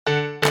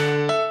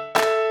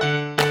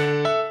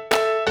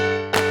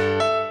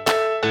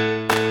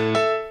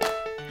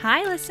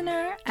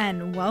listener,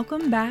 and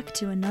welcome back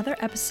to another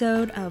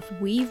episode of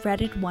We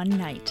Read It One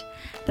Night,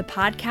 the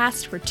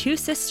podcast where two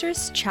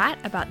sisters chat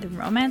about the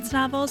romance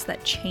novels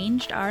that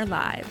changed our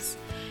lives.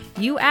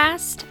 You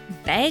asked,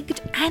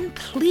 begged, and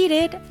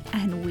pleaded,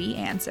 and we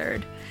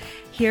answered.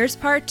 Here's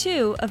part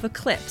 2 of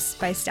Eclipse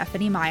by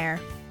Stephenie Meyer.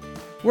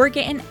 We're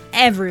getting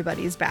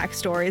everybody's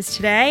backstories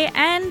today,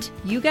 and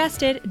you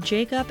guessed it,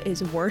 Jacob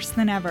is worse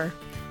than ever.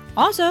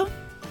 Also,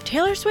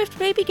 Taylor Swift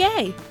may be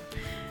gay.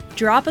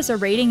 Drop us a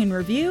rating and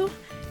review.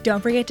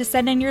 Don't forget to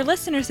send in your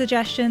listener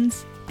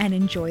suggestions, and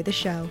enjoy the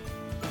show.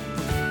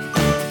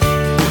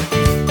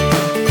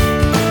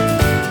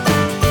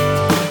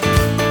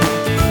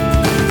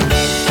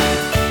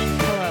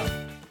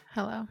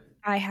 Hello.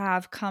 I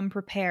have come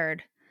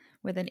prepared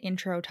with an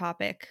intro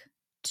topic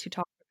to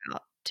talk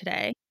about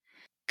today.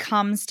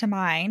 Comes to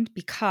mind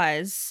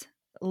because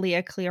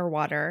Leah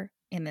Clearwater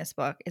in this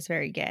book is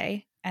very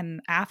gay.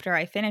 And after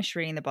I finished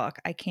reading the book,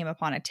 I came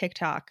upon a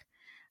TikTok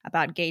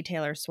about gay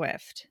Taylor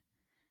Swift.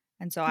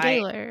 And so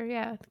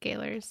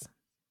Gaylers.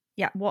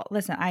 Yeah, well,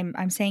 listen,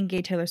 I'm saying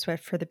gay Taylor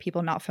Swift for the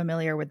people not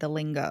familiar with the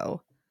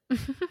lingo.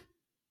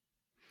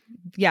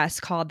 Yes,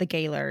 called the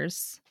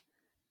Gaylers.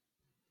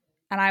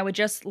 And I would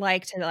just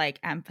like to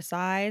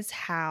emphasize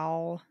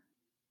how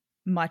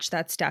much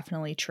that's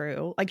definitely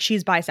true. Like,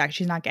 she's bisexual.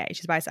 She's not gay.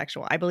 She's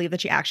bisexual. I believe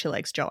that she actually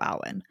likes Joe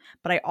Alwyn.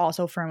 But I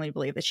also firmly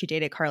believe that she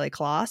dated Carly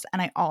Kloss.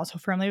 And I also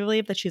firmly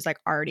believe that she's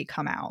already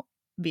come out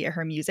via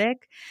her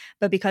music.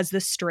 But because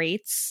the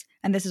straights,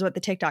 and this is what the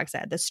TikTok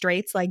said, the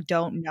straights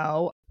don't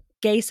know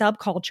gay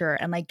subculture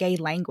and gay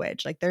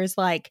language. There's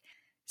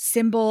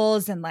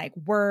symbols and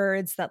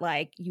words that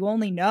you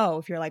only know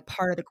if you're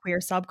part of the queer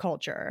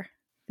subculture.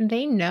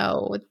 They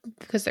know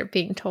because they're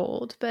being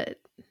told, but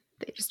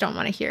they just don't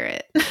want to hear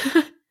it.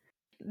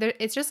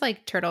 It's just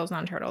turtles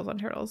on turtles on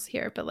turtles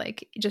here, but looking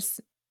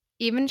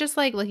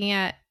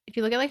at, if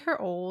you look at her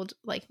old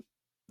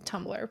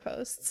Tumblr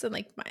posts and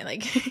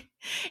mine,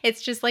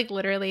 it's just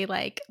literally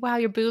wow,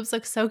 your boobs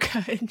look so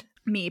good.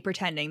 Me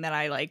pretending that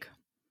I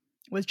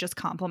was just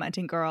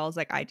complimenting girls.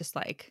 I just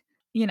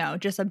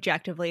just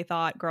objectively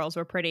thought girls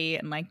were pretty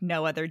and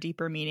no other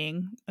deeper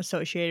meaning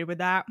associated with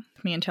that.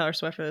 Me and Taylor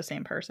Swift are the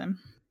same person.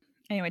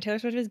 Anyway, Taylor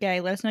Swift is gay.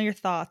 Let us know your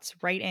thoughts.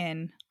 Write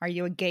in. Are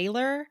you a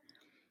gayler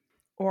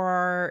or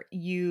are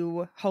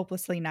you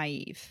hopelessly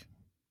naive?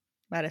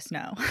 Let us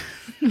know.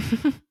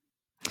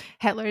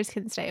 Hetlers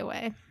can stay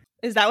away.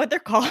 Is that what they're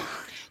called?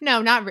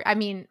 No, not I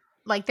mean,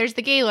 there's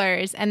the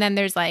gaylers, and then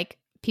there's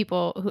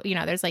people who,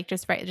 there's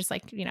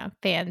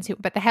fans who,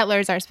 but the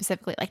hetlers are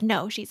specifically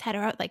no, she's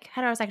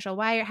heterosexual.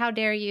 Why? How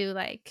dare you?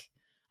 I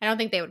don't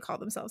think they would call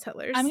themselves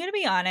hetlers. I'm gonna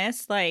be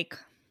honest. I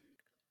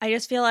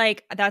just feel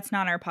that's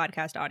not our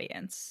podcast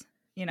audience.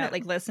 No.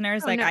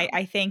 Listeners. No.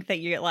 I think that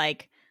you're I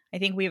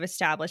think we've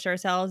established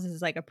ourselves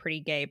as a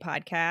pretty gay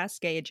podcast,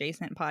 gay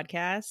adjacent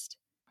podcast.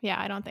 Yeah,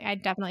 I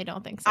definitely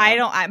don't think so. I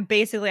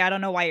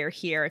don't know why you're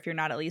here if you're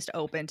not at least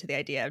open to the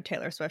idea of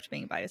Taylor Swift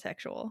being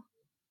bisexual.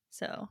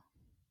 So,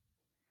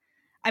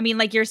 I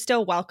mean, you're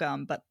still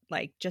welcome, but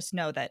just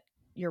know that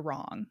you're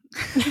wrong.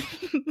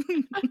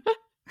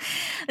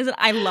 Listen,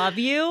 I love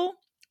you.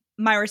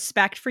 My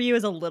respect for you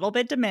is a little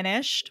bit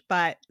diminished,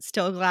 but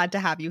still glad to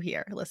have you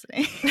here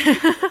listening.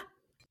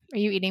 Are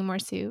you eating more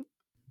soup?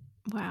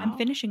 Wow. I'm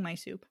finishing my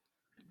soup.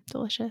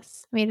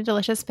 Delicious. I made a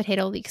delicious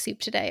potato leek soup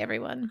today,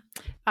 everyone.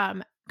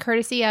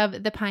 Courtesy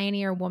of the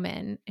Pioneer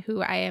Woman,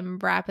 who I am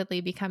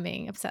rapidly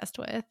becoming obsessed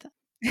with.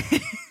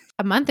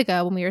 A month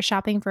ago, when we were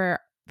shopping for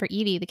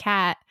Edie, the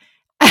cat,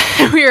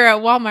 we were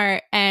at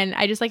Walmart, and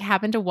I just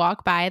happened to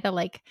walk by the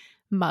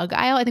mug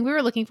aisle. I think we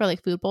were looking for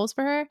food bowls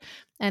for her,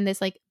 and this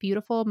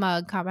beautiful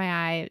mug caught my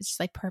eye. It was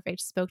just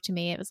perfect. Spoke to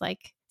me. It was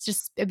it's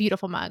just a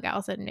beautiful mug.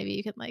 Allison, maybe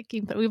you can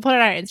we put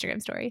it on our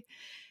Instagram story,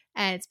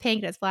 and it's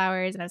pink. It has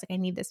flowers, and I was I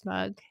need this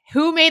mug.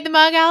 Who made the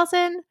mug,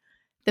 Allison?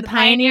 The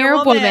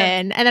Pioneer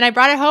Woman. And then I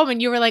brought it home,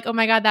 and you were oh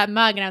my God, that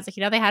mug. And I was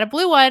they had a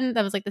blue one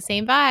that was the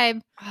same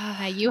vibe.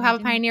 You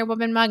have a Pioneer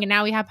Woman mug, and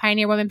now we have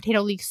Pioneer Woman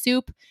potato leek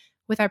soup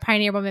with our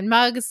Pioneer Woman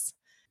mugs.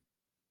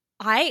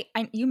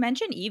 You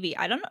mentioned Evie.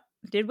 I don't know.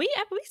 Have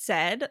we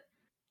said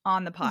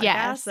on the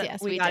podcast that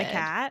we got did. A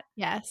cat?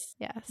 Yes.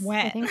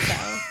 When? I think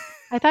so.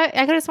 I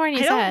could have sworn you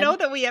said. I don't know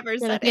that we ever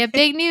said it. We have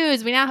big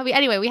news. We have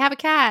a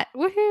cat.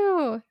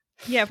 Woohoo!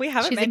 Yeah, if we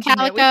haven't She's mentioned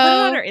it, we put it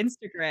on our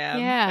Instagram.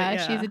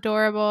 Yeah, she's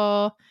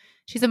adorable.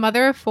 She's a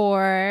mother of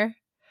 4.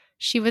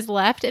 She was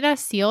left in a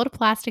sealed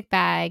plastic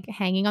bag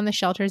hanging on the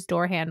shelter's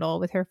door handle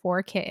with her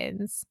 4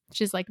 kittens.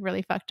 She's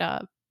really fucked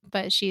up,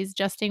 but she's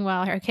adjusting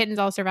well. Her kittens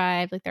all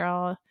survived. They're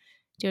all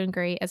doing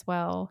great as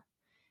well.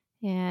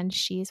 And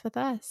she's with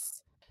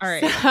us. All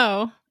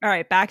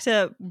right.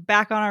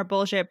 Back on our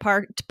bullshit.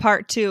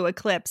 Part 2,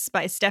 Eclipse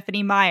by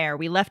Stephenie Meyer.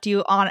 We left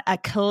you on a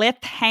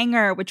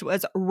cliffhanger, which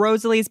was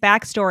Rosalie's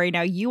backstory.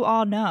 Now, you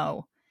all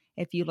know,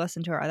 if you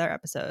listen to our other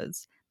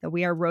episodes, that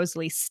we are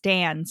Rosalie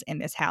stans in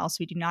this house.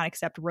 We do not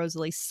accept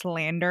Rosalie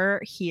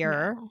slander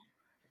here. No.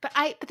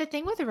 But the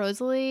thing with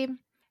Rosalie,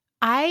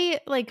 I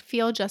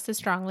feel just as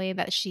strongly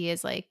that she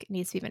is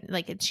needs to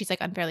be she's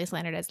unfairly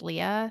slandered as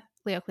Leah.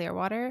 Leo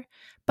Clearwater,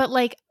 but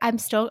like I'm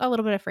still a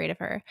little bit afraid of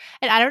her.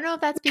 And I don't know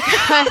if that's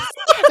because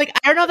like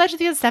I don't know if that's just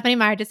because Stephenie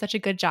Meyer did such a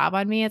good job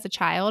on me as a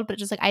child, but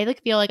just like I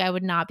like feel like I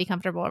would not be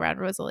comfortable around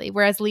Rosalie.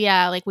 Whereas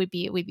Leah, like we'd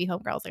be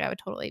homegirls. Like I would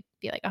totally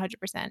be like 100% down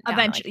to, like,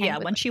 Eventually, yeah,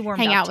 when she warmed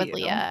hang up out to with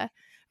you. Leah.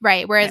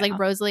 Right. Whereas Yeah. like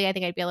Rosalie, I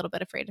think I'd be a little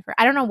bit afraid of her.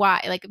 I don't know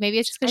why. Like maybe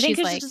it's just because she's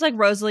like, it's just like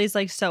Rosalie's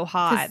like so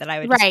hot that I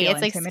would just right. feel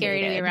It's like intimidated.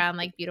 scary to be around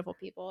like beautiful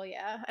people.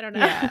 Yeah. I don't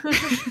know. Yeah.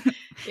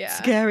 Yeah.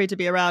 Scary to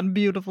be around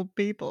beautiful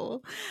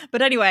people.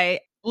 But anyway,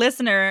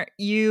 listener,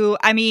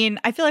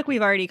 I feel like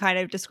we've already kind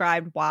of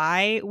described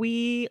why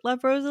we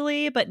love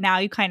Rosalie, but now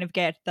you kind of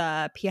get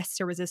the pièce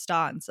de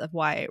résistance of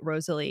why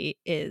Rosalie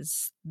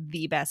is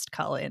the best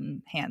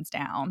Cullen, hands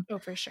down. Oh,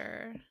 for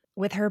sure.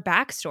 With her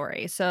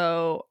backstory.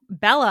 So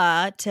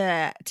Bella,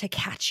 to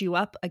catch you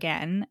up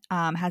again,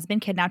 has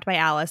been kidnapped by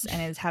Alice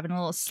and is having a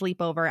little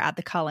sleepover at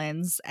the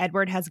Cullens.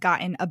 Edward has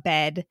gotten a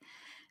bed,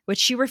 which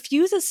she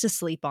refuses to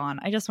sleep on.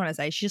 I just want to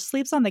say she just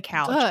sleeps on the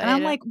couch. Good. And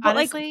I'm like, but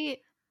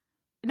honestly,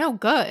 no,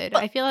 good.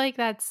 I feel like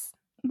that's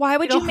why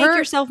would you make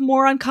yourself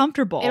more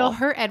uncomfortable? It'll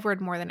hurt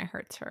Edward more than it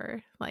hurts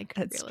her. Like,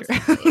 that's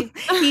realistically.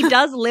 True. He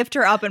does lift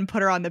her up and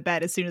put her on the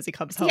bed as soon as he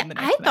comes home. The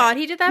next I night. thought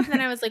he did that, but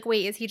then I was like,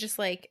 wait, is he just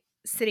like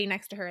sitting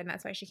next to her and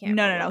that's why she can't?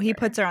 No. He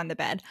puts her on the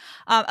bed.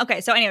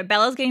 Okay, so anyway,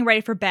 Bella's getting ready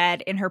for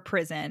bed in her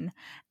prison,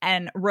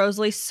 and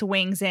Rosalie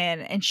swings in,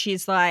 and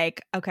she's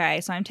like,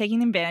 "Okay, so I'm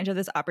taking advantage of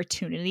this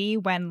opportunity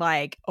when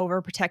like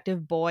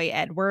overprotective boy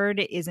Edward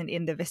isn't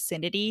in the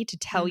vicinity to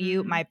tell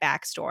you my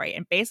backstory,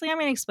 and basically, I'm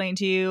going to explain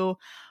to you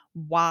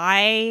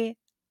why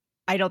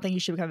I don't think you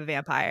should become a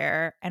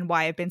vampire and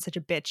why I've been such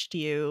a bitch to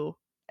you."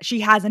 She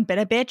hasn't been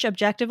a bitch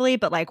objectively,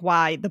 but like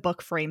why the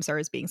book frames her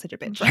as being such a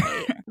bitch.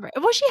 Right.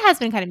 Well, she has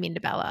been kind of mean to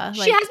Bella.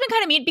 She has been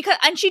kind of mean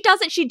and she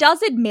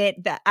does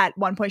admit that at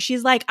one point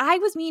she's like, I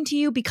was mean to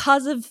you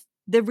because of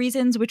the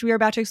reasons which we are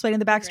about to explain in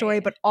the backstory,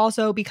 right. But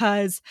also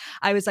because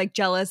I was like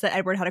jealous that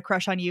Edward had a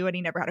crush on you and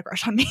he never had a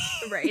crush on me.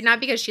 Right.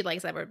 Not because she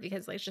likes Edward,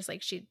 because like just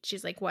like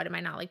she's like, what, am I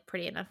not like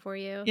pretty enough for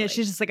you? Yeah, like,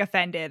 she's just like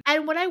offended.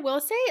 And what I will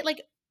say,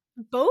 like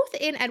both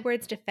in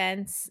Edward's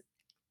defense,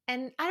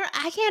 and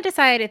I can't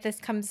decide if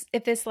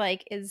this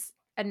like is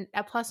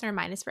a plus or a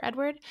minus for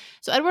Edward.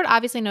 So Edward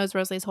obviously knows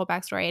Rosalie's whole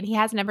backstory, and he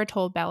has never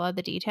told Bella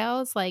the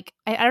details. Like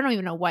I don't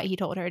even know what he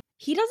told her.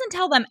 He doesn't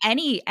tell them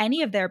any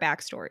of their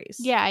backstories.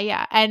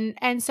 Yeah.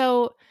 And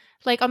so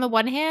like on the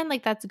one hand,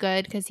 like that's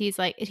good because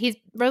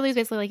Rosalie's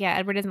basically like, yeah,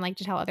 Edward doesn't like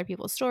to tell other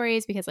people's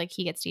stories because like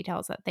he gets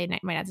details that they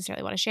might not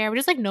necessarily want to share,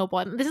 which is like noble.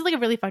 And this is like a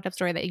really fucked up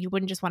story that you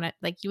wouldn't just want to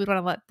like, you would want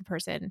to let the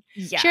person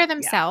share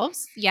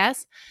themselves. Yeah.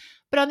 Yes.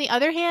 But on the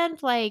other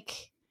hand,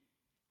 like,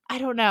 I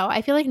don't know.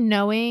 I feel like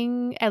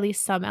knowing at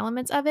least some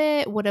elements of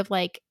it would have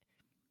like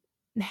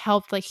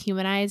helped like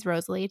humanize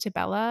Rosalie to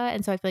Bella.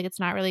 And so I feel like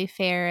it's not really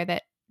fair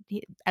that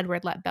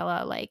Edward let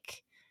Bella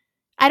like,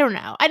 I don't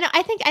know.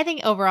 I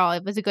think overall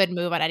it was a good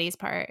move on Eddie's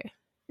part.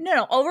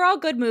 No, overall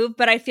good move,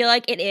 but I feel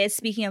like it is,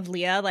 speaking of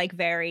Leah, like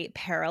very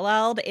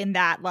paralleled in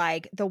that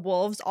like the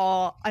wolves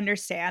all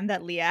understand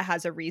that Leah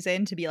has a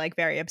reason to be like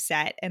very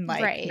upset and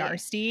like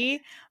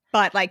nasty.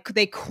 But like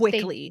they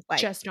quickly like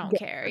just don't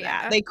care.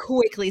 Yeah, they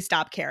quickly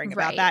stop caring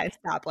about that and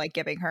stop like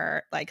giving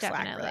her like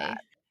slack for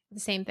that.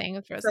 The same thing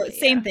with Rosalie. So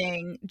same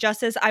thing.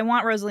 Just as I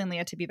want Rosalie and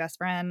Leah to be best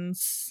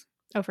friends.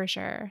 Oh, for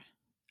sure.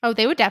 Oh,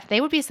 they would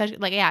be such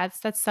like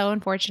that's so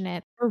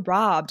unfortunate. We're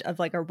robbed of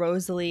like a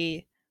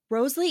Rosalie.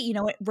 You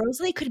know what?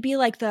 Rosalie could be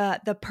like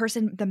the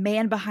person, the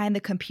man behind the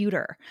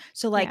computer.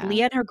 So like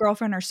Leah and her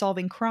girlfriend are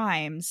solving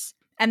crimes,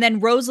 and then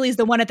Rosalie's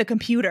the one at the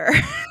computer.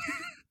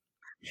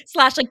 /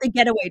 like the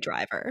getaway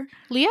driver.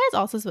 Leah is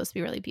also supposed to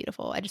be really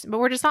beautiful. But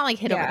we're just not like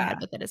hit over the head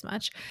with it as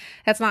much.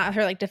 That's not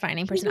her like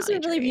defining personality.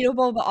 She's really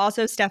beautiful, but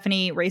also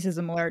Stephenie,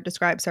 Racism Alert,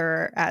 describes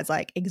her as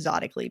like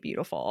exotically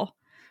beautiful,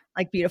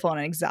 like beautiful in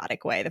an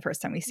exotic way. The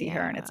first time we see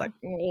her, and it's like,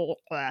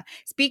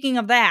 Speaking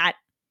of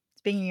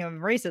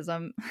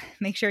racism,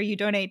 make sure you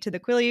donate to the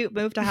Quileute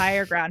Move to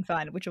Higher Ground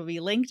Fund, which will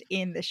be linked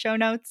in the show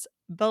notes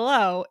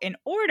below, in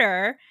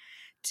order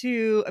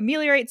to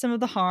ameliorate some of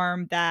the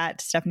harm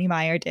that Stephenie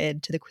Meyer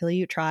did to the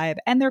Quileute tribe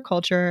and their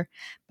culture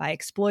by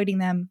exploiting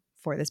them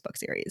for this book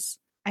series.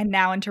 And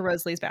now into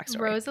Rosalie's backstory.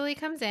 Rosalie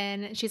comes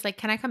in. She's like,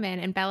 can I come in?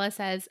 And Bella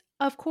says,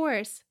 of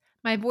course.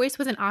 My voice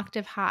was an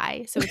octave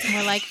high, so it's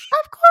more like,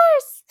 of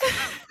course.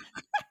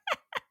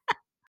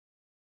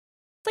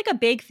 It's like a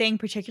big thing,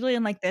 particularly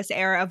in like this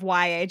era of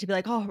YA, to be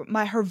like, oh,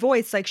 her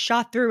voice like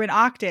shot through an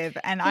octave,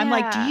 and I'm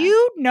like, do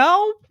you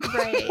know?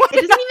 Right. It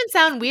doesn't even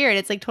sound weird.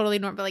 It's like totally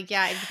normal. But like,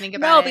 yeah, if you think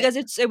about it. No, because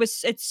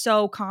it's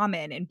so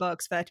common in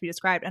books for that to be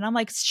described, and I'm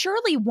like,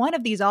 surely one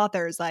of these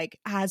authors like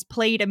has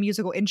played a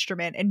musical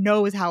instrument and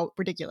knows how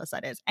ridiculous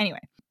that is. Anyway,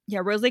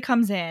 yeah, Rosalie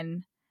comes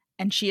in,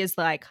 and she is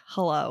like,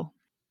 hello.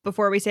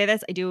 Before we say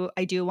this, I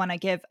do want to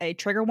give a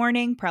trigger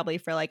warning, probably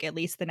for like at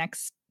least the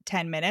next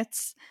 10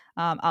 minutes.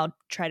 I'll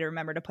try to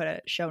remember to put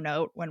a show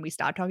note when we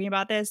stop talking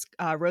about this.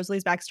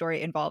 Rosalie's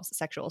backstory involves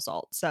sexual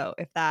assault. So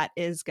if that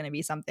is going to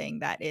be something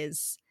that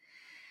is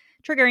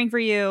triggering for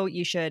you,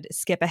 you should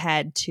skip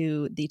ahead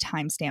to the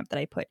timestamp that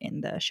I put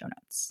in the show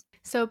notes.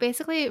 So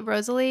basically,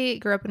 Rosalie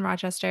grew up in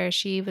Rochester.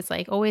 She was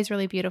like always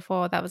really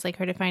beautiful. That was like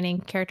her defining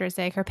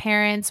characteristic. Her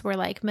parents were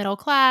like middle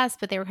class,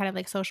 but they were kind of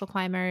like social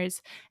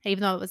climbers. And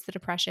even though it was the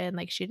Depression,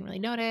 like she didn't really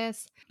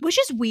notice. Which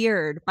is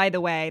weird, by the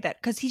way,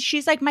 that because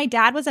she's like, my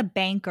dad was a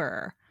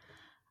banker.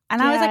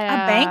 And I was like, a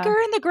Yeah. banker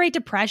in the Great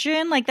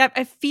Depression? Like that,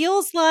 it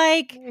feels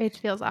like. It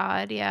feels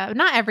odd. Yeah.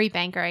 Not every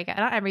banker, I guess.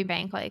 Not every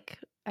bank, like,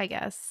 I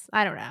guess.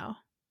 I don't know.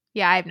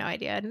 Yeah, I have no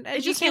idea.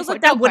 It just feels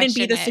like that wouldn't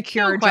be the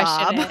secure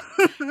job.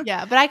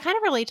 Yeah, but I kind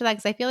of relate to that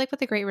because I feel like with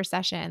the Great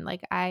Recession,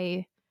 like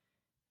I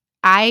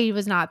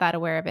was not that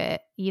aware of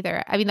it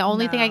either. I mean, the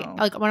only thing No.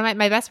 like one of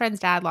my best friend's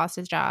dad lost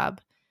his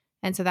job.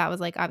 And so that was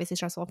like obviously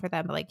stressful for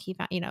them, but like he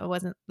found, it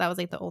wasn't, that was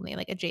like the only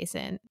like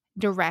adjacent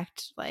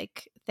direct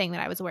like thing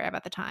that I was aware of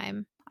at the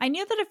time. I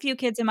knew that a few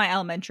kids in my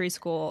elementary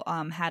school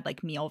had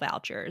like meal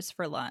vouchers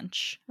for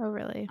lunch. Oh,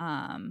 really?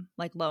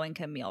 Like low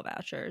income meal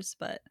vouchers,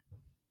 but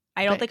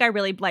I don't think I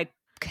really like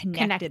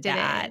connected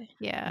that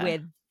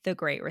with the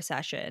Great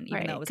Recession,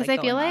 even though it was like, because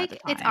I feel going on at like the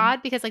time. it's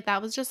odd because like that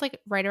was just like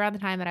right around the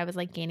time that I was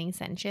like gaining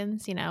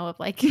sentience, of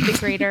like the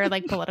greater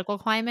like political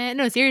climate.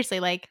 No, seriously,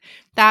 like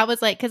that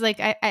was like because like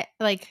I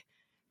like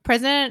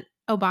President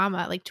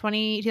Obama, like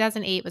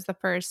 2008 was the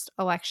first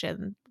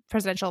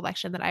presidential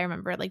election that I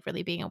remember like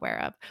really being aware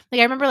of. Like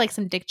I remember like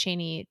some Dick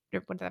Cheney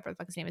or whatever the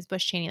fuck his name is,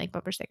 Bush Cheney, like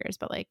bumper stickers,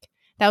 but like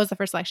that was the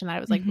first election that I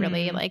was like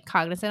really like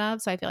cognizant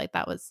of. So I feel like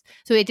that was,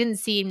 so it didn't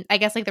seem, I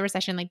guess like the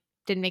recession like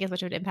didn't make as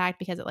much of an impact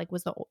because it like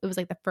was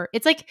like the first,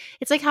 it's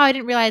like how we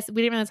didn't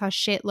realize how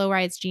shit low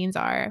rise jeans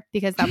are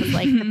because that was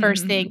like the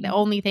first thing, the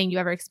only thing you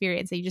ever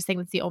experienced. So you just think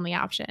that's the only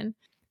option.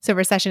 So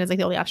recession is like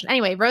the only option.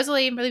 Anyway,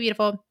 Rosalie, really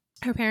beautiful.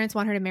 Her parents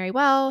want her to marry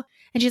well.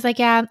 And she's like,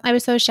 yeah, I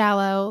was so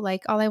shallow.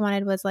 Like all I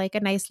wanted was like a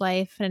nice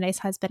life and a nice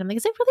husband. I'm like,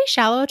 is it really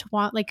shallow to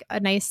want like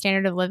a nice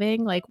standard of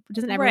living? Like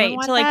doesn't everyone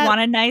want to like that?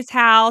 Want a nice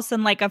house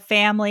and like a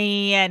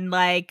family and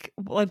like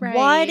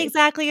what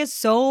exactly is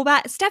so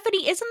bad?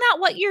 Stephenie, isn't that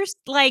what you're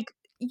like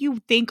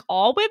you think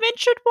all women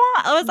should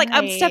want? I was like,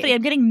 I'm Stephenie,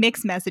 I'm getting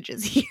mixed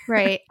messages here.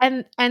 Right.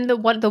 And the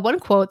one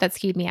quote that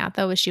skied me out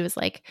though was she was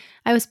like,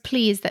 I was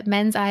pleased that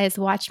men's eyes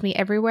watched me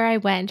everywhere I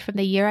went from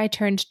the year I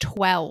turned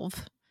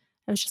 12.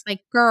 I was just like,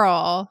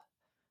 girl,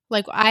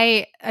 like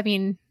I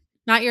mean,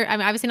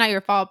 obviously not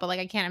your fault, but like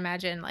I can't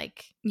imagine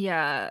like.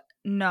 Yeah,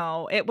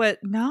 no, it was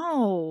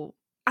no.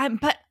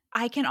 But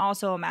I can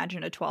also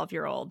imagine a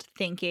 12-year-old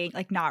thinking,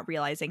 like, not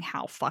realizing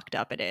how fucked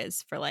up it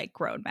is for like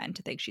grown men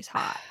to think she's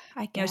hot.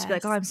 I guess to be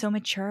like, oh, I'm so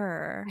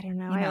mature. I don't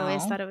know. I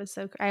always thought it was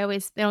so. It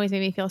always made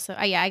me feel so.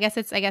 Yeah, I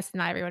guess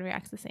not everyone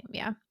reacts the same.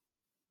 Yeah.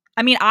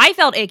 I mean, I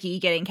felt icky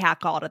getting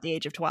catcalled at the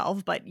age of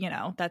 12, but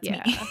that's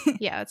me.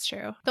 Yeah, that's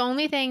true. The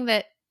only thing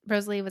that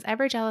Rosalie was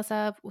ever jealous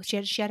of, she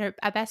had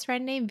a best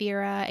friend named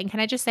Vera. And can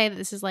I just say that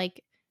this is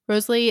like,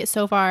 Rosalie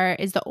so far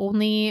is the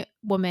only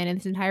woman in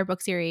this entire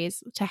book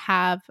series to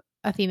have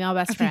a female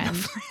best friend.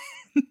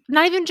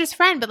 Not even just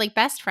friend, but like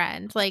best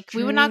friend. Like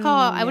we would not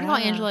call, I wouldn't call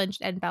Angela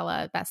and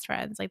Bella best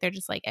friends. Like they're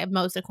just like at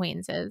most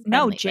acquaintances.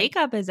 No, friendly,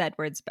 Jacob is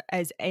Edward's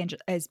as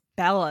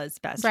Bella's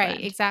best friend.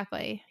 Right,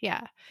 exactly.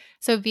 Yeah.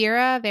 So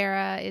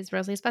Vera is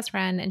Rosalie's best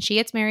friend and she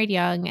gets married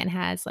young and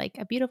has like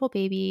a beautiful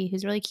baby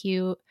who's really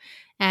cute.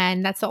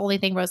 And that's the only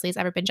thing Rosalie's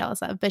ever been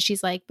jealous of. But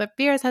she's like, but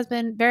Vera's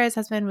husband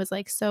was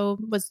like,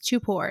 was too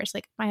poor. She's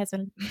like, my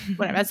husband,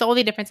 whatever. That's the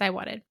only difference I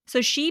wanted.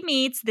 So she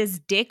meets this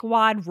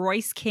dickwad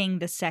Royce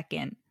King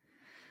II.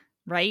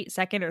 Right?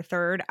 Second or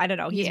third. I don't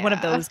know. He's one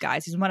of those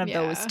guys. He's one of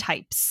those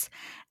types.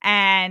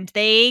 And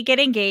they get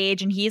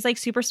engaged and he's like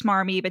super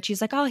smarmy, but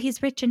she's like, oh,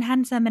 he's rich and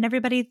handsome and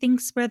everybody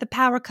thinks we're the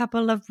power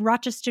couple of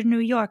Rochester, New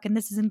York. And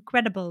this is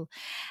incredible.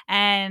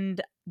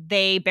 And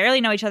they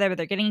barely know each other, but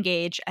they're getting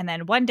engaged. And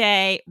then one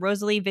day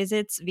Rosalie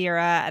visits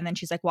Vera and then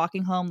she's like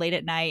walking home late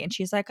at night and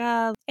she's like,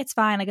 oh, it's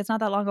fine. Like, it's not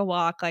that long a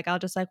walk. Like, I'll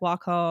just like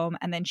walk home.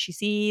 And then she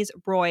sees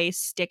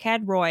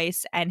dickhead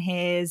Royce and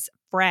his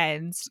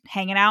friends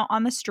hanging out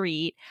on the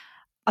street,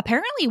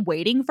 apparently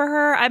waiting for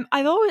her.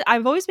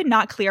 I've always been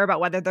not clear about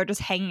whether they're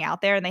just hanging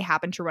out there and they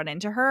happen to run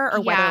into her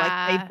or whether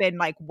like they've been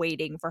like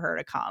waiting for her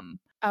to come.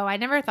 Oh, I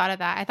never thought of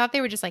that. I thought they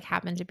were just like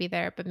happened to be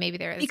there, but maybe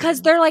there is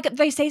because they're like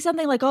they say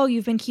something like, "Oh,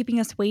 you've been keeping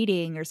us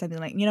waiting" or something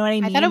like, you know what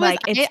I mean? I thought it was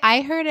like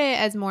I heard it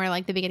as more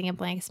like the beginning of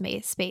Blank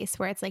Space,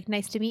 where it's like,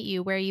 "Nice to meet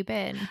you. Where you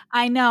been?"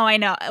 I know.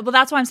 Well,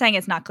 that's why I'm saying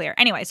it's not clear.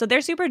 Anyway, so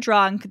they're super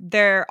drunk.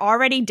 They're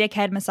already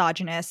dickhead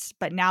misogynists,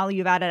 but now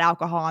you've added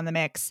alcohol in the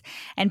mix.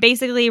 And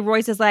basically,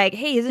 Royce is like,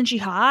 "Hey, isn't she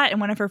hot?"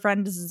 And one of his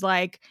friends is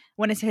like,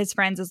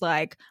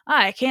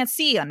 "I can't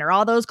see under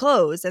all those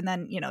clothes." And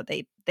then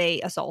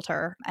they assault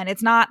her, and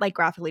it's not like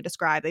graphically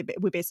described.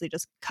 We basically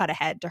just cut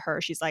ahead to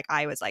her. She's like,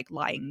 I was like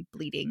lying,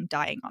 bleeding,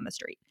 dying on the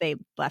street. They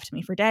left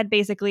me for dead,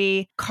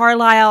 basically.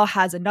 Carlisle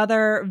has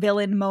another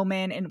villain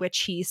moment in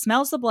which he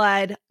smells the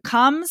blood,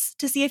 comes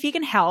to see if he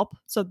can help.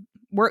 So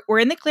we're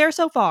in the clear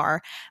so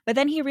far, but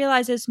then he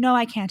realizes, no,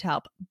 I can't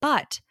help,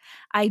 but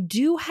I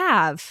do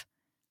have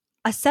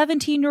a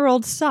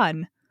 17-year-old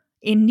son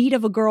in need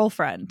of a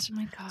girlfriend. Oh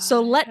my God.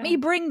 So let me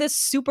bring this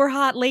super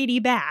hot lady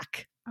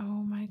back.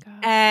 Oh my God.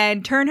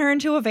 And turn her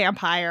into a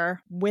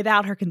vampire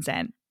without her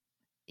consent.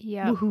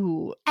 Yeah.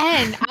 Woohoo.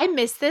 And I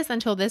missed this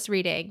until this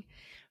reading.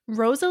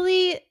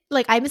 Rosalie,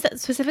 like I missed that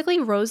specifically.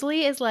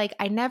 Rosalie is like,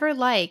 I never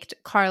liked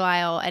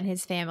Carlisle and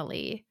his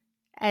family,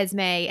 Esme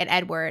and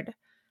Edward.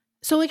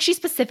 So like she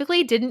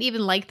specifically didn't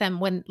even like them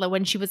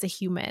when she was a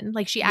human.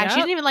 Like she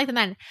didn't even like them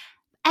then.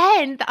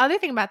 And the other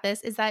thing about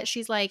this is that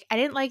she's like, I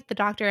didn't like the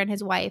doctor and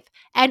his wife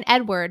and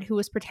Edward, who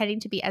was pretending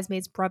to be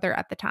Esme's brother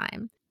at the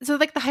time. So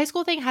like the high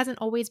school thing hasn't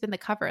always been the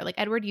cover. Like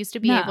Edward used to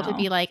be able to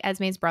be like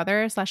Esme's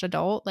brother /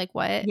 adult. Like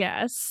what?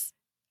 Yes.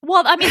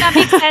 Well, I mean, that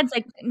makes sense.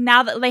 Like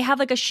now that they have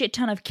like a shit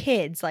ton of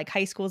kids, like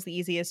high school is the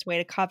easiest way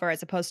to cover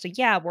as opposed to,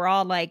 yeah, we're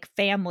all like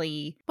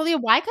family. Well, yeah,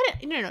 why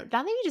couldn't, no, now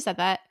that you just said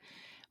that,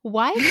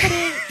 why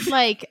couldn't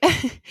like,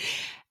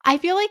 I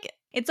feel like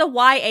it's a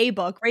YA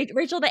book, right?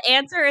 Rachel, the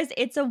answer is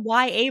it's a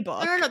YA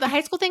book. No. The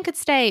high school thing could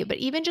stay, but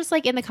even just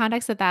like in the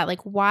context of that,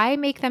 like why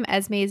make them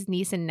Esme's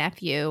niece and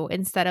nephew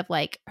instead of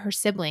like her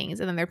siblings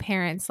and then their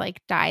parents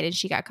like died and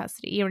she got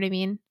custody? You know what I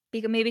mean?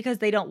 Maybe because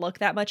they don't look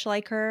that much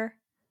like her.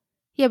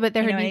 Yeah, but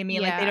they're you know what I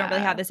mean? Yeah. Like they don't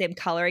really have the same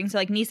coloring. So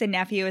like niece and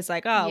nephew is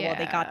like, oh, well,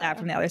 they got that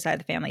from the other side of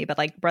the family. But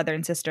like brother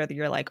and sister,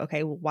 you're like,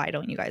 okay, well, why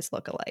don't you guys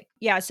look alike?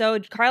 Yeah. So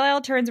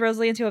Carlisle turns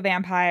Rosalie into a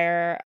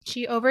vampire.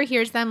 She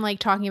overhears them like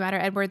talking about her.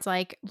 Edward's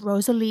like,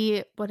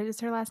 Rosalie, what is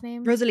her last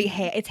name? Rosalie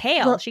Hale. It's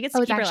Hale. She gets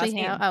to keep her last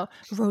name. Oh,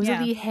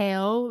 Rosalie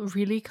Hale,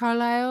 really,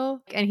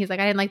 Carlisle? And he's like,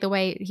 I didn't like the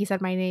way he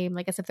said my name,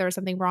 like as if there was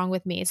something wrong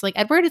with me. So like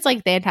Edward is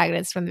like the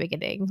antagonist from the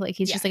beginning. Like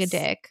he's just like a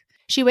dick.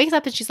 She wakes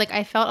up and she's like,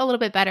 I felt a little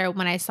bit better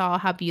when I saw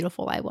how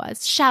beautiful I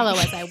was, shallow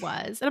as I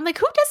was. And I'm like,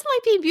 who doesn't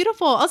like being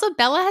beautiful? Also,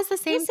 Bella has the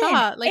same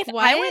thought. Like, if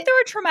I went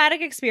through a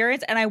traumatic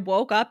experience and I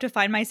woke up to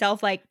find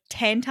myself like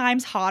 10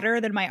 times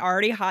hotter than my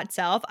already hot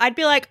self, I'd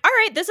be like, all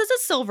right, this is a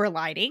silver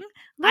lining.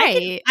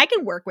 Right. I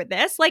can work with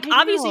this. Like,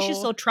 obviously she's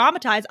still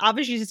traumatized.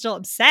 Obviously she's still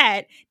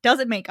upset.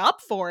 Doesn't make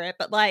up for it.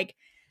 But like,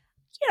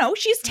 you know,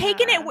 she's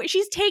taken it.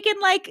 She's taken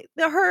like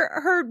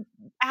her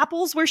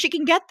apples where she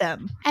can get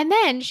them. And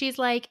then she's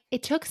like,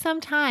 it took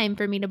some time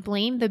for me to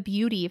blame the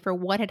beauty for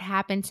what had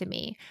happened to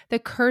me, the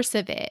curse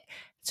of it,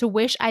 to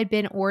wish I'd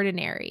been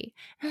ordinary.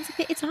 And I was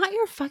like, it's not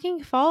your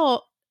fucking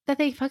fault that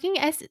they fucking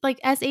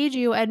SA'd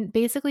you and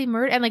basically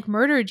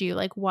murdered you.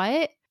 Like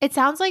what? It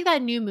sounds like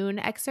that New Moon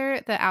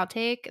excerpt, the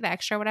outtake, the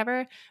extra,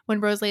 whatever, when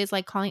Rosalie is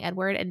like calling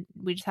Edward and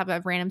we just have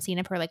a random scene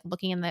of her like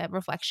looking in the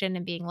reflection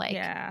and being like,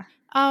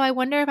 oh, I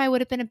wonder if I would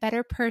have been a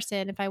better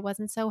person if I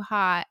wasn't so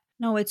hot.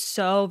 No, it's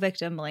so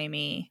victim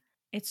blamey.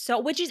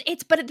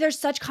 But there's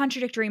such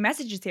contradictory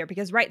messages here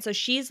because, right, so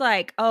she's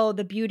like, oh,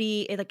 the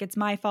beauty, it's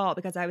my fault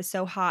because I was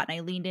so hot and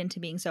I leaned into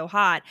being so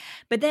hot.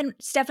 But then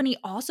Stephenie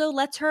also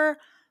lets her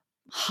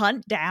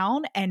hunt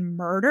down and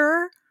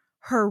murder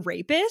her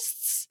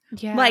rapists.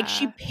 Yeah. Like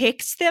she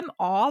picks them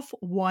off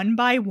one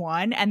by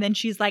one and then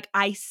she's like,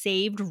 I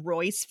saved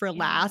Royce for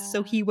last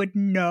so he would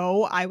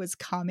know I was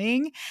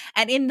coming.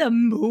 And in the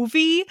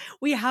movie,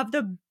 we have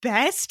the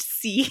best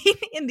scene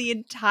in the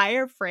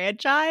entire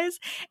franchise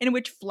in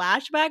which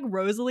flashback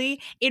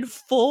Rosalie in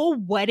full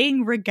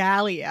wedding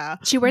regalia.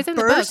 She wears it in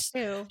the book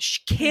too.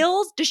 She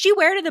kills. Does she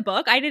wear it in the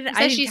book? I didn't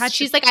catch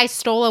she's like, I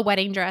stole a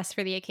wedding dress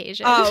for the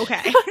occasion. Oh,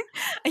 okay.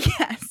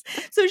 Yes.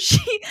 So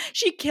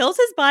she kills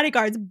his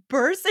bodyguards,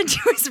 bursts into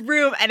his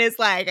room and is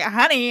like,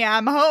 honey,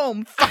 I'm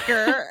home,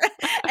 fucker.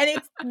 And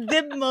it's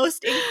the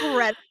most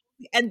incredible.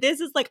 And this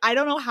is like, I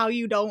don't know how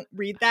you don't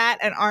read that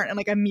and aren't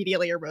like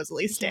immediately a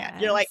Rosalie stan.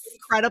 Yes. You're like,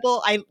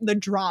 incredible. The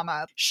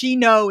drama. She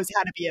knows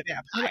how to be a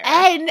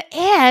vampire.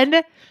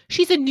 And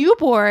she's a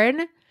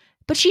newborn,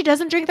 but she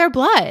doesn't drink their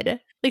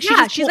blood. Like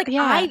she's like,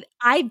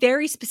 I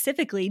very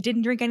specifically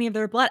didn't drink any of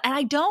their blood. And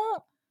I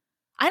don't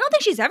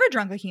think she's ever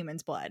drunk a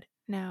human's blood.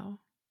 No.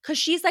 Because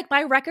she's like,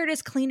 my record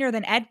is cleaner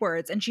than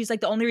Edward's. And she's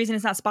like, the only reason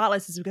it's not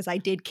spotless is because I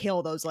did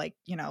kill those, like,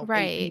 8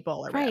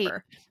 people or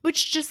whatever.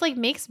 Which just like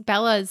makes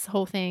Bella's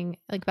whole thing,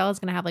 like Bella's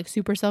going to have like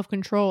super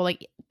self-control.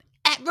 Like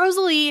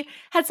Rosalie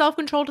had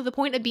self-control to the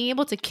point of being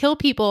able to kill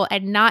people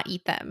and not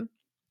eat them.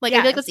 Like, I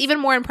feel like that's even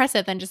more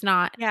impressive than just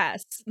not.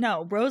 Yes.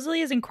 No, Rosalie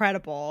is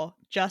incredible.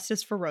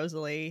 Justice for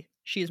Rosalie.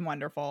 She's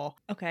wonderful.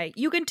 Okay,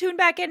 you can tune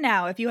back in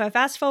now if you have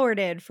fast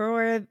forwarded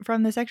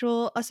from the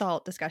sexual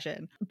assault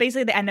discussion.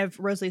 Basically, the end of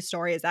Rosalie's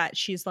story is that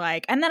she's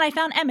like, and then I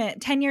found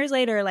Emmett 10 years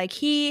later. Like,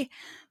 he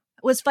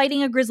was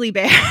fighting a grizzly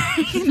bear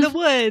in the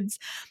woods.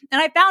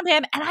 And I found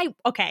him and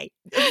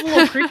it's a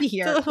little creepy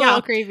here. It's a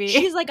little creepy.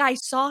 She's like, I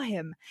saw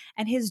him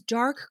and his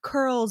dark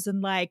curls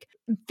and like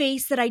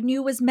face that I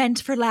knew was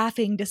meant for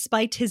laughing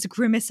despite his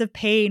grimace of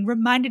pain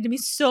reminded me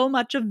so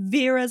much of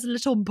Vera's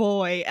little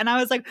boy. And I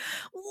was like,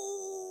 ooh.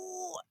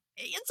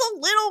 It's a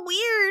little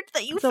weird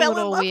that you fell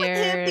in love with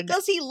him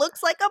because he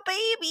looks like a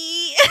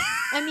baby.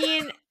 I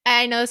mean,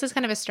 I know this is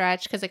kind of a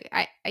stretch because like,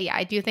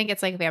 I do think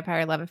it's like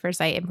vampire love at first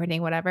sight,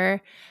 imprinting, whatever.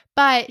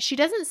 But she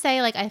doesn't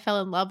say like I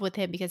fell in love with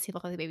him because he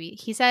looked like a baby.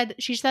 She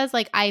says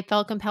like I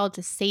felt compelled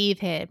to save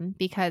him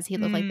because he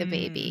looked like the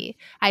baby.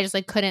 I just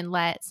like couldn't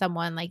let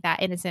someone like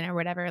that innocent or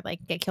whatever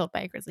like get killed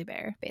by a grizzly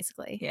bear,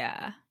 basically.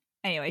 Yeah.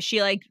 Anyway,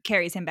 she like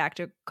carries him back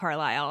to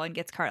Carlisle and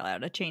gets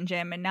Carlisle to change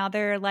him, and now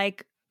they're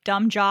like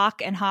dumb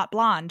jock and hot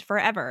blonde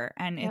forever.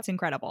 And it's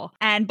incredible.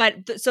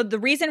 So the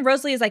reason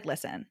Rosalie is like,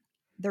 listen,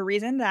 the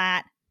reason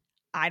that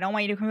I don't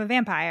want you to become a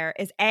vampire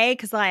is A,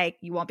 because like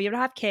you won't be able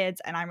to have kids,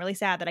 and I'm really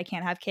sad that I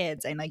can't have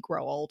kids and like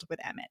grow old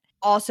with Emmett.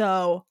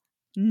 Also,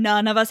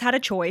 none of us had a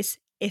choice,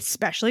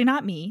 especially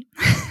not me.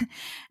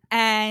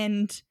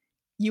 And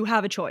you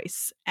have a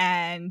choice,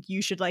 and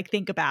you should like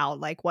think about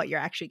like what you're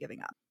actually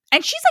giving up.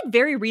 And she's like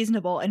very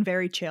reasonable and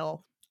very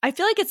chill. I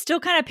feel like it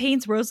still kind of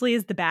paints Rosalie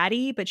as the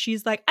baddie, but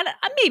she's like,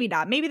 maybe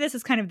not. Maybe this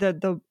is kind of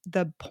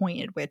the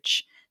point at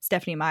which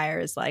Stephenie Meyer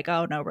is like,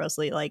 oh no,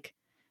 Rosalie like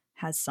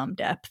has some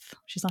depth.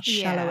 She's not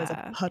shallow as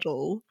a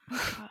puddle.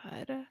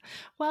 God.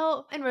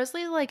 Well, and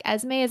Rosalie, like,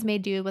 Esme has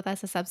made do with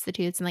us as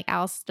substitutes, and like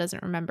Alice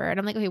doesn't remember. And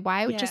I'm like, okay,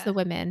 why just the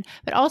women?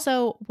 But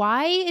also,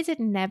 why is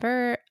it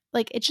never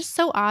like, it's just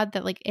so odd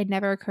that like it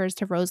never occurs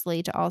to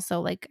Rosalie to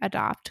also like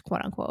adopt,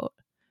 quote unquote.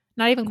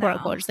 Not even quote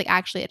unquote, just like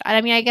actually.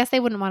 I mean, I guess they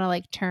wouldn't want to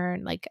like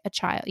turn like a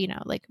child, you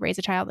know, like raise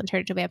a child and turn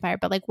it into a vampire,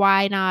 but like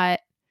why not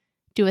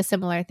do a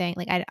similar thing?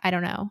 Like I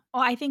don't know.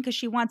 Well, I think because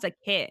she wants a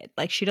kid.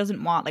 Like she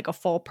doesn't want like a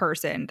full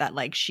person that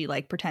like she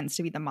like pretends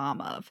to be the mom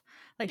of.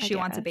 Like she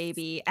wants a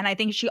baby. And I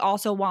think she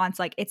also wants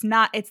like it's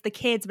the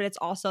kids, but it's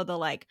also the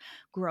like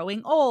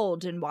growing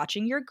old and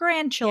watching your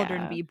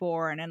grandchildren be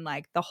born and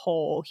like the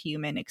whole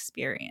human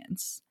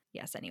experience.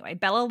 Yes, anyway.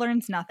 Bella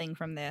learns nothing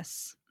from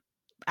this.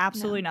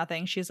 Absolutely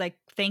nothing. She's like,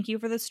 thank you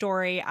for the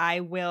story. I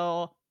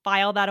will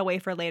file that away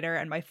for later,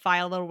 and by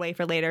file that away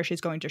for later,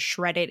 she's going to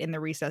shred it in the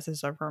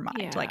recesses of her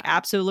mind. Like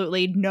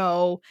absolutely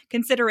no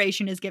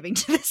consideration is given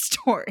to this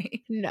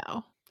story.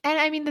 No. And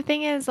I mean the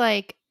thing is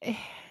like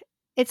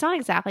it's not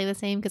exactly the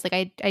same because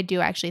like I do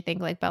actually think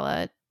like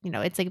Bella, you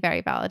know, it's like very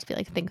valid to be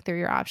like think through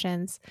your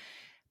options,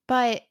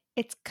 but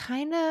it's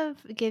kind of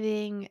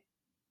giving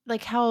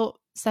like how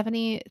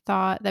Stephenie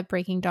thought that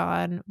Breaking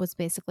Dawn was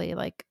basically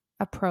like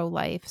a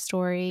pro-life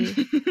story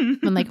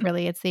when like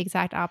really it's the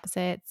exact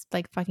opposite. It's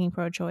like fucking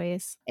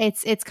pro-choice.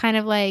 It's kind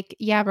of like,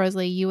 yeah,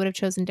 Rosalie, you would have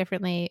chosen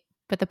differently,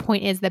 but the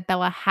point is that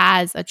Bella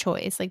has a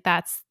choice. Like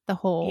that's the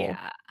whole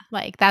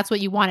like that's what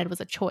you wanted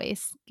was a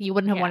choice. You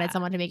wouldn't have wanted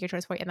someone to make your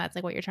choice for you, and that's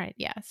like what you're trying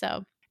to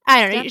so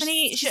I don't know.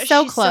 Stephenie, she's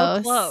so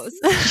close.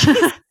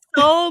 She's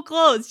so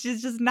close.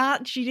 She's just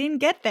not, she didn't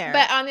get there.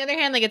 But on the other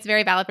hand, like it's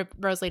very valid for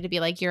Rosalie to be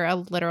like, you're a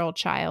literal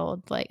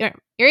child. Like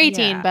you're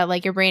 18, but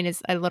like your brain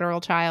is a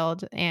literal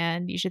child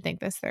and you should think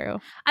this through.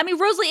 I mean,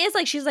 Rosalie is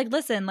like, she's like,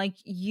 listen, like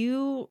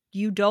you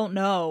don't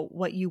know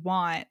what you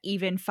want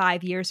even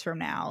 5 years from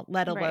now,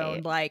 let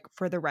alone like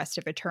for the rest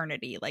of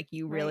eternity. Like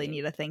you really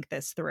need to think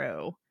this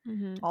through.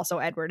 Mm-hmm. Also,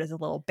 Edward is a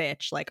little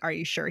bitch. Like, are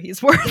you sure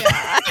he's worth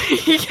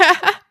it?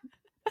 Yeah.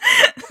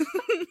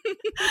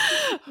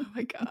 Oh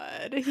my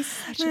god, he's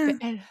such a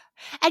bad.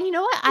 And you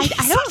know what?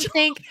 I don't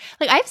think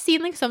like I've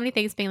seen like so many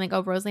things being like,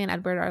 oh, Rosalie and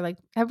Edward are like,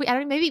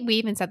 maybe we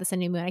even said this in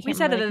New Moon. I can't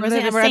remember. Like, Rosalie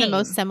and Edward are the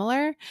most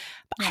similar,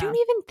 but I don't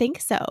even think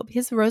so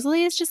because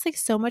Rosalie is just like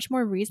so much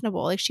more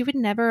reasonable. Like she would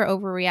never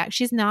overreact.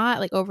 She's not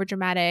like over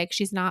dramatic.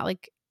 She's not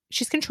like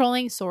she's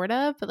controlling sort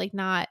of, but like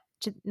not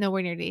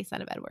nowhere near the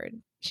extent of Edward.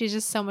 She's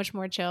just so much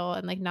more chill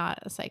and like not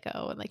a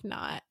psycho and like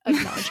not a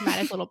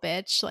melodramatic little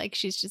bitch. Like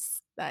she's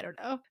just, I don't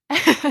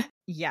know.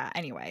 Yeah,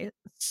 anyway.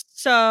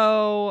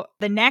 So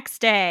the next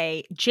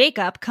day,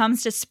 Jacob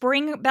comes to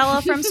spring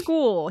Bella from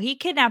school. He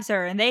kidnaps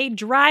her and they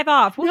drive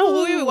off.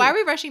 No, wait, why are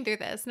we rushing through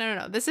this?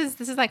 No. This is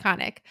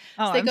iconic.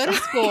 Oh, so they go to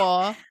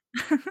school.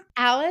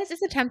 Alice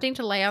is attempting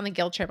to lay on the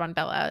guilt trip on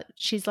Bella.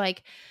 She's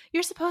like,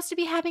 you're supposed to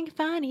be having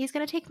fun. He's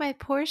going to take my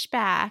Porsche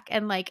back.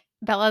 And like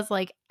Bella's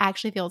like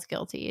actually feels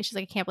guilty. She's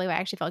like, I can't believe I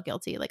actually felt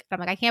guilty. Like I'm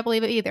like, I can't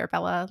believe it either,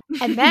 Bella.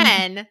 And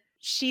then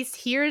she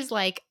hears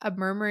like a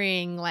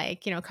murmuring,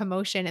 like, you know,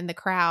 commotion in the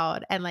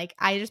crowd. And like,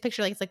 I just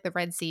picture like, it's like the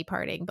Red Sea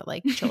parting, but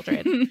like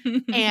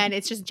children. And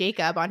it's just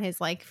Jacob on his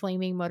like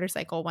flaming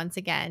motorcycle once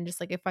again, just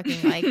like a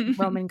fucking like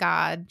Roman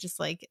god, just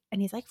like,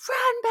 and he's like,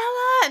 run,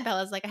 Bella. And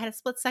Bella's like, I had a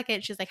split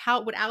second. She's like,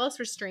 how would Alice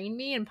restrain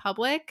me in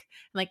public?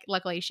 And like,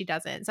 luckily she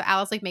doesn't. So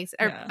Alice like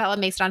Bella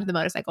makes it onto the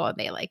motorcycle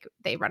and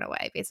they run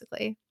away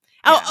basically.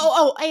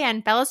 Yeah.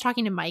 And Bella's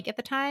talking to Mike at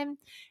the time.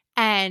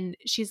 And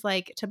she's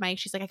like to Mike,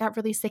 she's like, I got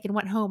really sick and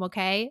went home,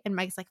 okay? And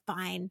Mike's like,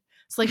 fine.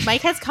 So like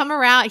Mike has come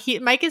around.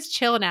 Mike is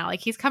chill now.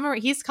 Like he's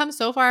come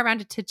so far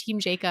around to Team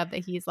Jacob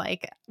that he's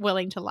like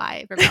willing to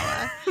lie for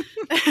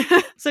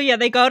Bella. So yeah,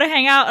 they go to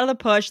hang out on the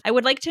push. I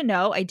would like to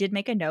know, I did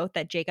make a note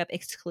that Jacob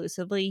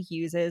exclusively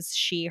uses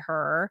she,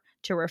 her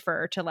to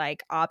refer to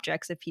like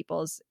objects of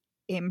people's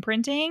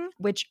imprinting,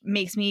 which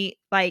makes me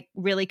like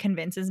really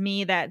convinces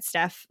me that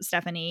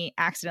Stephenie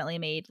accidentally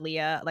made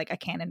Leah like a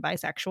canon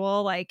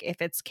bisexual. Like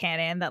if it's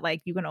canon that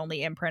like you can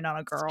only imprint on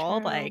a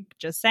girl, like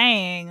just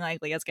saying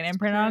like Leah's gonna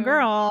imprint on a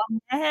girl.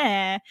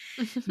 Yeah.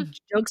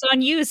 Joke's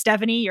on you,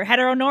 Stephenie. Your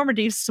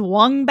heteronormative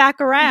swung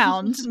back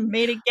around,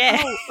 made it gay.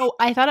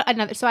 I thought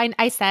another. So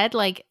I said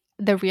like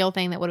the real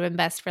thing that would have been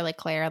best for like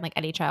Claire and like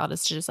any child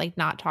is to just like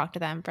not talk to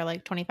them for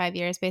like 25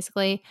 years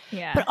basically.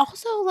 Yeah. But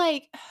also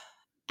like.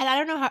 And I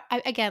don't know how,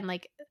 again,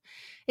 like,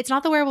 it's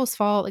not the werewolf's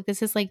fault. Like,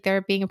 this is like they're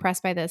being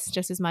oppressed by this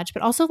just as much.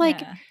 But also, like,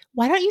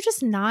 why don't you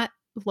just not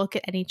look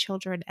at any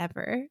children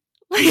ever?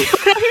 Like,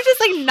 why don't you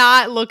just like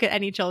not look at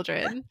any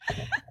children?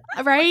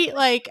 Right?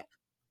 Like,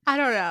 I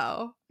don't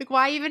know. Like,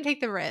 why even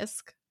take the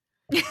risk?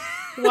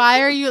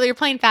 Why are you're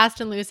playing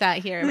fast and loose out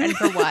here? And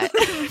for what?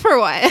 For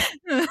what?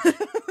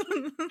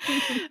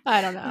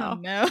 I don't know. Oh,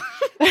 no.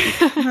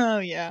 Oh,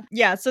 yeah.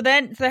 Yeah. So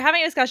they're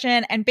having a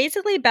discussion, and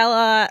basically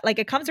Bella, like,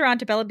 it comes around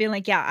to Bella being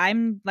like, yeah,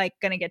 I'm like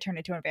going to get turned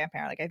into a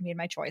vampire. Like, I've made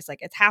my choice. Like,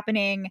 it's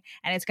happening,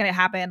 and it's going to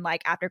happen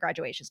like after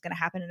graduation. It's going to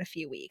happen in a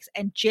few weeks.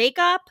 And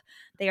Jacob,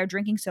 they are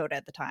drinking soda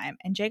at the time,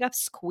 and Jacob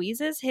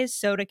squeezes his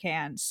soda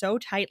can so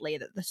tightly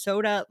that the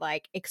soda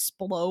like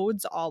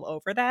explodes all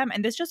over them.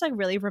 And this just like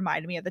really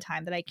reminded me of the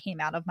time that I came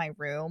out of my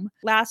room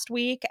last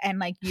week, and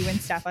like you and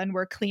Stefan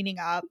were cleaning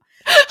up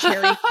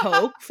cherry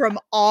Coke from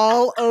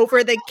all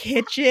over the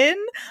kitchen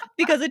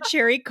because a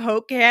cherry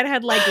Coke can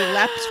had like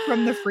leapt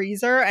from the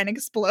freezer and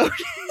exploded.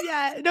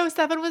 Yeah, no,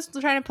 Stefan was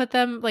trying to put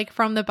them like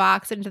from the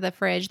box into the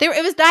fridge.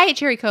 It was diet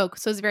cherry Coke,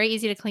 so it was very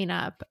easy to clean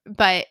up.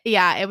 But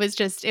yeah, it was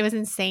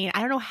insane. I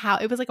don't know how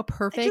it was like a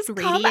perfect just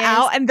radius. Come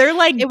out and they're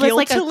like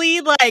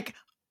guiltily like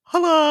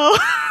hello.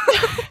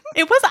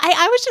 It was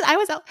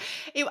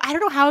I don't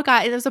know how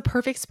it was a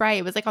perfect spray.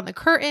 It was like on the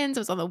curtains, it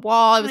was on the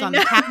wall, it was on the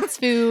cat's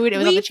food, it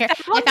was on the chair.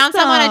 I found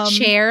some on a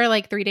chair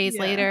like 3 days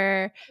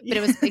later, but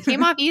it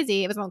came off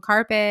easy. It was on the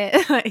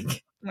carpet.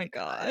 Like, oh my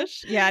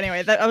gosh. Yeah,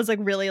 anyway, I was like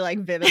really like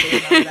vividly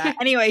remember that.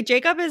 Anyway,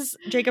 Jacob is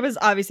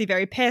obviously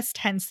very pissed,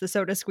 hence the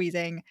soda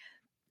squeezing.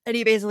 And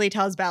he basically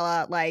tells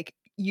Bella like,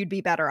 you'd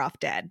be better off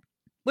dead.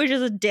 Which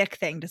is a dick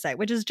thing to say,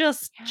 which is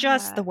just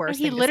the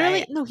worst thing to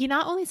say. He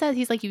not only says,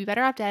 he's like, you'd be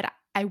better off dead.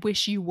 I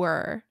wish you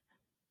were.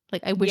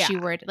 Like, I wish you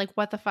were. Like,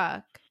 what the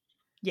fuck?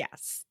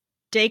 Yes.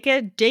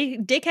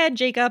 Dickhead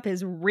Jacob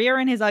is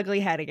rearing his ugly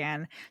head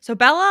again. So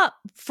Bella,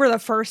 for the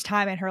first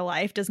time in her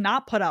life, does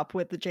not put up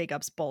with the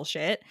Jacob's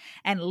bullshit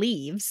and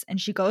leaves. And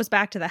she goes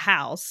back to the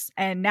house.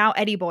 And now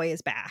Eddie Boy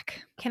is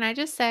back. Can I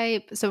just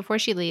say, so before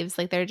she leaves,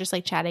 like they're just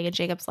like chatting, and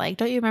Jacob's like,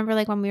 don't you remember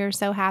like when we were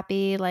so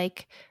happy?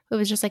 Like it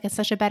was just like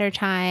such a better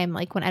time,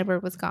 like when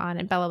Edward was gone.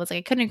 And Bella was like,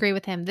 I couldn't agree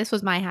with him. This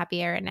was my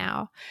happy era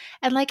now.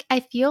 And like, I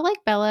feel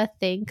like Bella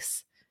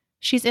thinks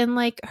she's in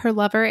like her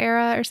lover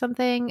era or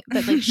something,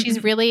 but like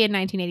she's really in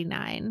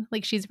 1989.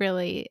 Like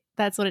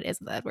that's what it is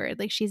with Edward.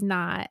 Like she's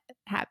not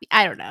happy.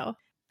 I don't know.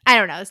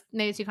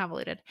 Maybe it's too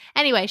convoluted.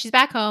 Anyway, she's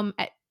back home.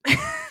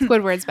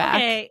 Squidward's back.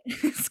 Okay.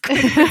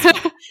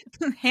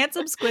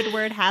 Handsome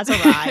Squidward has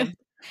arrived.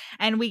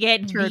 And we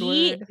get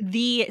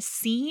the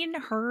scene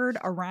heard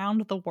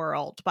around the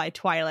world by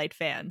Twilight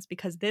fans,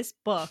 because this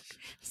book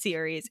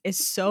series is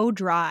so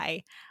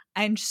dry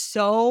and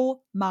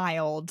so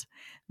mild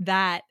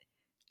that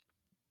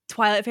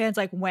Twilight fans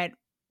like went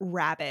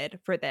rabid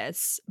for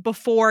this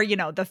before,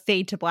 the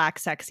fade to black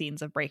sex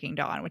scenes of Breaking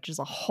Dawn, which is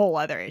a whole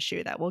other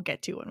issue that we'll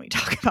get to when we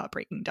talk about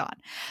Breaking Dawn.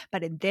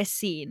 But in this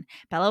scene,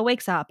 Bella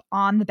wakes up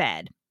on the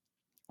bed.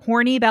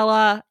 Horny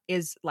Bella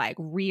is like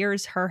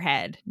rears her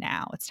head.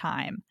 Now it's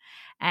time.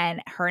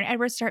 And her and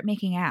Edward start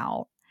making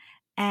out.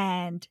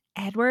 And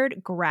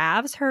Edward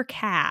grabs her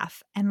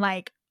calf and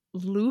like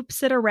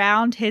loops it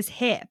around his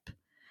hip.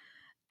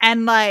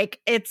 And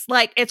it's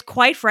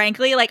quite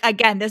frankly, like,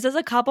 again, this is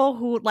a couple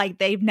who like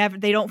they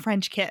don't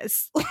French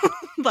kiss.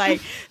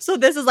 Like, so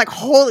this is like,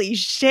 holy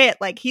shit,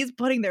 like he's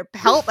putting their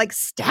pelt like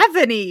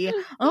Stephenie.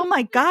 Oh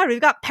my God, we've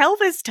got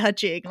pelvis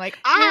touching. Like,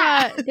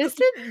 this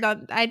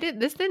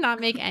did not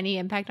make any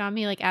impact on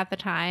me like at the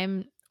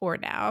time or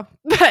now.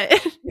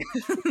 But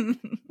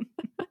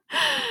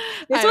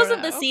this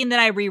wasn't the scene that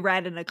I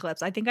reread in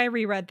Eclipse. I think I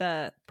reread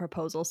the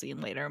proposal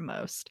scene later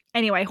most.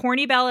 Anyway,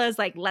 horny Bella is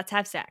like, let's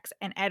have sex.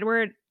 And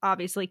Edward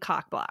obviously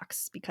cock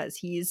blocks because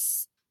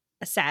he's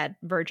a sad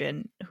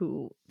virgin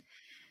who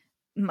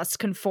must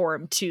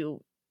conform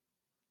to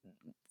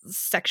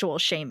sexual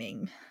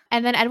shaming.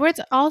 And then Edward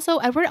also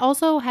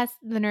has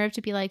the nerve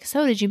to be like,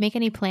 so did you make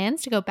any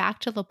plans to go back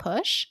to La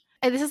Push?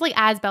 And this is like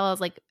as Bella's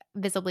like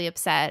visibly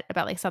upset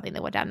about like something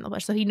that went down in the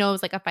bush. So he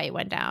knows like a fight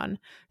went down.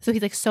 So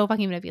he's like so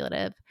fucking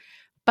manipulative.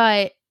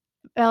 But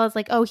Bella's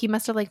like, oh, he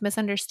must have like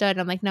misunderstood.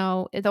 I'm like,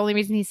 no, the only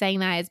reason he's saying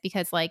that is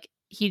because like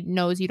he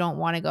knows you don't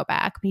want to go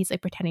back, but he's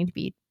like pretending to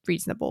be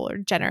reasonable or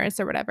generous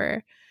or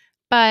whatever.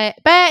 But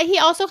he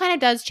also kind of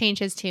does change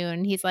his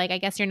tune. He's like, I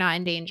guess you're not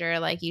in danger.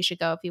 Like you should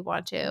go if you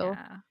want to.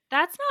 Yeah.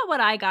 That's not what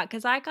I got,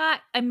 because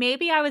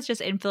maybe I was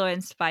just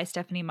influenced by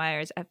Stephenie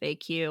Meyer's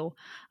FAQ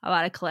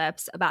about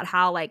Eclipse, about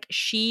how like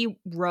she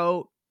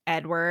wrote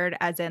Edward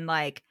as in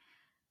like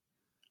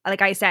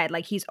I said,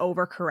 like he's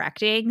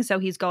overcorrecting. So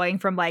he's going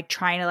from like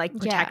trying to like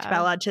protect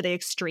Bella to the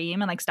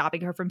extreme and like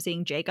stopping her from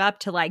seeing Jacob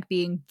to like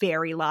being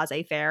very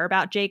laissez-faire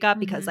about Jacob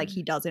because like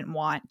he doesn't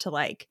want to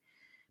like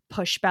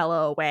push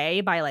Bella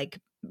away by like,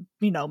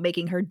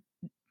 making her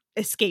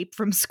escape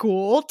from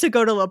school to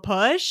go to La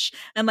Push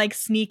and like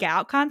sneak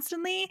out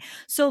constantly.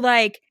 So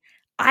like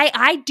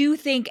I do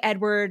think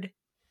Edward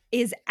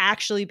is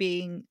actually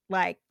being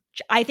like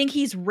I think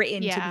he's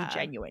written to be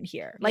genuine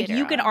here. Like,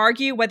 you can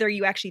argue whether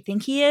you actually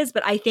think he is,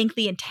 but I think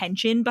the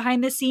intention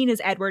behind this scene is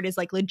Edward is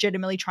like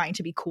legitimately trying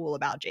to be cool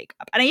about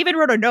Jacob. And I even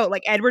wrote a note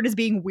like Edward is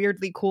being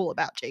weirdly cool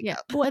about Jacob. Yeah.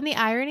 Well, and the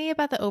irony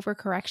about the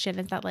overcorrection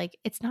is that like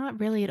it's not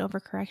really an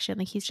overcorrection.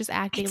 Like he's just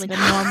acting like a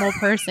normal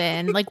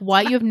person. Like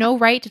what? You have no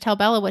right to tell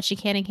Bella what she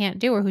can and can't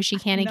do or who she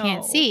can and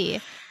can't see.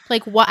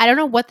 Like what? I don't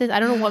know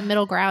what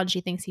middle ground she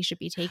thinks he should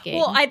be taking.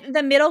 Well,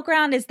 the middle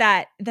ground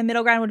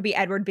would be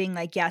Edward being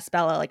like, yes,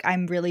 Bella, like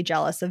I'm really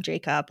jealous of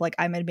Jacob. Like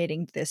I'm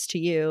admitting this to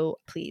you.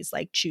 Please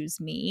like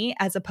choose me,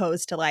 as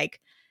opposed to like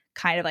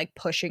kind of like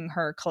pushing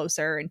her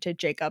closer into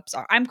Jacob's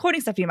arm. I'm quoting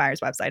Stephenie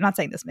Meyer's website. I'm not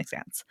saying this makes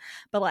sense,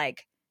 but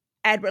like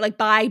Edward, like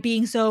by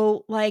being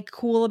so like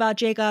cool about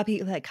Jacob,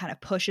 he like kind of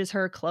pushes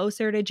her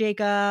closer to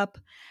Jacob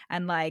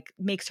and like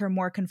makes her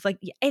more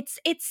conflicted.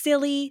 It's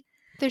silly.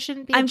 There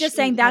shouldn't be. I'm just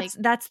saying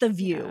that's the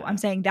view. Yeah. I'm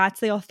saying that's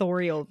the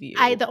authorial view.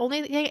 The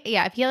only thing,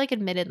 if he like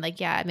admitted, like,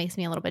 yeah, it makes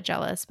me a little bit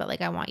jealous, but like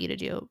I want you to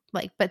do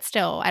like, but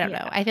still, I don't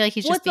know. I feel like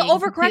he's just being the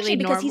overcorrection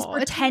because he's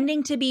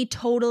pretending to be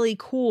totally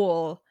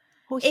cool.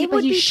 Well,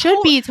 he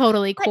should be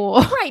totally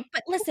cool, right?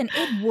 But listen,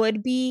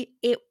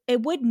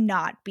 it would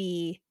not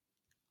be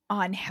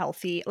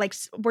unhealthy. Like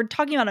we're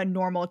talking about a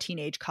normal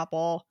teenage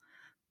couple.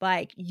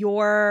 Like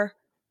you're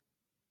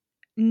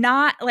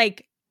not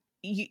like.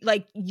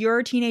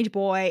 Your teenage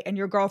boy and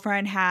your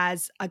girlfriend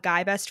has a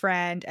guy best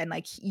friend and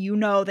like you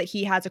know that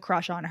he has a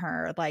crush on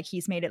her. Like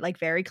he's made it like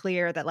very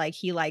clear that like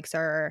he likes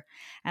her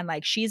and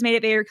like she's made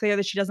it very clear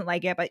that she doesn't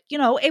like it. But you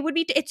know,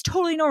 it's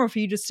totally normal for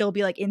you to still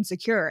be like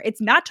insecure.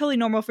 It's not totally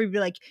normal for you to be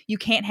like you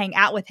can't hang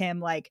out with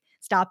him, like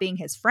stop being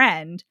his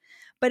friend.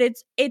 But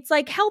it's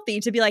like healthy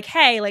to be like,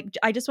 hey, like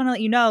I just want to let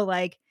you know,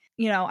 like,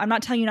 you know, I'm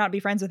not telling you not to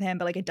be friends with him,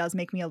 but like it does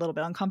make me a little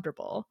bit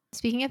uncomfortable.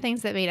 Speaking of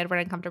things that made Edward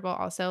uncomfortable,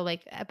 also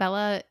like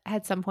Bella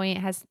at some point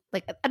has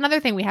like another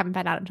thing we haven't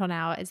found out until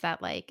now is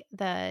that like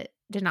the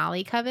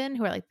Denali coven,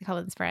 who are like the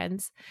Cullen's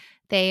friends,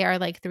 they are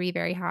like three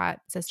very hot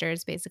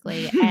sisters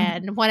basically,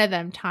 and one of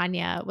them,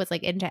 Tanya, was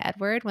like into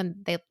Edward when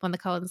the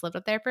Cullens lived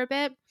up there for a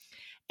bit.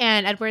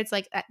 And Edward's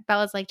like,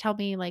 Bella's like, tell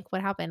me like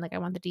what happened. Like I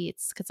want the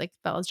deets because like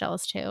Bella's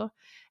jealous too.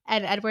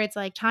 And Edward's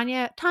like,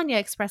 Tanya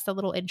expressed a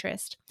little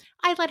interest.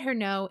 I let her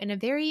know in a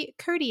very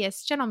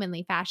courteous,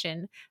 gentlemanly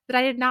fashion that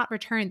I did not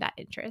return that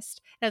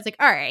interest. And I was like,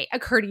 all right, a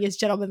courteous,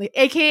 gentlemanly,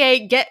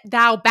 aka get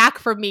thou back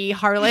from me,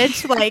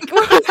 harlot. Like,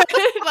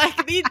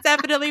 like he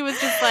definitely was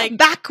just like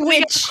back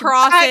witch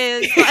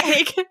crosses,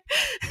 like.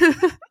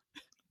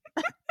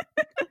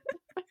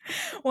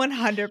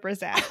 100%.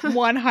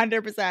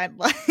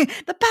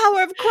 The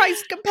power of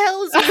Christ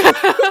compels you.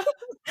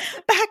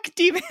 Back,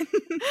 demon.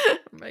 Oh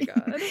my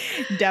god.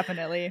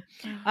 Definitely.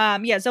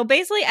 Yeah, so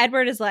basically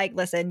Edward is like,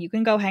 listen, you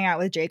can go hang out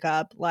with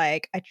Jacob.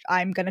 Like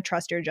I'm gonna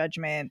trust your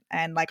judgment,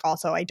 and like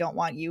also I don't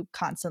want you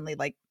constantly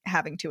like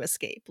having to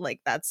escape.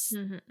 Like that's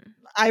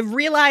I've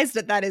realized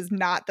that is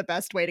not the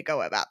best way to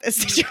go about this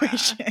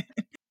situation. Yeah.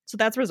 So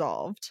that's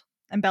resolved.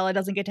 And Bella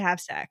doesn't get to have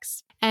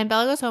sex. And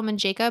Bella goes home and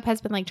Jacob has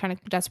been like trying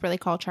to desperately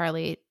call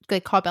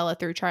Bella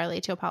through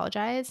Charlie to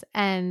apologize.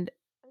 And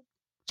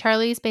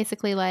Charlie's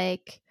basically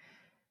like,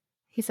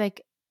 he's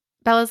like,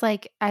 Bella's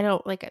like, I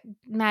don't like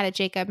mad at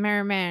Jacob,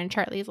 Meyer. And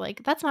Charlie's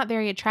like, that's not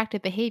very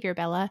attractive behavior,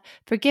 Bella.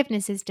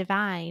 Forgiveness is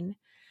divine.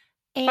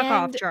 And, fuck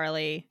off,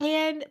 Charlie.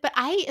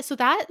 So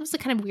that was a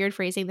kind of weird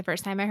phrasing the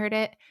first time I heard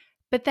it.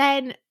 But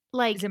then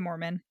like, is it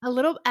Mormon? A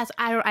little, as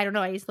I don't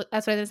know. That's what I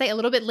was gonna say. A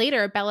little bit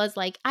later, Bella's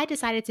like, I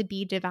decided to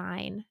be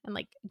divine and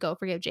like go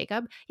forgive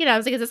Jacob. You know, I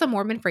was like, is this a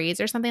Mormon phrase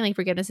or something? Like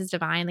forgiveness is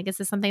divine. Like, is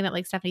this something that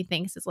like Stephenie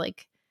thinks is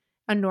like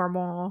a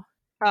normal?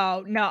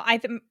 Oh no,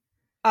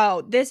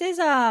 this is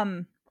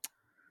to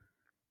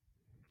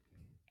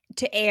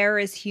err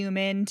is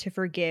human, to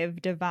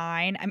forgive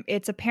divine.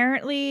 It's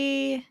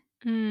apparently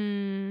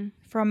from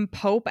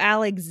Pope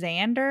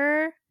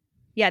Alexander.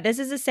 Yeah, this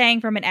is a saying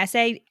from an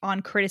essay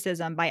on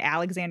criticism by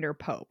Alexander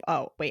Pope.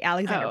 Oh, wait,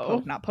 Alexander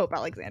Pope, not Pope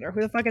Alexander.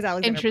 Who the fuck is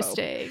Alexander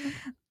Interesting.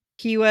 Pope?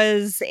 He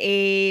was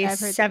a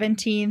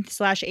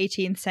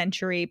 17th/18th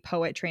century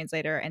poet,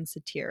 translator, and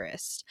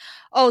satirist.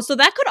 Oh, so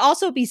that could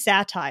also be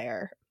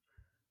satire.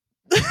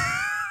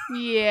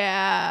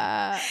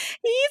 Yeah.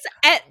 He's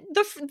at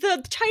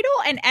the title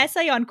an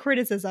essay on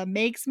criticism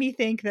makes me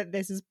think that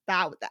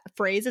that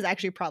phrase is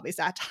actually probably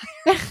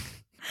satire.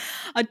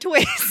 A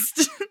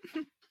twist.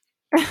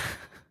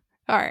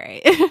 All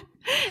right.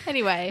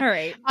 Anyway. All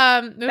right.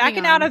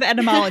 Backing out of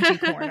etymology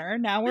corner.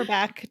 Now we're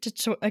back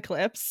to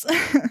Eclipse.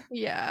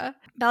 Yeah.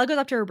 Bella goes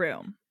up to her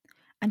room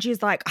and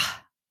she's like,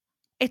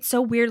 it's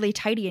so weirdly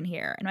tidy in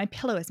here, and my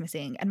pillow is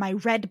missing, and my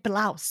red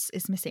blouse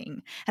is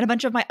missing, and a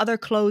bunch of my other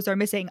clothes are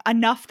missing,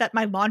 enough that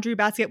my laundry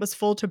basket was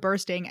full to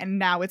bursting, and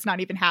now it's not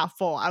even half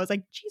full. I was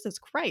like, Jesus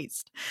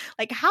Christ.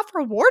 Like, half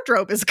her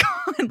wardrobe is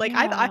gone. Like,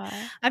 yeah.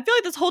 I feel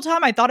like this whole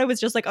time I thought it was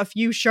just, like, a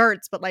few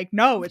shirts, but, like,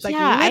 no, it's, like,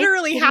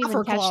 literally half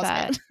her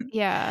closet.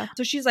 Yeah.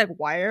 So she's like,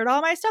 where did all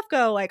my stuff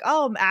go? Like,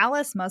 oh,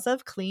 Alice must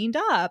have cleaned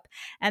up.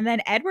 And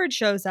then Edward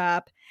shows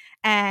up,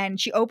 and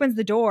she opens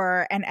the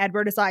door, and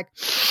Edward is like...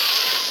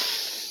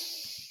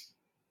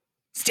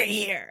 stay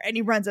here. And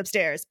he runs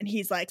upstairs and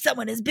he's like,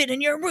 someone has been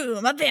in your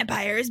room. A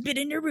vampire has been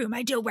in your room.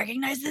 I don't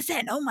recognize the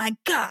scent. Oh my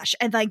gosh.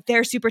 And like,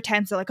 they're super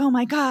tense. They're like, oh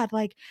my God,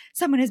 like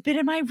someone has been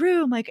in my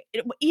room. Like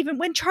even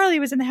when Charlie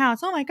was in the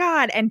house, oh my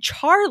God. And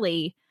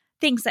Charlie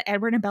thinks that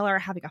Edward and Bella are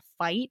having a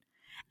fight.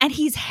 And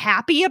he's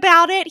happy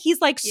about it. He's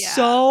like,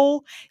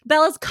 so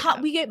Bella's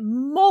we get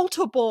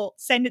multiple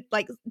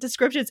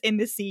descriptions in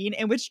this scene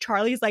in which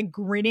Charlie's like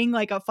grinning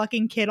like a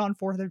fucking kid on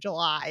 4th of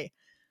July.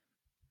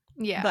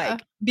 Yeah.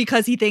 Like,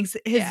 because he thinks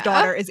his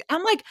daughter is.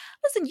 I'm like,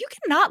 listen, you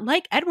cannot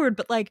like Edward,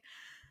 but like,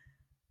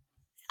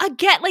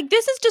 again, like,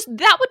 this is just,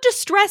 that would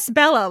distress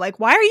Bella. Like,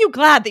 why are you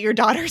glad that your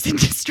daughter's in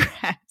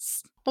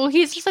distress? Well,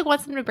 he's just like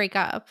wants them to break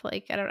up.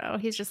 Like, I don't know.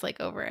 He's just like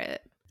over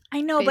it. I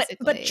know,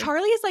 but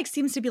Charlie is like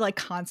seems to be like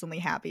constantly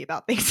happy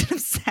about things that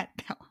upset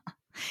Bella.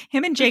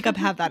 Him and Jacob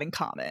have that in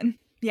common.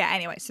 Yeah,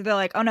 anyway, so they're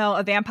like, oh no,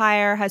 a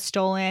vampire has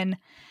stolen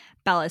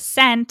Bella's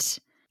scent.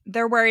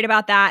 They're worried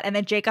about that. And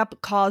then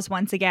Jacob calls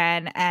once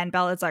again and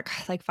Bella's like,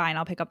 fine,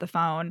 I'll pick up the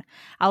phone.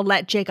 I'll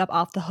let Jacob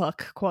off the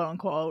hook, quote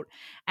unquote.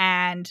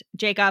 And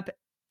Jacob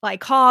like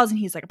calls and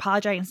he's like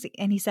apologizing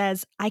and he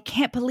says, I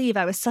can't believe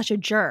I was such a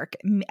jerk.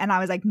 And I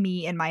was like,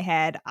 me in my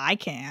head, I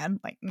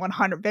can, like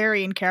 100,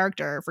 very in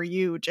character for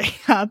you,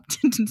 Jacob,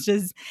 to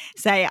just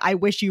say, I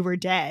wish you were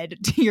dead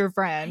to your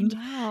friend,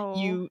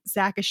 you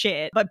sack of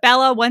shit. But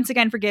Bella once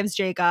again forgives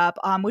Jacob,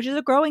 which is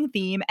a growing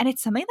theme. And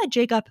it's something that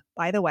Jacob,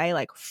 by the way,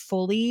 like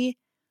fully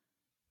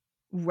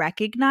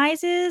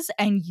recognizes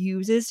and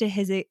uses to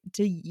his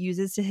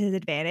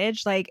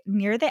advantage. Like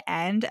near the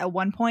end, at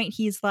one point,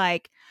 he's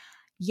like,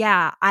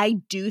 yeah, I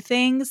do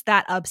things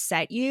that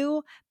upset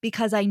you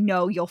because I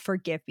know you'll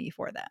forgive me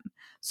for them.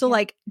 So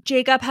like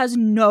Jacob has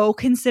no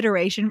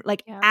consideration,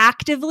 like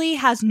actively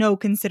has no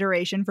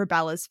consideration for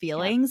Bella's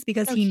feelings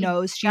because he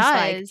knows she's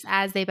like,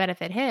 as they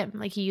benefit him.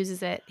 Like he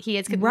uses it.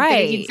 He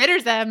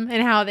considers them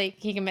and how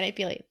he can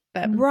manipulate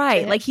them.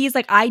 Right. Like he's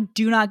like, I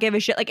do not give a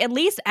shit. Like at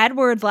least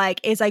Edward like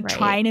is like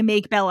trying to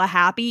make Bella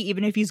happy,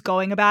 even if he's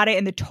going about it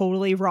in the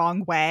totally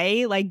wrong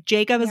way. Like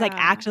Jacob is like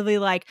actively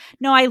like,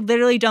 no, I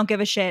literally don't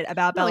give a shit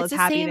about Bella's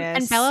happiness.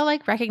 And Bella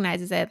like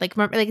recognizes it. Like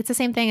remember, like it's the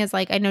same thing as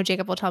like, I know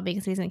Jacob will tell me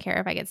because he doesn't care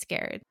if I get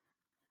scared.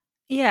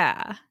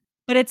 Yeah.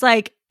 But it's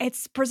like,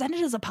 it's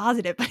presented as a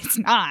positive, but it's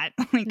not.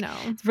 Like, no.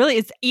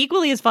 It's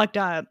equally as fucked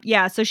up.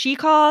 Yeah. So she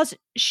calls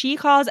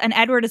and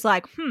Edward is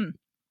like,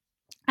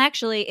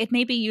 actually, it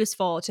may be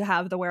useful to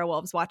have the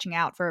werewolves watching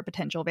out for a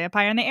potential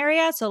vampire in the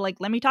area. So,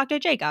 like, let me talk to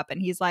Jacob.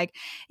 And he's like,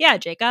 yeah,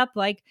 Jacob,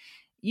 like,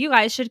 you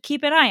guys should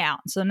keep an eye out.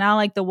 So now,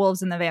 like, the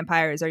wolves and the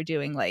vampires are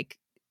doing, like,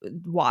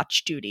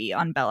 watch duty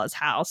on Bella's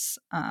house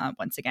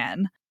once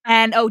again.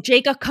 And,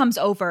 Jacob comes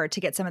over to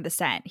get some of the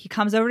scent. He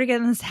comes over to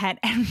get the scent.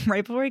 And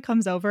right before he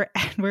comes over,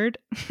 Edward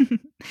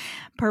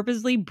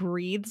purposely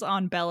breathes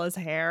on Bella's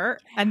hair.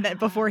 And then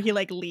before he,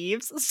 like,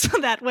 leaves so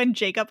that when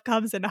Jacob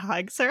comes and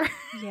hugs her,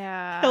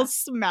 he'll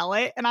smell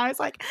it. And I was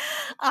like,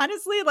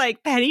 honestly,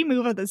 like, petty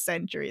move of the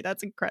century.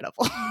 That's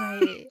incredible.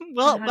 Right.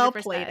 Well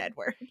played,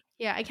 Edward.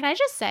 Yeah. And can I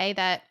just say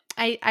that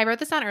I wrote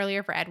this down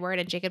earlier for Edward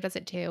and Jacob does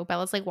it too.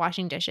 Bella's, like,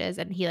 washing dishes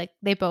and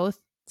they both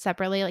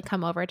separately like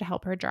come over to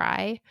help her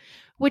dry,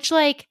 which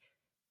like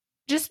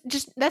just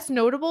that's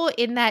notable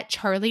in that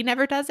Charlie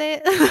never does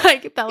it.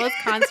 Like Bella's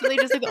constantly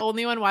just like the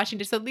only one washing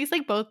dishes. So at least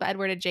like both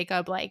Edward and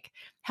Jacob like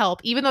help,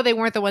 even though they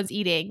weren't the ones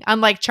eating,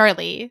 unlike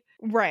Charlie.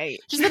 Right.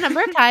 Just the number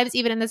of times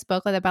even in this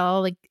book like Bella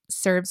like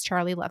serves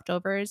Charlie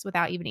leftovers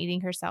without even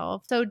eating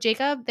herself. So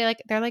Jacob,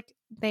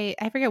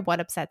 I forget what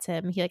upsets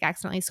him. He like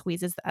accidentally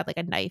squeezes like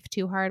a knife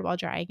too hard while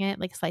drying it,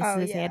 like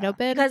slices his hand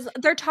open. Because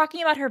they're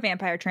talking about her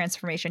vampire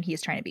transformation.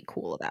 He's trying to be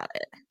cool about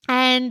it.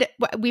 And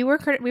we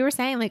were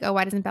saying like, oh,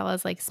 why doesn't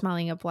Bella's like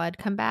smelling of blood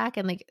come back?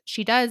 And like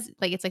she does.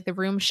 Like it's like the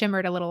room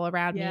shimmered a little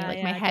around me,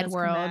 like my head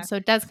whirled. So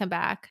it does come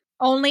back.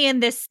 Only in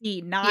this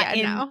scene,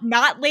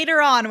 not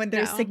later on when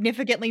there's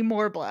significantly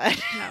more blood.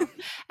 No.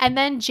 And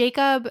then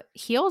Jacob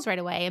heals right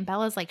away and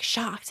Bella's like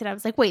shocked. And I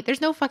was like, wait, there's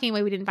no fucking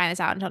way we didn't find this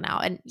out until now.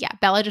 And yeah,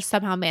 Bella just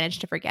somehow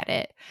managed to forget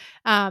it.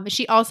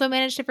 She also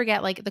managed to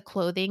forget like the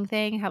clothing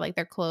thing, how like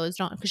their clothes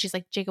don't, because she's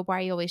like, Jacob, why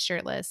are you always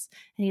shirtless?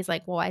 And he's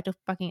like, well,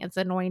 it's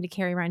annoying to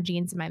carry around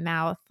jeans in my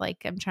mouth.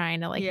 Like I'm trying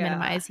to like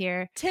minimize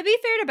here. To be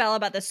fair to Bella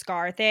about the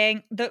scar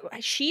thing,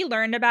 she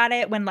learned about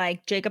it when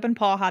like Jacob and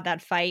Paul had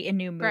that fight in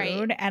New Moon.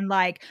 Right. And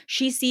like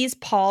she sees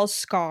Paul's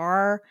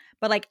scar,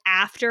 but like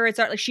after it's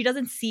like she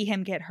doesn't see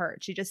him get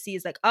hurt. She just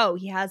sees like, oh,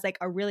 he has like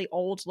a really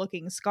old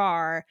looking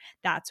scar.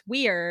 That's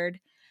weird.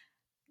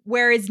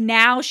 Whereas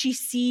now she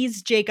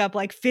sees Jacob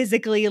like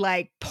physically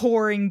like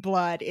pouring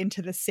blood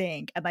into the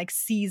sink and like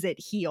sees it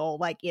heal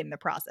like in the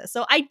process.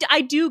 So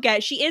I do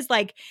get she is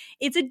like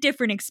it's a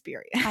different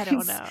experience. I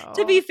don't know.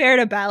 To be fair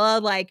to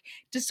Bella, like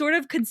to sort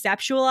of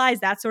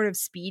conceptualize that sort of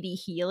speedy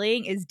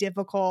healing is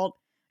difficult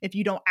if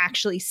you don't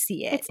actually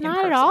see it. It's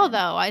not at all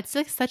though. It's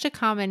like such a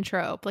common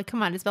trope. Like,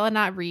 come on, does Bella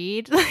not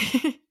read?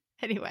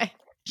 Anyway.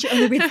 She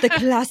only reads the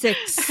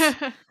classics.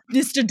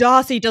 Mr.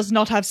 Darcy does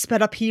not have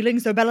sped up healing,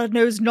 so Bella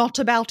knows not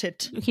about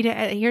it.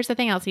 Here's the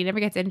thing else. He never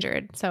gets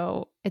injured,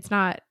 so it's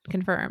not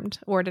confirmed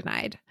or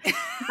denied.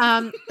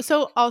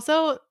 So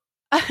also,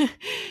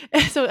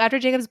 so after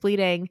Jacob's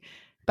bleeding,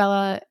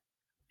 Bella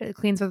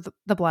cleans with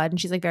the blood,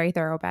 and she's like very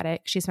thorough about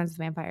it. She's friends with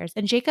vampires,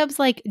 and Jacob's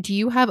like, "Do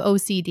you have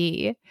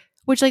OCD?"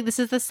 Which like this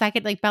is the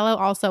second like Bella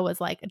also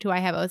was like, "Do I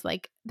have?" I was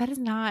like, that is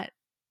not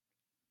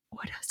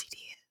what OCD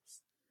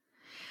is.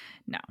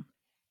 No.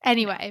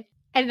 Anyway.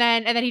 And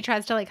then he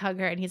tries to like hug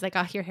her, and he's like,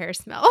 "Oh, your hair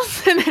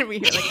smells." And then we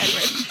hear like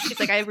Edward. He's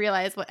like, "I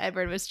realized what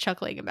Edward was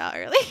chuckling about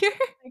earlier."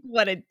 Like,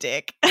 what a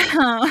dick.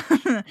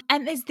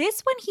 And is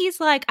this when he's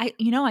like,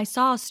 I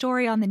saw a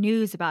story on the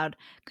news about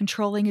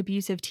controlling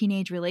abusive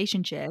teenage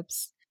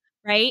relationships,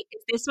 right?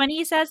 Is this when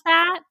he says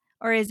that?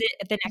 Or is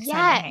it the next time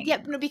they hang?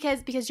 Yeah, no,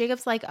 because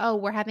Jacob's like, "Oh,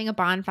 we're having a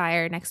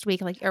bonfire next week,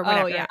 like or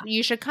whatever. Oh, yeah.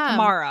 You should come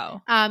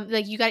Tomorrow."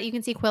 Like you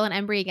can see Quill and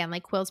Embry again.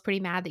 Like Quill's pretty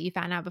mad that you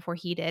found out before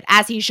he did,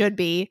 as he should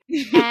be.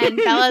 And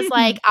Bella's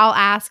like, "I'll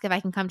ask if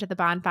I can come to the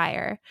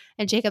bonfire."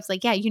 And Jacob's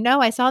like, "Yeah,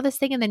 I saw this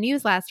thing in the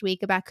news last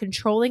week about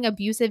controlling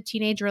abusive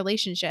teenage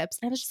relationships."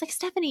 And I was just like,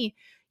 Stephenie,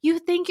 you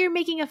think you're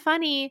making it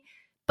funny,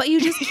 but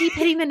you just keep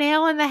hitting the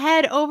nail on the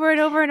head over and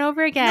over and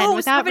over again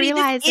without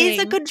realizing this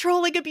is a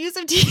controlling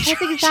abusive teenage.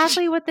 That's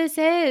exactly what this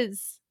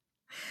is.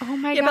 Oh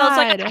my God.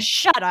 Bella's like,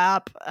 shut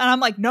up. And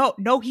I'm like,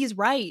 no, he's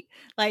right.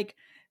 Like,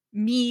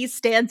 me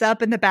stands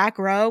up in the back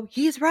row.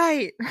 He's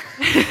right.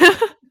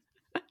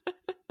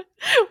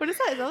 What is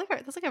that?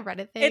 That's like a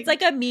Reddit thing. It's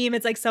like a meme.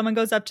 It's like someone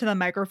goes up to the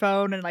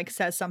microphone and like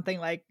says something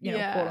like, quote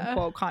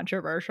unquote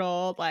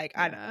controversial. Like,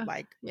 I don't know,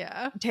 like,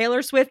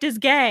 Taylor Swift is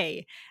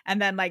gay.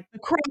 And then like the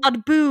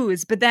crowd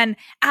boos. But then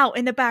out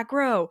in the back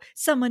row,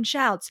 someone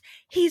shouts,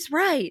 he's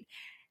right.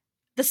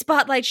 The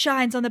spotlight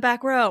shines on the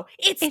back row.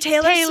 It's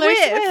Taylor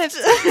Swift.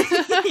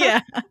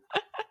 Yeah.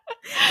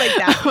 Like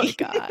that. Oh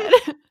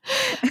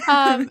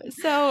my God.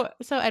 So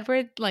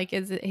Edward like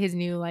is his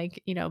new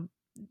like,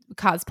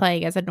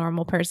 cosplaying as a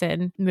normal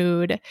person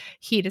mood.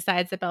 He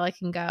decides that Bella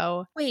can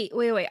go. Wait.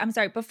 I'm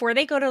sorry. Before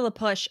they go to La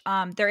Push,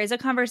 there is a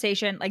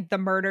conversation, like the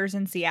murders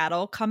in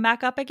Seattle come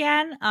back up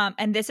again.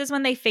 And this is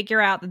when they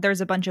figure out that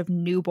there's a bunch of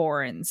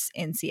newborns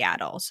in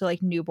Seattle. So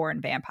like newborn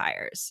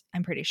vampires,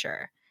 I'm pretty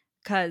sure.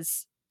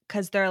 Because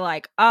they're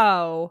like,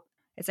 oh,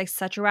 it's like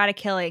such erratic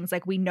killings.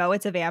 Like we know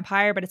it's a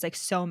vampire, but it's like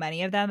so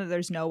many of them that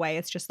there's no way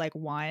it's just like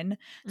one.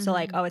 Mm-hmm. So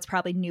like, oh, it's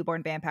probably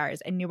newborn vampires.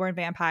 And newborn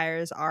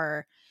vampires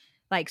are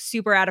like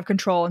super out of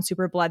control and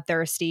super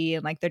bloodthirsty,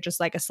 and like they're just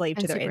like a slave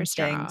to their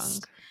instincts.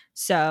 Strong.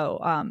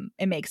 So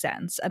it makes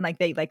sense. And like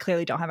they like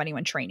clearly don't have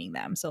anyone training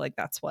them. So like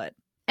that's what.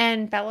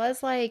 And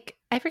Bella's like,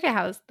 I forget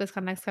how this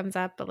context comes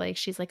up, but like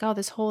she's like, oh,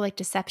 this whole like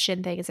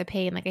deception thing is a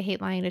pain. Like I hate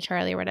lying to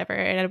Charlie or whatever.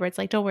 And Edward's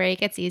like, don't worry, it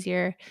gets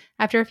easier.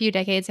 After a few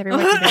decades,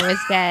 everyone you know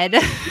is dead.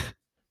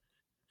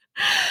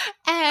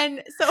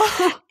 And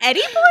so Eddie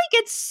Boy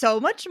gets so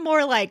much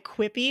more like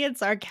quippy and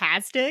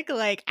sarcastic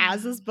like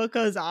as this book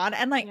goes on,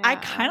 and like I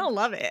kind of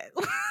love it.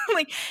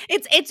 Like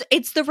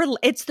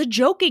it's the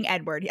joking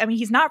Edward. I mean,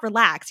 he's not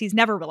relaxed. He's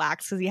never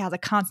relaxed because he has a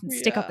constant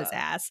stick up his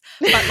ass.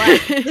 But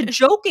like the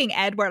joking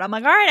Edward, I'm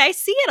like, all right, I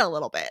see it a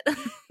little bit.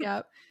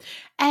 Yep.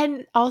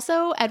 And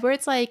also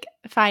Edward's like,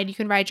 fine, you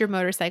can ride your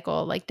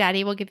motorcycle. Like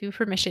Daddy will give you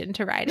permission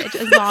to ride it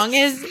as long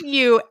as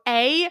you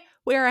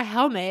wear a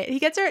helmet.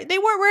 They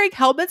weren't wearing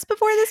helmets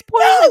before this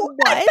point. No, like,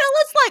 what? And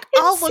Bella's like,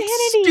 I'll look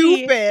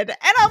stupid.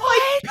 And I'm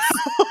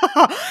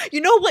like,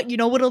 you know what? You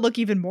know what'll look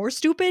even more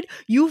stupid?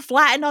 You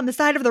flattened on the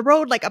side of the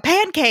road like a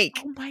pancake.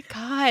 Oh my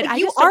God. Like,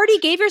 you already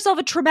gave yourself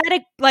a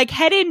traumatic like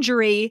head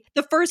injury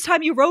the first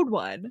time you rode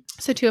one.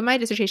 So 2 of my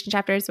dissertation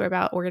chapters were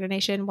about organ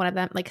donation. One of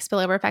them like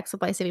spillover effects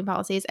of life-saving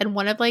policies. And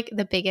one of like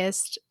the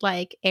biggest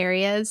like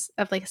areas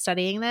of like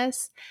studying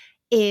this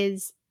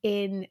is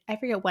in, I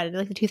forget what, in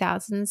like the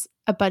 2000s,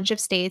 a bunch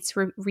of states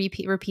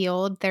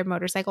repealed their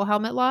motorcycle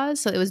helmet laws.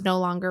 So it was no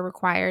longer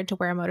required to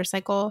wear a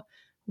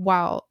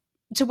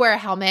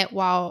helmet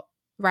while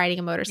riding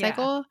a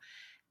motorcycle.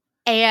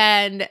 Yeah.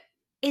 And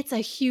it's a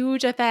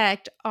huge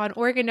effect on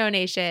organ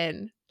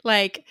donation.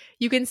 Like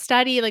you can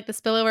study like the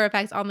spillover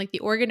effects on like the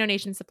organ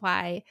donation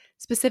supply,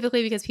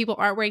 specifically because people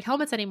aren't wearing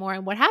helmets anymore.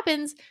 And what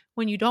happens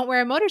when you don't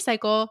wear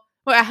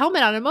a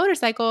helmet on a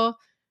motorcycle,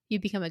 you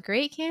become a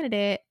great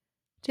candidate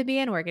to be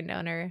an organ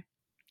donor.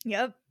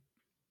 Yep.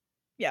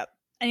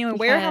 Anyway,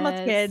 wear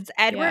helmets, kids.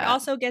 Edward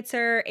also gets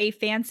her a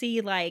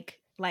fancy like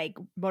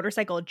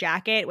motorcycle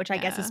jacket, which I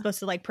guess is supposed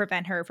to like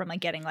prevent her from like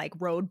getting like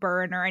road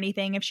burn or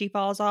anything if she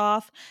falls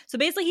off. So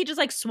basically he just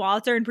like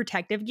swathes her in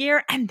protective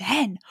gear, and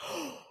then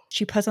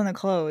she puts on the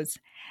clothes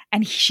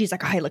and she's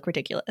like, oh, I look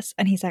ridiculous.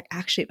 And he's like,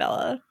 actually,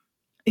 Bella,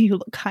 you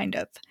look kind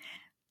of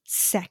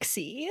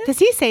sexy. Does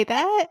he say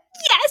that?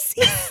 Yes,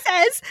 he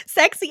says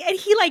sexy, and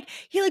he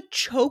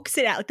chokes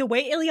it out. Like the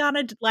way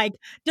Ileana like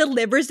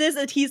delivers this,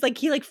 and he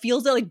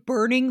feels it like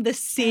burning the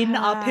sin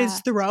up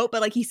his throat.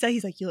 But like he's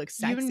like, you look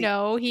sexy.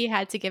 He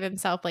had to give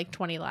himself like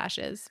 20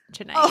 lashes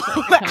tonight.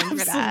 Oh,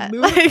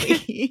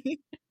 absolutely.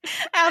 Oh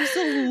my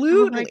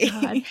Absolutely.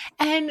 God.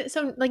 And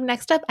so like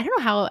next up, I don't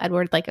know how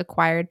Edward like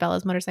acquired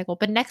Bella's motorcycle,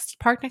 but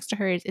parked next to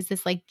hers is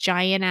this like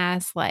giant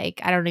ass,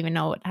 like, I don't even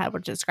know how to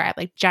describe,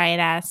 like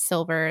giant ass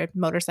silver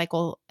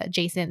motorcycle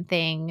adjacent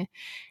thing.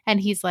 And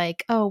he's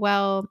like, oh,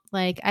 well,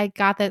 like I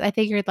got that. I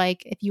figured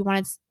like if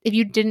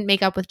you didn't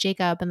make up with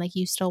Jacob and like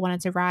you still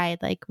wanted to ride,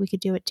 like we could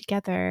do it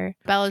together.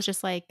 Bella's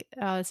just like,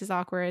 oh, this is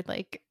awkward.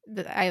 Like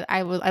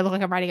I look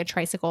like I'm riding a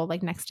tricycle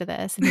like next to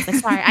this. And he's like,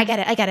 sorry, I get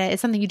it.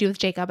 It's something you do with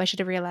Jacob. I should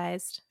have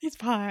realized. It's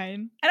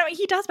fine. I don't.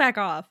 He does back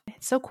off.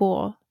 It's so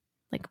cool.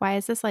 Like, why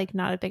is this like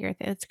not a bigger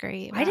thing? It's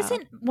great. Why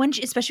doesn't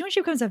especially when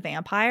she becomes a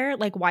vampire,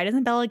 like why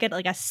doesn't Bella get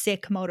like a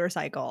sick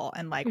motorcycle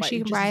and like she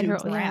can just ride her?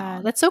 zooms around?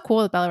 Yeah, that's so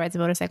cool that Bella rides a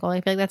motorcycle.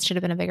 I feel like that should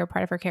have been a bigger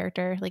part of her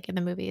character, like in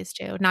the movies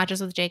too, not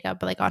just with Jacob,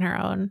 but like on her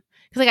own.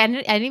 Because like I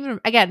didn't even,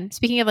 again,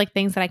 speaking of like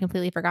things that I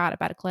completely forgot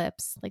about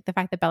Eclipse, like the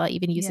fact that Bella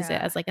even uses it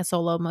as like a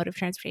solo mode of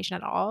transportation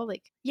at all.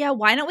 Like, yeah,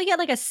 why don't we get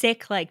like a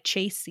sick like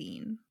chase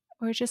scene?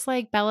 Or just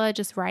like Bella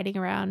just riding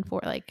around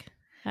for like,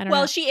 I don't know.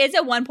 Well, she is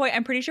at one point.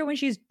 I'm pretty sure when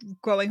she's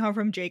going home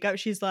from Jacob,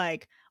 she's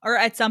like, or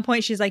at some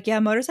point she's like, yeah,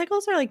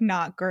 motorcycles are like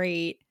not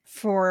great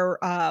for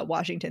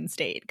Washington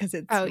State because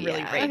it's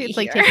really rainy. It's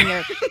like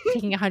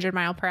taking a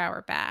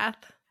 100-mile-per-hour bath.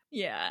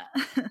 Yeah.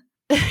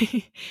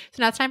 So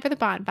now it's time for the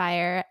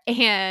bonfire,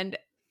 and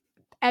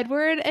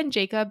Edward and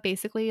Jacob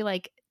basically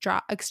like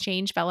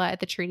exchange Bella at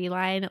the treaty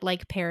line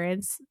like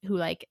parents who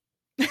like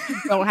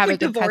don't have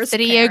Like a good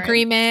custody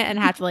agreement and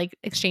have to like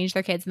exchange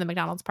their kids in the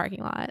McDonald's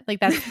parking lot. Like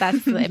that's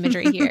the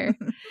imagery here.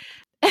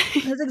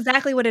 That's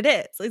exactly what it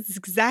is. It's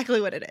exactly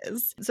what it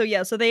is. So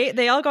yeah, so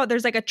they all go,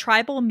 there's like a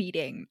tribal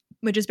meeting,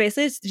 which is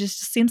basically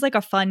just seems like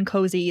a fun,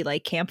 cozy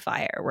like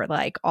campfire where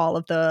like all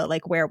of the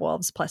like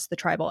werewolves plus the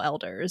tribal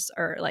elders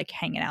are like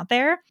hanging out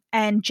there.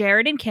 And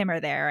Jared and Kim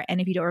are there.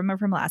 And if you don't remember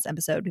from last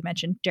episode, we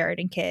mentioned Jared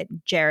and Kid.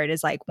 Jared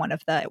is like one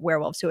of the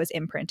werewolves who is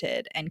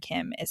imprinted, and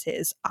Kim is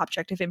his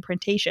object of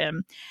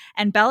imprintation.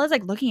 And Bella's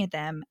like looking at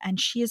them, and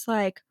she's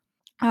like,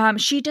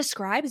 she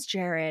describes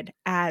Jared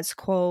as,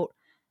 quote,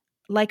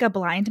 like a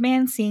blind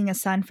man seeing a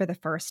son for the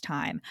first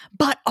time,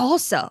 but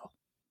also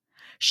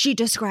she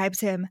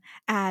describes him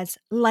as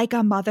like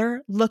a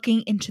mother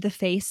looking into the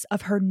face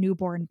of her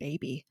newborn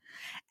baby.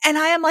 And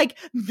I am like,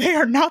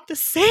 they're not the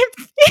same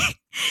thing.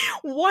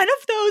 One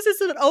of those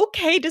is an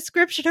okay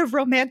description of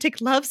romantic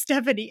love,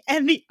 Stephenie,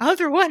 and the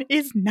other one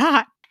is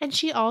not. And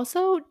she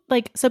also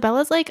like, so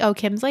Bella's like, oh,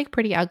 Kim's like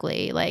pretty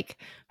ugly.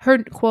 Like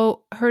her,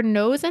 quote, her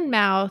nose and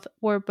mouth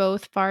were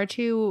both far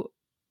too,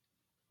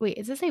 wait,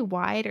 does it say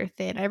wide or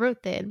thin? I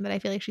wrote thin, but I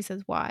feel like she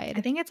says wide.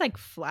 I think it's like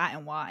flat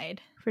and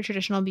wide for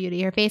traditional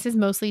beauty. Her face is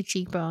mostly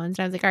cheekbones.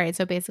 And I was like, all right,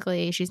 so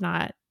basically she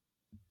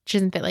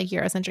doesn't fit like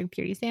Eurocentric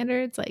beauty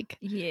standards. Like,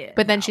 yeah.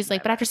 But then she's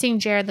like, but after seeing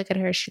Jared look at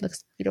her, she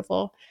looks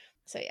beautiful.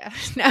 So yeah.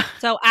 No.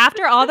 So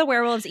after all the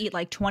werewolves eat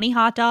like 20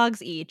 hot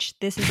dogs each,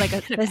 this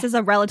is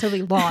a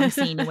relatively long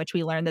scene in which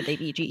we learn that they've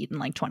each eaten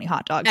like 20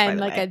 hot dogs and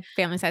like a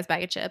family-sized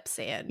bag of chips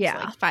and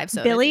like 5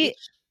 sodas each.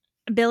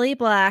 Billy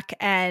Black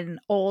and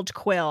Old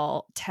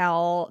Quill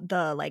tell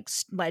the like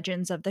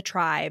legends of the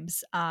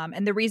tribes,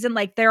 and the reason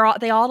like they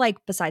all like,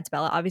 besides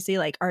Bella obviously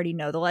like already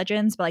know the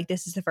legends, but like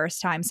this is the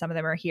first time some of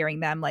them are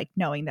hearing them, like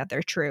knowing that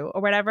they're true or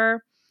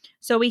whatever.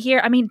 So we hear,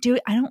 I mean,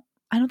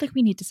 I don't think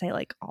we need to say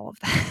like all of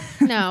that.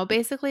 No,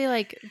 basically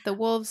like the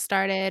wolves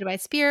started by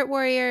spirit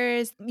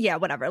warriors. Yeah,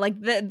 whatever.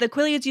 Like the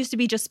Quilliads used to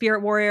be just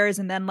spirit warriors,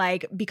 and then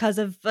like because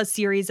of a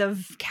series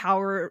of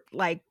power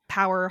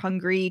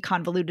hungry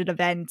convoluted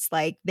events,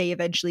 like they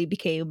eventually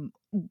became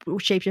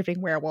shape-shifting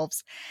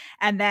werewolves.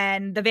 And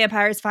then the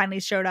vampires finally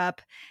showed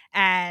up,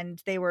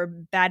 and they were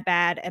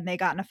bad, and they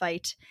got in a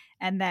fight.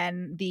 And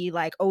then the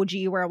like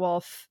OG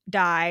werewolf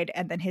died,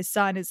 and then his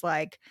son is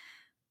like,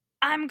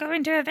 I'm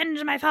going to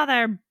avenge my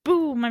father.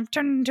 Boom, I've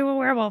turned into a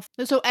werewolf.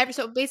 So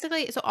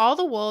basically, all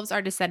the wolves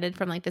are descended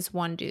from like this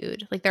one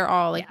dude. Like they're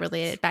all like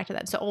related back to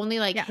them. So only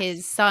like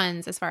his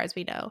sons, as far as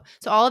we know.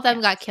 So all of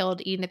them got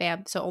killed eating the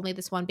vamp. So only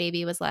this one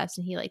baby was left,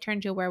 and he like turned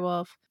into a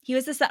werewolf. He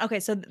was the son. Okay,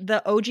 so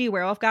the OG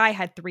werewolf guy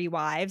had 3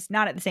 wives,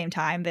 not at the same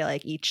time. They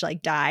like each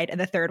like died, and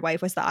the third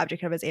wife was the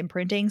object of his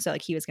imprinting. So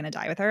like he was going to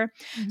die with her.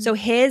 Mm-hmm. So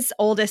his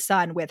oldest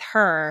son with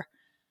her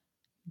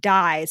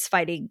dies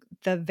fighting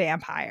the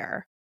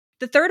vampire.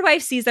 The third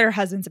wife sees that her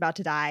husband's about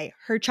to die.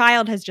 Her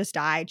child has just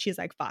died. She's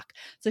like, fuck.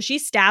 So she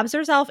stabs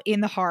herself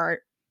in the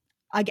heart.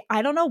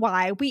 I don't know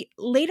why.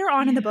 Later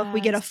on in the book, we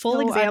get a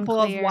full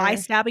example of why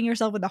stabbing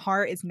yourself in the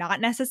heart is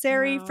not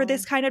necessary for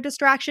this kind of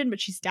distraction.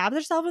 But she stabs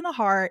herself in the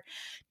heart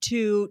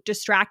to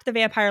distract the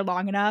vampire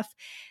long enough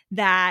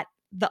that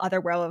the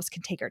other werewolves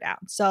can take her down.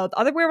 So the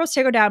other werewolves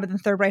take her down, but then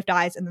the third wife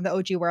dies, and then the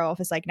OG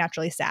werewolf is like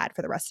naturally sad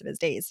for the rest of his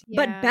days.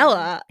 Yeah. But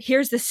Bella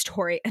hears this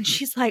story, and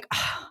she's like,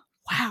 oh,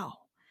 wow.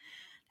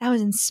 That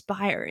was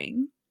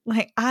inspiring.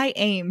 Like, I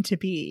aim to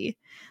be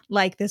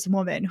like this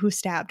woman who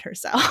stabbed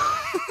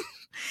herself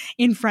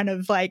in front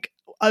of like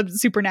a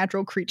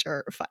supernatural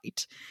creature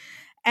fight.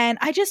 And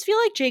I just feel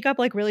like Jacob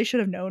like really should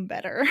have known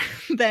better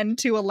than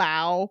to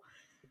allow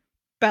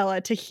Bella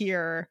to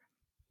hear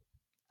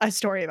a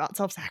story about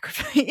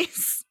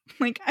self-sacrifice.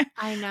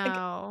 I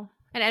know.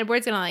 And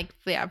Edward's gonna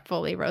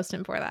fully roast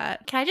him for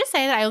that. Can I just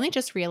say that I only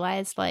just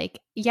realized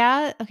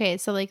okay,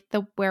 so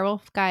the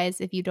werewolf guys,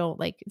 if you don't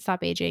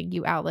stop aging,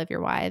 you outlive your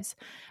wives.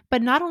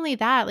 But not only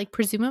that,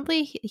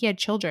 presumably he had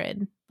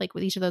children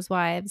with each of those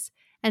wives,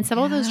 and some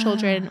of those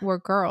children were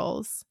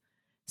girls.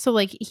 So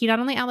he not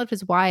only outlived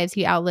his wives,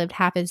 he outlived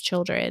half his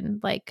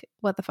children.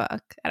 What the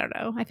fuck? I don't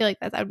know. I feel like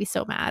I would be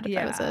so mad if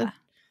I was a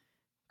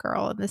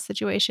girl in this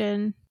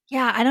situation.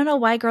 Yeah, I don't know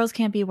why girls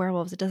can't be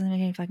werewolves. It doesn't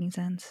make any fucking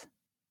sense.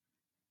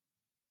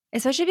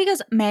 Especially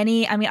because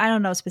many, I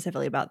don't know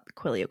specifically about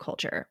Quilio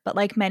culture,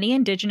 but many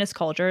indigenous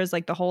cultures,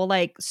 the whole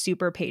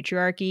super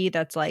patriarchy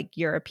that's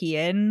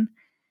European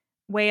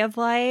way of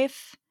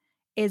life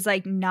is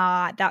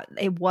not that,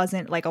 it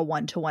wasn't a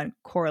one-to-one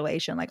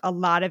correlation. A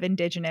lot of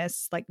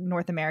indigenous,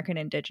 North American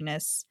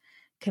indigenous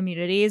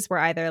communities were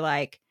either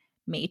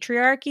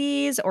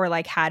matriarchies or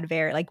had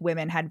very,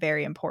 women had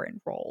very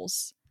important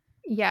roles.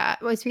 Yeah,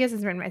 well, it's because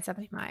it's written by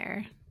Stephenie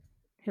Meyer,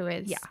 who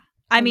is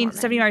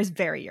Stephenie Meyer is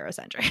very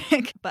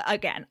Eurocentric. But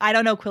again, I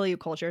don't know Quilio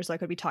culture, so I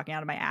could be talking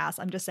out of my ass.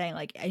 I'm just saying,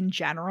 in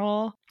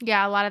general.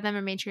 Yeah, a lot of them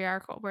are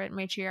matriarchal.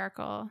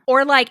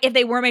 Or if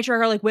they were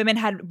matriarchal, women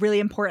had really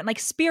important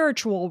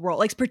spiritual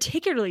roles,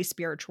 particularly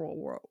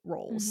spiritual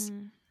roles.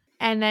 Mm-hmm.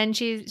 And then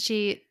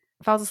she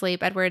falls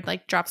asleep. Edward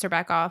drops her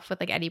back off with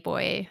Eddie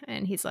Boy,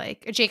 and he's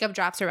Jacob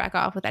drops her back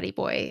off with Eddie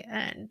Boy,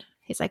 and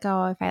he's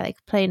oh, if I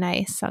play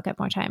nice, I'll get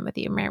more time with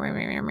you.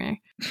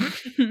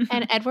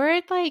 And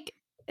Edward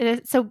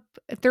so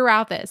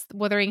throughout this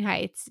Wuthering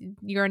Heights,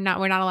 we're not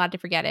allowed to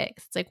forget it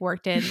because it's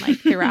worked in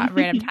throughout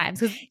random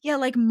times.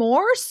 Yeah,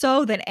 more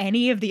so than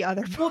any of the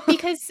other books. Well,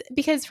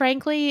 because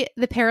frankly,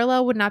 the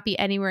parallel would not be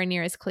anywhere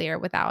near as clear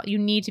without, you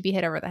need to be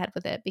hit over the head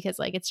with it because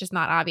it's just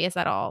not obvious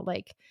at all.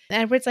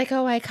 Edward's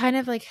oh, I kind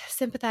of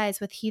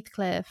sympathize with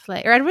Heathcliff,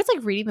 or Edward's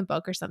reading the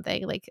book or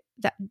something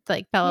that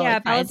Bella. Yeah,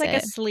 Bella's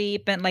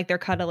asleep and they're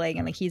cuddling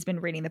and he's been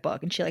reading the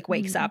book and she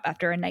wakes up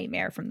after a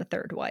nightmare from the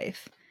third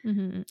wife.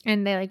 Mm-hmm.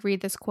 And they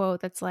read this quote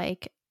that's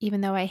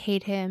even though I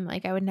hate him,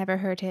 I would never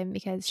hurt him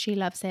because she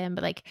loves him,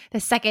 but the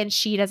second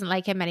she doesn't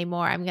like him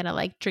anymore, I'm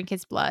gonna drink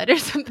his blood or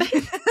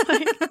something.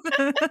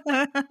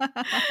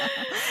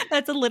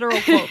 That's a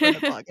literal quote from the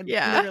book. And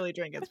literally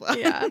drink his blood.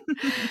 Yeah.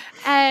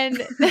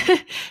 And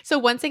so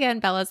once again,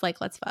 Bella's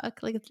let's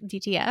fuck,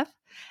 DTF,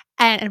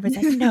 and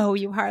everyone's no,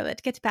 you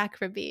harlot, get back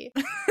from me.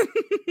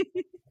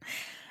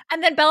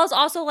 And then Bella's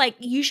also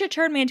you should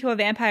turn me into a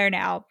vampire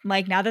now.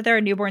 Now that there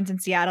are newborns in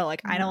Seattle,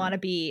 I don't want to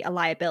be a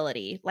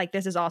liability.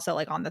 This is also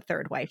on the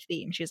third wife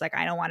theme. She's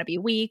I don't want to be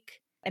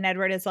weak. And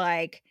Edward is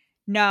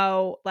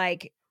no,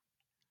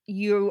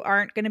 you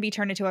aren't going to be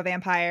turned into a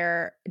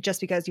vampire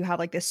just because you have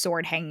this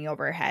sword hanging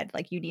over your head.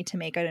 You need to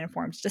make an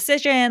informed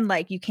decision.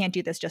 You can't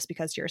do this just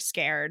because you're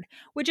scared,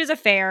 which is a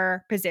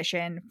fair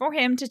position for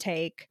him to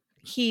take.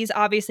 He's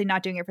obviously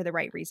not doing it for the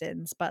right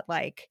reasons, but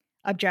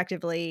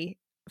objectively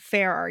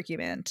fair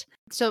argument.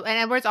 So, and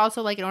Edward's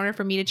also in order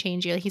for me to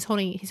change you, he's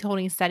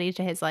holding steady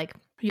to his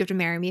you have to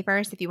marry me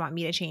first if you want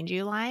me to change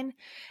you line.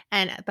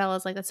 And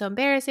Bella's that's so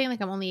embarrassing.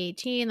 I'm only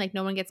 18.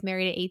 No one gets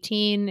married at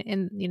 18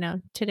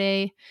 in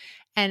today.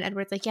 And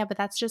Edward's yeah, but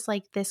that's just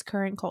this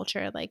current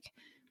culture.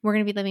 We're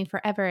gonna be living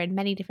forever, and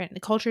the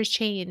cultures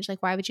change.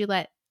 Why would you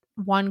let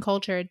one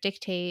culture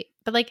dictate?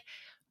 But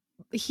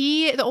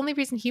the only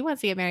reason he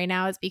wants to get married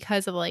now is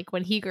because of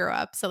when he grew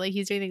up. So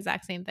he's doing the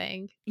exact same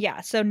thing.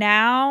 Yeah. So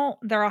now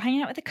they're all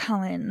hanging out with the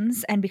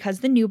Cullens, and because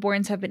the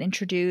newborns have been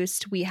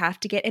introduced, we have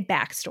to get a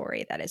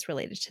backstory that is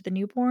related to the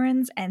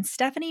newborns. And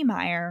Stephenie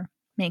Meyer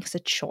makes a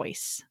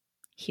choice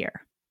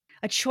here,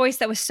 a choice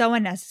that was so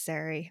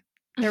unnecessary.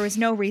 There was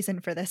no reason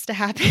for this to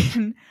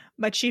happen,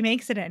 but she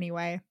makes it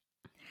anyway.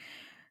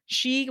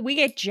 We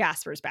get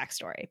Jasper's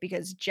backstory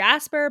because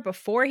Jasper,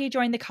 before he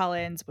joined the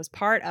Cullens, was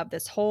part of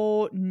this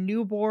whole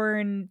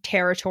newborn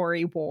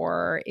territory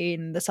war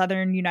in the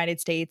southern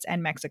United States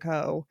and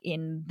Mexico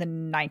in the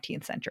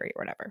 19th century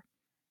or whatever.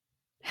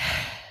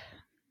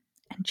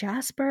 And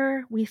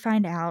Jasper, we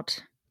find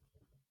out,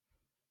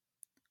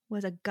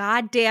 was a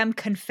goddamn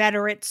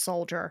Confederate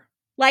soldier.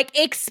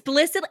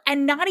 Explicit,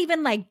 and not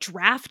even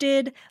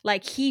drafted.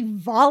 He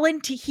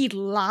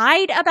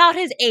lied about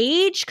his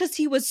age because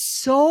he was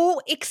so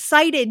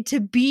excited to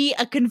be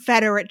a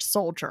Confederate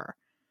soldier.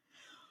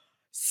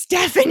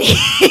 Stephenie!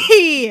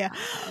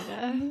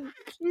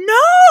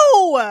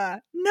 No!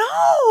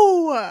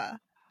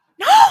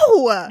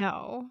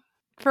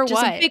 For just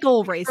what? A big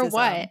old racism. For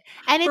what?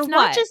 And it's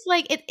not just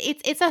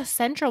it's a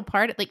central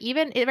part.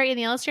 Even right in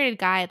the illustrated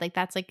guide,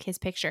 that's his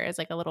picture is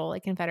a little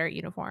Confederate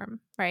uniform,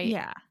 right?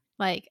 Yeah.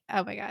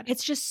 Oh my God.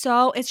 It's just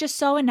so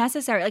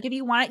unnecessary. If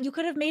you want it, you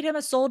could have made him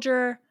a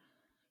soldier.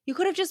 You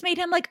could have just made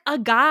him a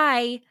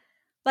guy,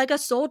 a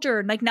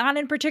soldier, not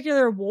in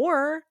particular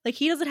war.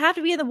 He doesn't have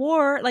to be in the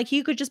war.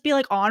 He could just be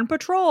on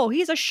patrol.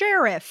 He's a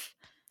sheriff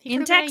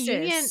in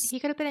Texas. He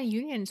could have been a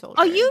Union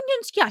soldier.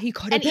 He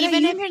could have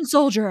been a Union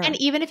soldier. And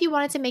even if you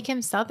wanted to make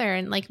him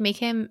Southern, make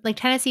him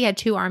Tennessee had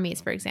two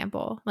armies, for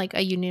example,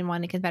 a Union one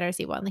and a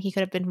Confederacy one. He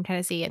could have been from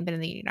Tennessee and been in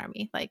the Union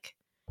Army.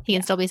 He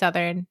can still be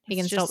Southern. He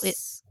can still.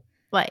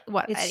 Like,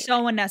 what? It's anyway.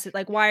 so unnecessary.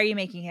 Like, why are you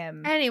making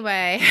him?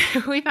 Anyway,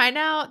 we find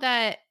out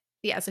that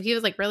so he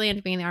was like really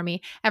into being in the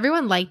army.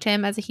 Everyone liked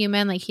him as a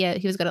human. Like he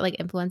was good at like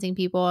influencing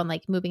people and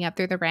like moving up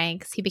through the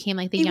ranks. He became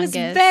like the youngest.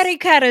 He was very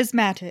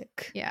charismatic.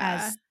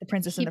 Yeah, as the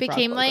Princess he and the Frog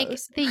became boat like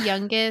goes. the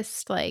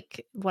youngest,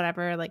 like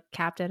whatever, like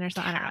captain or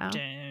something. I don't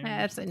know.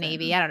 That's a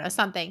Navy. I don't know,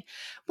 something,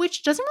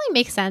 which doesn't really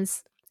make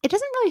sense. It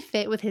doesn't really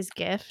fit with his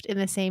gift in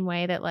the same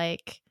way that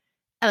like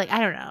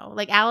I don't know,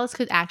 like Alice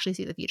could actually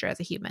see the future as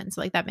a human,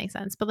 so like that makes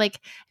sense. But like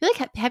I feel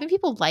like having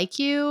people like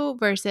you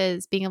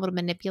versus being able to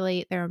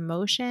manipulate their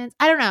emotions,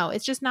 I don't know,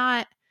 it's just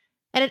not.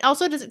 And it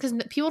also doesn't, because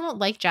people don't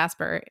like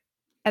Jasper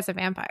as a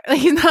vampire. Like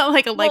he's not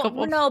like a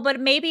likable. No, but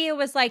maybe it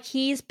was like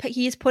he's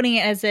putting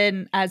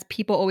it as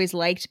people always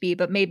liked me,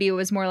 but maybe it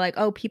was more like,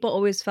 oh, people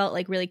always felt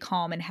like really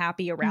calm and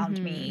happy around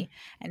me,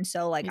 and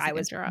so like I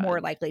was more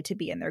likely to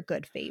be in their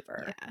good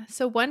favor. Yeah.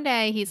 So one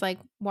day he's like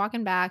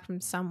walking back from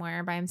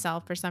somewhere by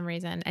himself for some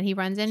reason, and he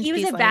runs into. He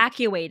was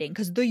evacuating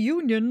because the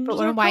Union. I don't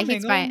know why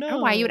he's I don't know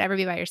why you would ever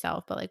be by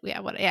yourself, but like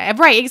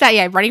right,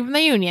 exactly, running from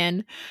the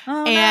Union.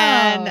 Oh,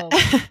 and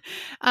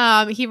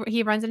no.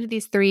 He runs into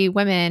these 3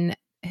 women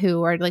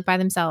who are like by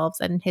themselves,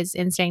 and his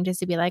instinct is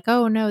to be like,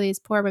 oh no, these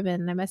poor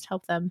women, I must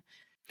help them.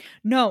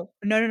 No,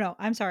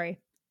 I'm sorry.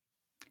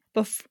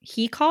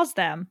 He calls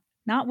them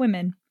not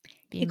women.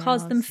 Females. He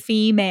calls them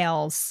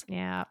females.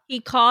 Yeah. He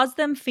calls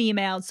them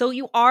females. So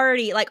you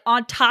already, like,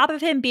 on top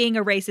of him being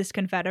a racist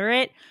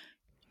Confederate,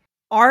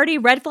 already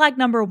red flag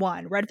number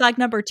 1. Red flag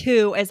number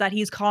 2 is that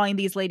he's calling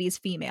these ladies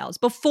females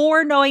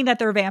before knowing that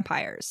they're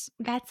vampires.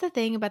 That's the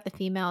thing about the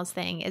females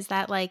thing, is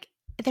that like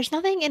there's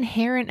nothing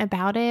inherent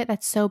about it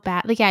that's so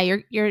bad. Like, yeah,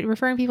 you're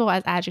referring people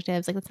as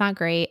adjectives. Like, that's not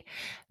great.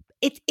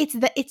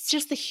 It's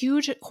just the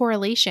huge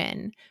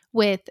correlation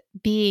with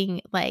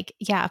being like,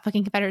 yeah, a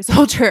fucking Confederate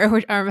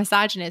soldier or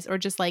misogynist or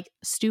just like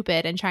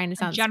stupid and trying to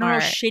sound a general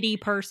smart. Shitty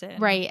person.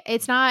 Right.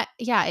 It's not.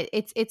 Yeah.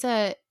 It's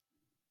a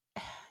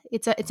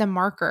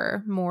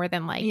marker more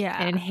than like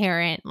an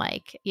inherent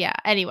like, yeah.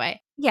 Anyway.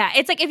 Yeah.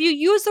 It's like if you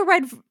use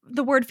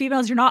the word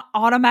females, you're not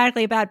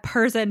automatically a bad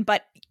person,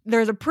 but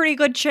there's a pretty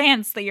good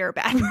chance that you're a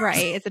bad person.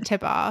 Right. It's a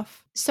tip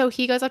off. So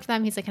he goes up to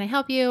them. He's like, can I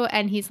help you?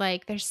 And he's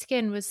like, their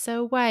skin was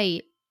so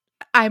white.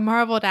 I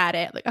marveled at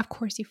it. Like, of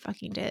course you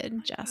fucking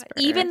did, Jasper.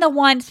 Even the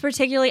ones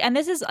particularly, and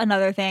this is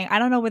another thing. I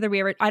don't know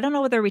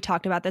whether we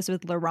talked about this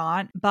with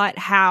Laurent, but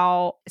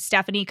how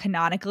Stephenie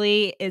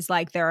canonically is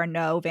like, there are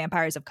no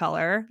vampires of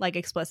color, like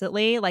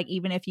explicitly, like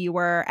even if you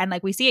were, and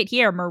like we see it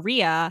here,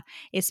 Maria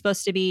is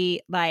supposed to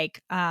be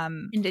like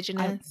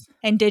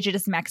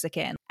indigenous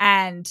Mexican,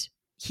 and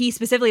he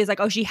specifically is like,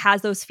 oh, she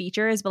has those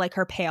features, but like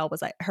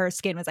her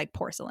skin was like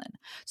porcelain.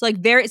 So like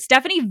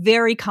Stephenie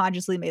very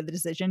consciously made the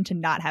decision to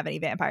not have any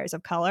vampires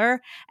of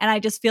color. And I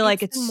just feel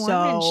like it's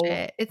so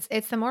shit.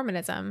 It's the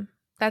Mormonism.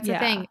 That's the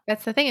thing.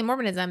 That's the thing in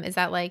Mormonism, is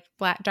that like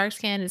dark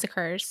skin is a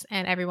curse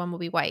and everyone will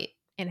be white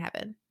in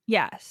heaven.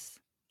 Yes.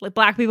 Like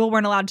Black people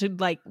weren't allowed to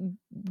like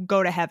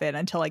go to heaven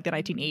until like the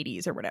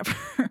 1980s or whatever.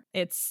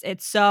 It's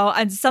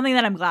something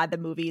that I'm glad the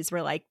movies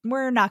were like,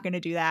 we're not going to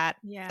do that.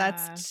 Yeah.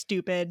 That's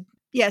stupid.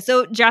 Yeah,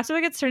 so Jasper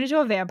gets turned into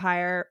a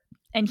vampire,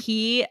 and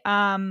he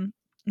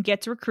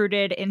gets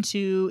recruited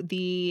into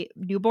the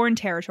Newborn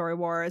Territory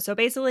War. So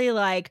basically,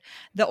 like,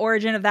 the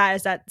origin of that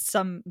is that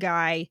some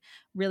guy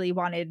really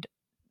wanted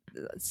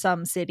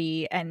some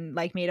city and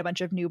like made a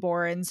bunch of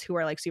newborns who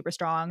are like super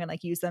strong and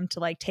like used them to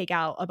like take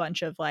out a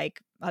bunch of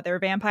like other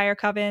vampire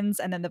covens.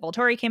 And then the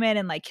Volturi came in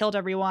and like killed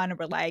everyone and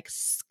were like,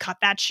 cut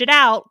that shit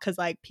out because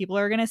like people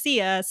are gonna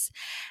see us.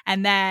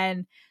 And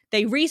then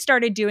they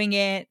restarted doing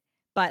it,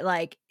 but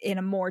like in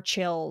a more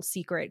chill,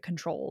 secret,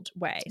 controlled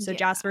way. So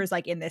Jasper's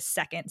like in this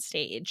second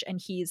stage, and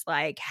he's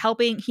like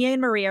he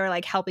and Maria are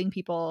like helping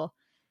people,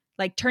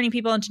 like turning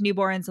people into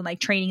newborns and like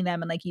training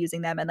them and like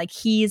using them. And like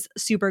he's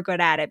super good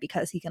at it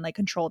because he can like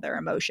control their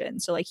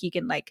emotions. So like he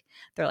can like,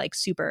 they're like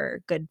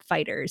super good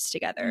fighters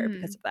together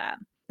because of that.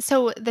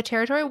 So the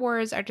territory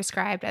wars are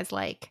described as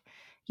like,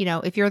 you know,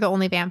 if you're the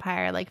only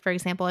vampire, like for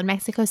example, in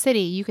Mexico City,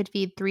 you could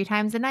feed 3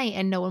 times a night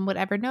and no one would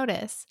ever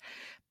notice.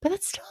 But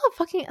that's still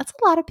that's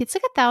a lot of people. It's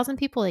like 1,000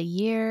 people a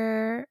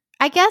year.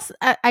 I guess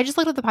I just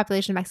looked at the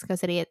population of Mexico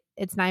City.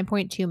 It's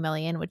 9.2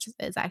 million, which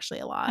is actually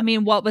a lot. I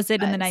mean, what was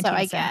it in the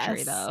 19th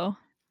century though?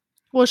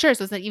 Well, sure.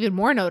 So it's like even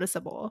more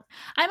noticeable.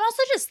 I'm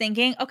also just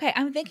thinking, okay,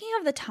 I'm thinking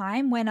of the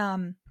time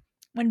when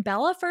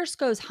Bella first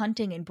goes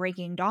hunting in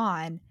Breaking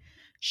Dawn,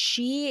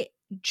 she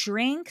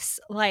drinks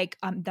like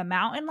the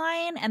mountain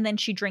lion and then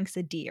she drinks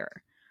a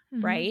deer,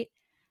 right?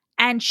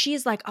 And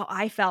she's like, oh,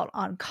 I felt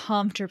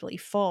uncomfortably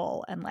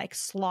full and like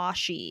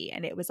sloshy,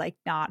 and it was like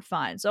not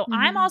fun. So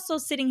I'm also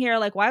sitting here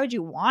like, why would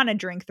you want to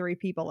drink 3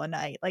 people a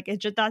night? Like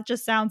that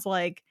just sounds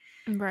like,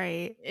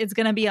 right, it's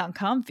gonna be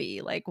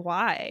uncomfy. Like,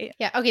 why?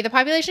 Yeah. Okay. The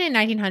population in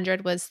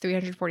 1900 was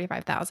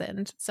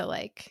 345,000. So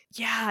like,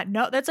 yeah,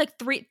 no, that's like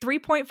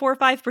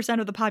 3.45%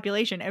 of the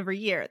population every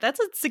year. That's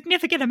a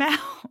significant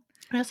amount.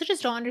 I also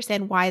just don't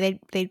understand why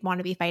they'd want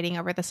to be fighting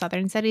over the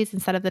southern cities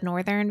instead of the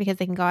northern, because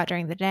they can go out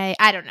during the day.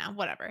 I don't know,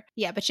 whatever.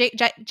 Yeah, but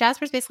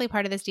Jasper's basically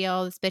part of this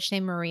deal, this bitch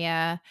named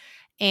Maria,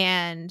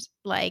 And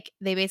like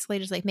they basically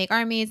just like make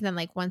armies, and then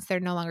like once they're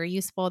no longer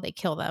useful, they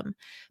kill them.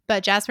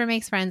 But Jasper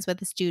makes friends with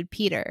this dude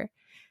Peter.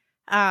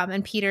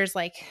 And Peter's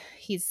like,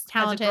 he's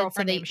talented,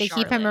 so they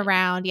keep him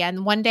around. Yeah.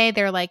 And one day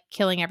they're like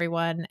killing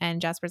everyone,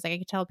 and Jasper's like, I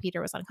could tell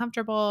Peter was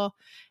uncomfortable.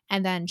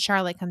 And then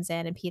Charlotte comes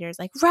in, and Peter's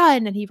like,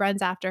 run, and he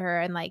runs after her.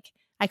 And like,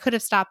 I could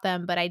have stopped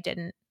them, but I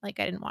didn't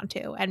want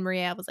to. And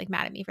Maria was like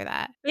mad at me for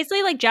that.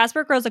 Basically, like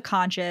Jasper grows a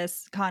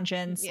conscience,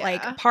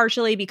 like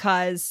partially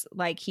because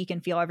like he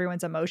can feel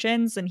everyone's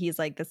emotions, and he's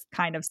like, this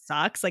kind of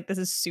sucks. Like, this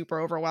is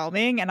super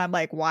overwhelming. And I'm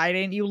like, why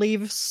didn't you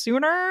leave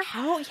sooner?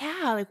 How?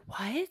 Yeah. Like,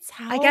 what?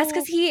 How? I guess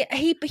because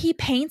he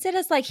paints it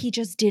as like he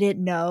just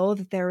didn't know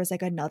that there was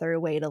like another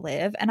way to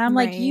live. And I'm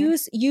like,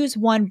 use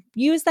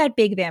that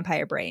big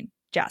vampire brain,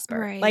 Jasper.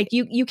 Right. Like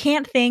you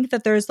can't think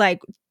that there's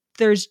like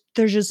there's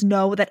just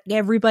know that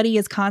everybody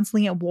is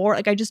constantly at war.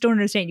 Like, I just don't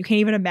understand. You can't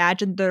even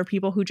imagine that there are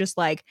people who just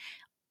like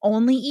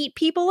only eat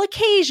people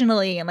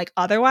occasionally and like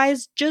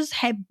otherwise just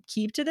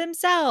keep to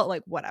themselves,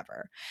 like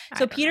whatever.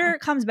 So Peter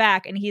comes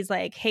back and he's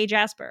like, hey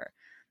Jasper,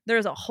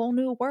 there's a whole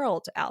new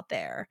world out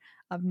there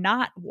of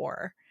not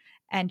war.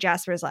 And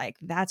Jasper's like,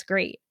 that's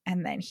great.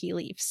 And then he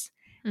leaves.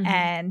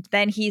 And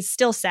then he's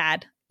still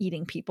sad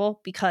eating people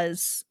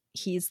because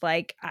he's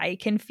like, I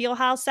can feel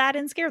how sad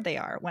and scared they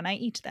are when I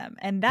eat them.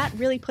 And that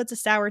really puts a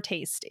sour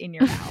taste in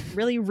your mouth,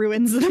 really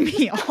ruins the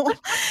meal.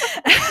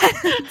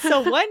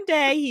 So one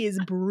day he is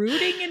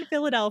brooding in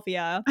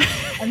Philadelphia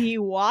and he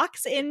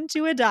walks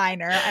into a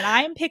diner, and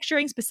I'm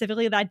picturing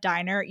specifically that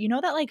diner. You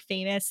know that like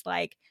famous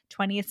like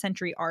 20th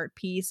century art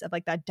piece of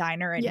like that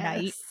diner at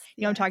night?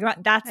 You know what I'm talking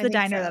about? That's the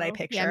diner that I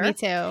picture. Yeah, me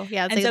too.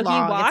 Yeah, it's and like so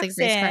long. He walks it's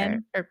like race in.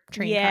 Car or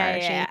train yeah, car.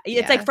 Yeah. Shape.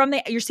 It's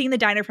like you're seeing the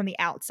diner from the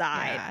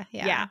outside.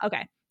 Yeah.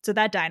 Okay. So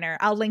that diner,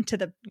 I'll link to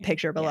the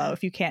picture below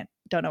if you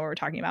don't know what we're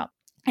talking about.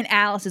 And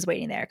Alice is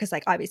waiting there because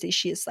like obviously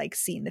she's like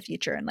seen the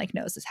future and like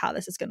knows how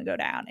this is going to go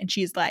down. And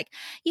she's like,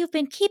 you've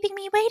been keeping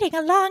me waiting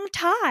a long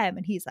time.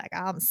 And he's like,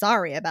 I'm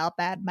sorry about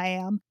that,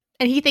 ma'am.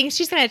 And he thinks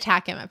she's going to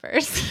attack him at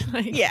first.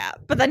 Yeah.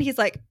 But then he's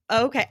like,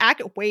 okay,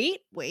 wait.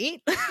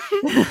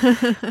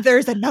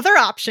 There's another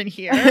option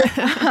here.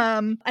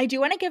 I do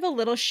want to give a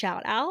little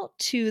shout out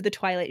to the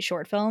Twilight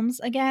short films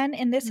again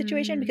in this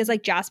situation because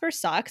like Jasper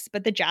sucks,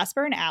 but the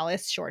Jasper and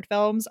Alice short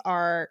films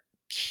are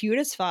cute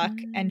as fuck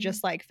and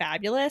just like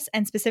fabulous.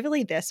 And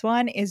specifically this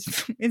one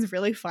is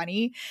really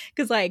funny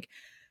because like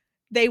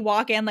they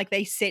walk in, like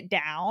they sit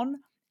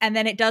down, and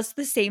then it does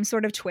the same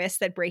sort of twist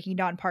that Breaking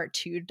Dawn Part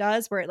 2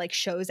 does, where it like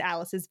shows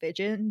Alice's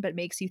vision, but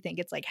makes you think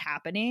it's like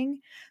happening.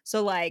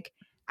 So like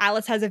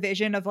Alice has a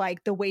vision of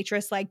like the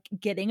waitress like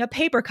getting a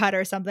paper cut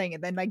or something,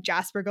 and then like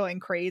Jasper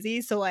going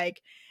crazy. So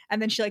like, and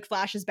then she like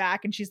flashes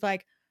back and she's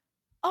like,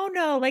 oh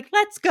no, like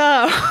let's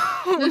go.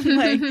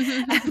 Like,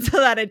 and so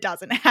that it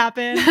doesn't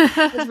happen.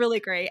 It's really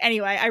great.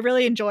 Anyway, I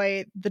really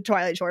enjoy the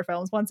Twilight short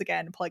films. Once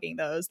again, plugging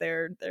those.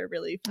 They're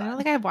really fun. I don't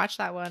think I've watched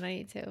that one. I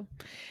need to.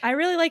 I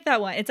really like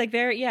that one. It's like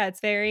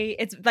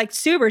it's like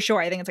super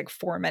short. I think it's like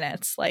 4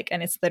 minutes. Like,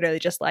 and it's literally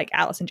just like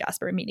Alice and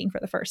Jasper meeting for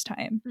the first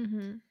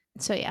time.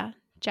 So yeah.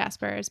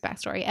 Jasper's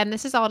backstory. And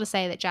this is all to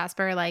say that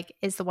Jasper like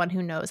is the one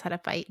who knows how to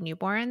fight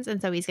newborns,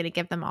 and so he's going to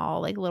give them all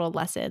like little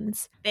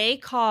lessons. They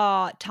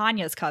call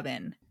Tanya's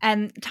coven,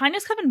 and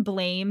Tanya's coven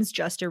blames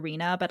just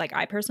Irina, but like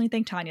I personally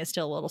think Tanya's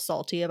still a little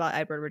salty about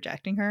Edward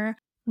rejecting her.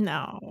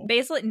 No.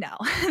 Basically, no.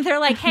 They're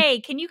like, hey,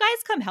 can you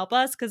guys come help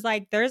us? Because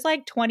like there's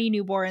like 20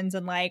 newborns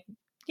and like,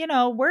 you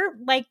know, we're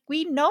like,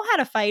 we know how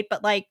to fight,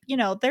 but like, you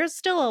know, there's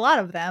still a lot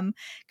of them.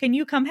 Can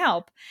you come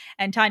help?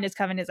 And Tanya's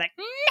coven is like,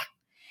 no.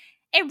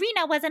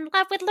 Irina was in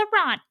love with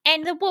Laurent,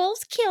 and the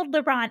wolves killed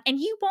Laurent, and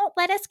you won't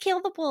let us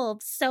kill the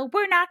wolves, so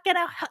we're not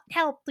gonna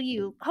help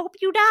you. Hope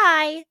you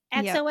die.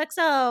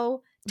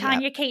 XOXO.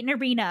 Tanya, Kate, and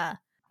Irina.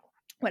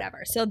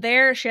 Whatever. So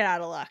they're shit out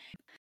of luck.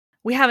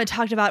 We haven't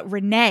talked about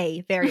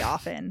Renee very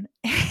often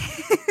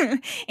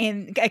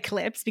in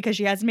Eclipse because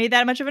she hasn't made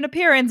that much of an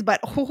appearance,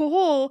 but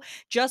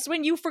just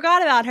when you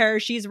forgot about her,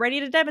 she's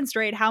ready to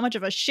demonstrate how much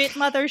of a shit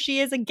mother she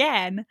is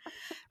again.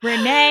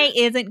 Renee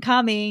isn't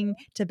coming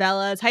to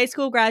Bella's high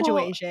school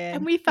graduation.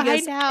 And we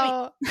find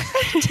out.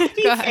 To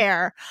be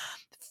fair,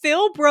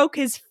 Phil broke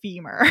his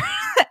femur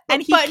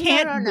and he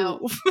can't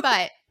move.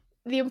 But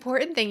the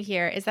important thing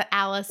here is that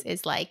Alice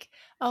is like,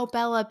 oh,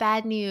 Bella,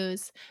 bad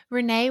news.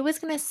 Renee was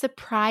going to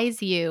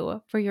surprise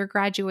you for your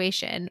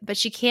graduation, but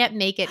she can't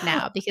make it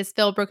now because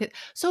Phil broke it.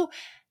 So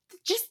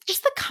just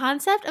the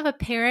concept of a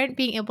parent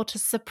being able to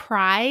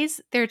surprise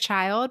their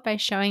child by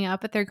showing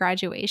up at their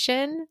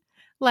graduation,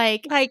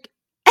 like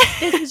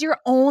this is your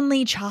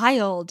only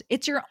child.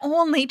 It's your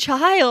only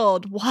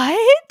child.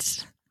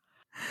 What?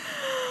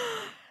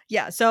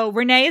 Yeah, so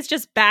Renee is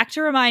just back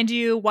to remind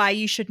you why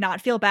you should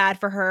not feel bad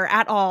for her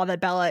at all that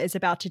Bella is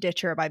about to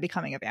ditch her by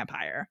becoming a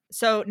vampire.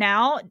 So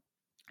now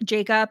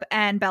Jacob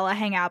and Bella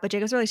hang out, but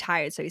Jacob's really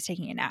tired, so he's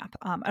taking a nap.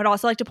 I'd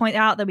also like to point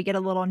out that we get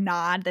a little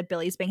nod that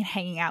Billy's been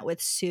hanging out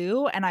with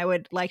Sue, and I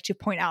would like to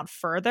point out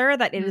further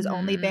that it has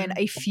only been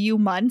a few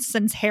months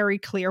since Harry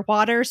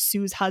Clearwater,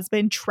 Sue's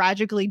husband,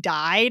 tragically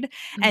died,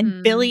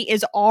 and Billy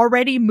is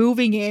already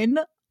moving in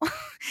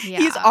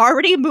He's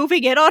already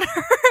moving in on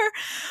her.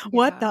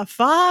 What Yeah. the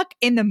fuck?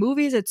 In the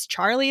movies, it's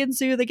Charlie and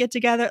Sue that get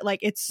together. Like,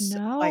 it's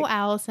No, like,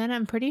 Allison.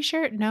 I'm pretty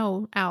sure.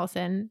 No,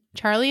 Allison.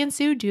 Charlie and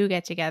Sue do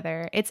get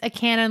together. It's a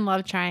canon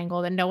love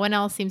triangle that no one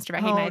else seems to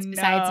recognize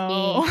besides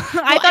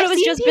me. I thought it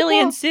was just Billy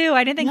and Sue.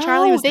 I didn't think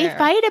Charlie was there. there. They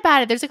fight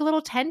about it. There's like a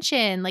little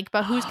tension, like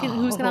about who's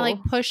gonna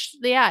like push.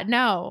 Yeah,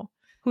 no.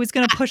 Who's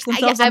gonna push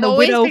themselves on I've the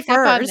always widow picked up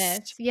on first?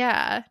 this.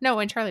 Yeah, no,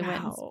 and Charlie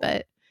wins,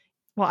 but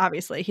well,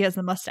 obviously he has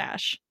the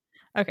mustache.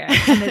 Okay,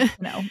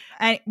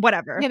 and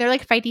whatever. Yeah, they're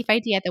like fighty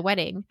at the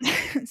wedding.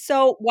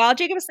 So while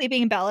Jacob is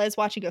sleeping, Bella is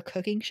watching a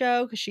cooking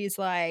show because she's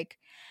like,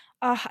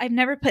 I've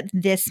never put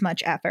this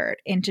much effort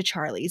into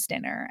Charlie's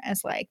dinner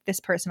as like this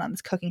person on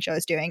this cooking show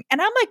is doing.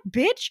 And I'm like,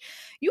 bitch,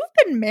 you've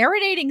been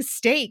marinating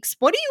steaks.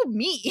 What do you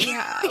mean?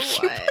 Yeah,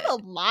 you put a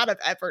lot of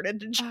effort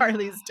into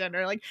Charlie's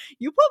dinner. Like,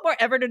 you put more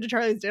effort into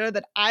Charlie's dinner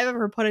than I've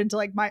ever put into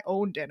like my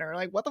own dinner.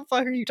 Like, what the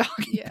fuck are you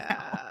talking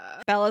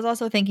about? Bella's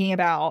also thinking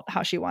about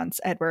how she wants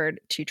Edward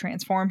to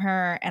transform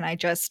her. And I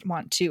just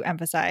want to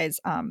emphasize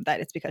that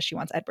it's because she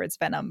wants Edward's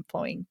venom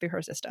flowing through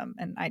her system.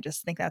 And I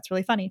just think that's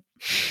really funny.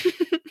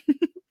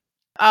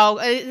 Oh,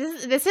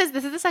 this is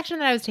the section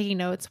that I was taking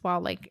notes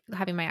while like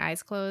having my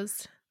eyes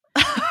closed.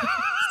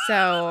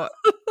 So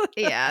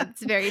yeah,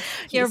 it's very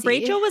PC. Yeah,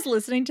 Rachel was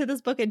listening to this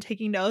book and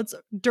taking notes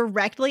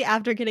directly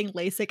after getting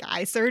LASIK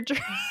eye surgery.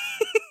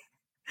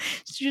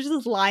 She was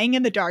just lying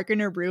in the dark in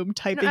her room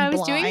typing I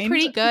was blind. doing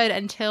pretty good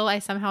until I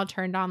somehow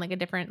turned on like a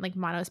different like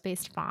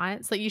monospaced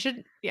font. So you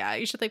should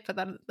like put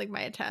that in, like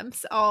my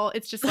attempts.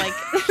 It's just like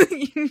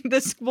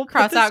this we'll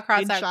cross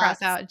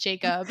out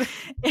Jacob.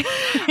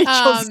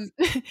 All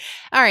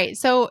right,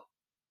 so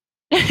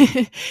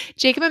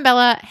Jacob and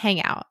Bella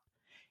hang out,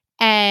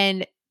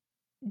 and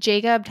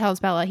Jacob tells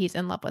Bella he's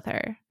in love with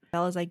her.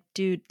 Bella's like,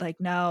 dude,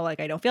 like, no, like,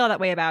 I don't feel that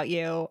way about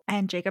you.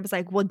 And Jacob is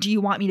like, well, do you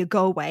want me to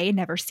go away and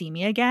never see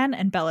me again?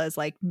 And Bella is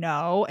like,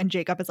 no. And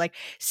Jacob is like,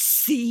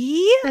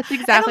 see? That's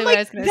exactly what I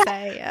was going to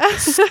say. Yeah.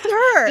 Sir,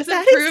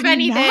 doesn't prove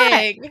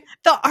anything.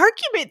 The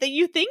argument that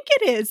you think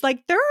it is.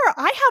 Like,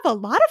 I have a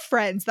lot of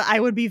friends that I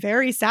would be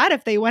very sad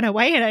if they went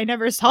away and I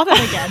never saw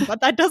them again.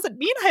 But that doesn't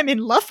mean I'm in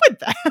love with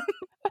them.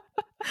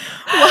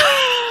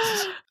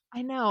 What?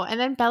 I know. And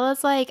then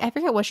Bella's like, I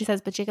forget what she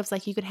says, but Jacob's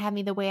like, you could have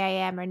me the way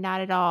I am or not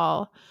at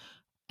all.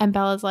 And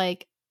Bella's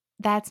like,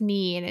 that's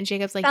mean. And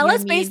Jacob's like,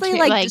 Bella's basically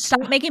like,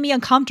 stop making me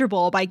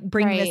uncomfortable by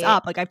bringing this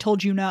up. Like, I've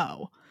told you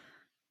no.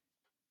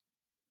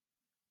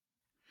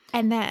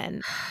 And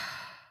then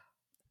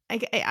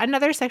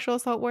another sexual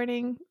assault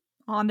warning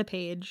on the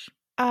page.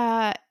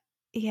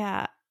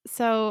 Yeah.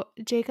 So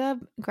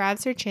Jacob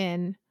grabs her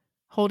chin,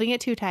 holding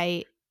it too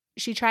tight.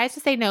 She tries to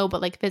say no,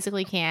 but like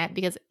physically can't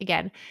because,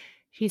 again,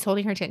 she's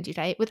holding her chin too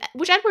tight,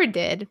 which Edward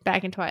did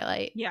back in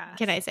Twilight. Yeah.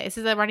 Can I say? This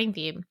is a running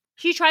theme.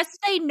 She tries to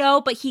say no,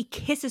 but he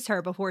kisses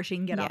her before she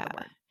can get out of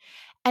work.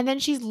 And then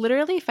she's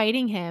literally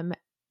fighting him,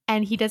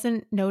 and he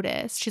doesn't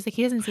notice. She's like,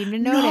 he doesn't seem to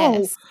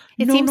notice.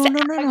 It seems to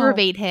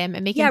aggravate him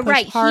and make him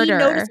push harder.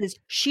 He notices.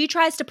 She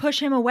tries to push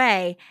him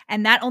away,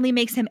 and that only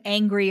makes him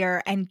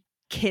angrier and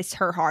kiss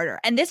her harder.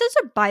 And this is,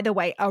 by the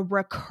way, a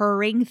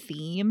recurring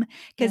theme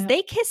because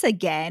they kiss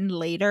again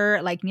later,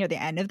 like near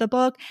the end of the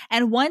book.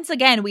 And once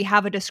again, we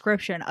have a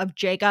description of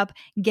Jacob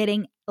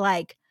getting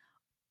like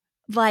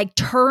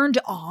turned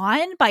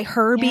on by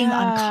her being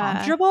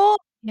uncomfortable,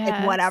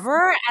 like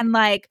whatever, and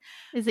like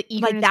is it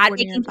like that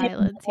making him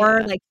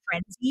more like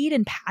frenzied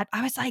and pat.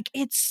 I was like,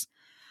 it's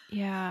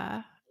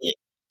yeah.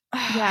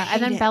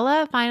 And then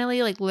Bella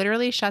finally like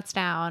literally shuts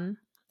down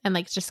and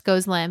like just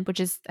goes limp, which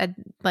is a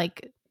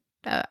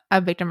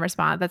victim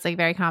response. That's like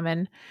very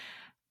common.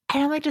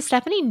 And I'm like, does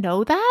Stephenie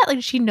know that? Like,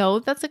 does she know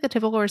that's like a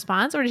typical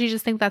response, or does she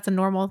just think that's a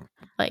normal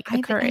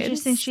occurrence? I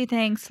just think she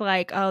thinks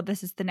like, oh,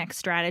 this is the next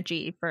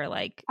strategy for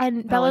like.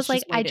 And Bella's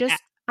like, I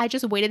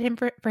just waited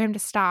for him to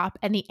stop,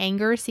 and the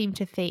anger seemed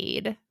to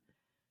fade.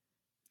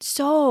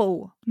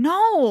 So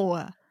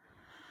no.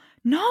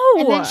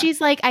 And then she's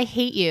like, I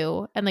hate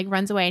you, and like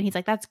runs away. And he's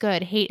like, that's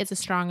good. Hate is a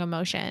strong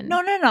emotion.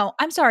 No.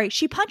 I'm sorry.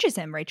 She punches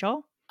him,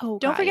 Rachel. Oh,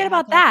 don't forget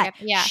about that.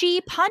 Yeah.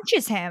 She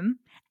punches him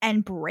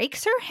and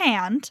breaks her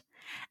hand.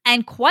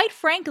 And quite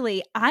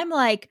frankly, I'm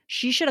like,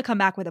 she should have come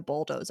back with a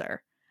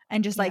bulldozer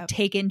and just like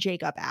taken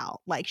Jacob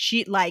out. Like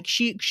she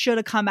should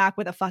have come back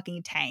with a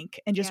fucking tank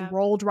and just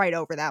rolled right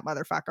over that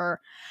motherfucker.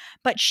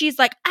 But she's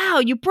like, ow,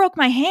 you broke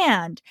my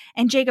hand.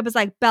 And Jacob is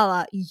like,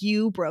 Bella,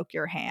 you broke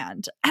your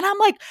hand. And I'm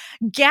like,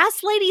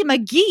 Gas Lady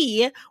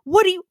McGee,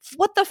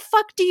 what the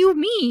fuck do you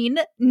mean?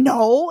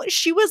 No,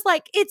 she was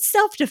like, it's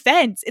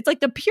self-defense. It's like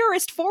the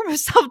purest form of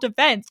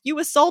self-defense. You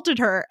assaulted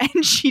her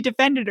and she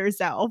defended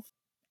herself.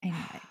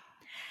 Anyway.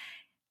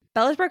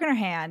 Bella's broken her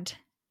hand.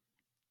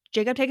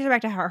 Jacob takes her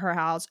back to her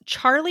house.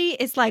 Charlie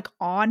is like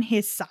on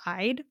his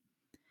side.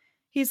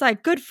 He's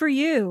like, good for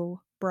you,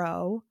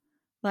 bro.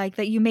 Like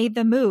that you made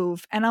the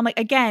move. And I'm like,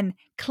 again,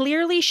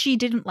 clearly she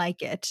didn't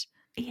like it.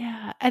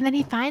 Yeah. And then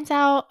he finds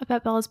out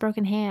about Bella's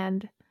broken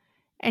hand.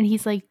 And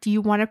he's like, do you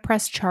want to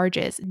press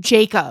charges?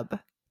 Jacob,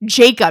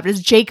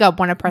 does Jacob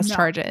want to press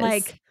charges?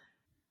 Like,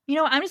 You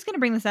know, I'm just going to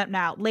bring this up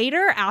now.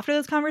 Later, after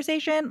this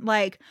conversation,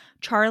 like,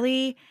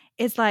 Charlie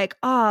is like,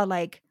 oh,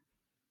 like,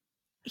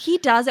 he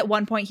does at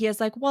one point, he is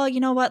like, well, you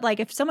know what?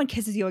 Like, if someone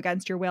kisses you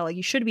against your will, like,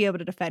 you should be able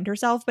to defend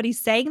herself. But he's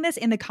saying this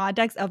in the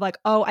context of like,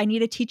 oh, I need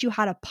to teach you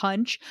how to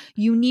punch.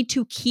 You need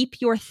to keep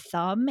your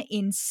thumb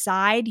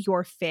inside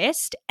your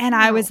fist. And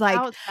I was like,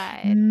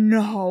 outside.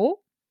 no.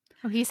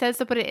 Oh, he says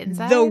to put it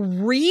inside? The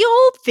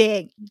real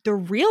thing,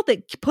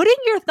 putting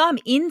your thumb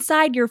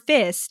inside your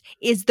fist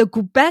is the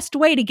best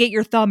way to get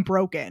your thumb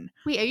broken.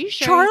 Wait, are you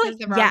sure? Charlie,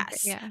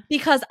 yes. Yeah.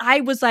 Because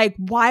I was like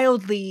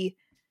wildly...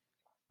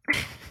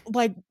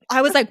 like,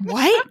 I was like,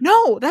 what?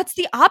 No, that's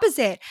the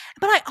opposite.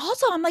 But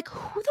I'm like,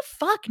 who the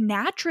fuck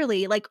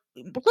naturally, like,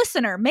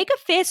 listener, make a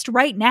fist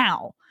right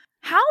now.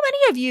 How many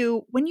of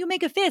you, when you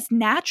make a fist,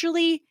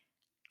 naturally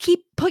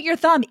put your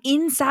thumb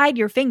inside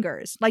your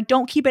fingers? Like,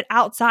 don't keep it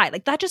outside.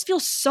 Like, that just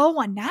feels so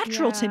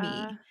unnatural to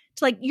me.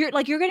 It's like you're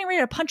getting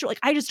ready to punch her. Like,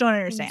 I just don't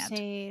understand.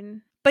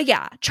 Insane. But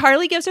yeah,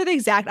 Charlie gives her the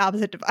exact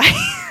opposite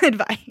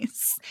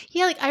advice.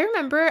 Yeah, like I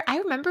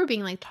remember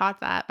being like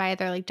taught that by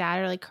either like dad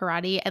or like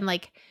karate, and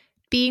like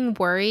being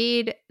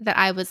worried that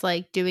I was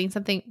like doing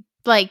something,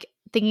 like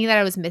thinking that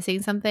I was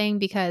missing something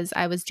because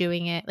I was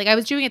doing it. Like I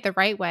was doing it the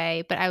right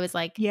way, but I was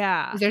like,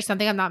 yeah, is there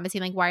something I'm not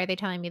missing? Like, why are they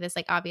telling me this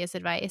like obvious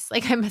advice?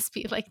 Like I must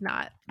be like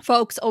not.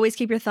 Folks, always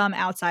keep your thumb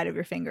outside of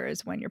your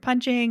fingers when you're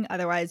punching.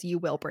 Otherwise, you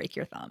will break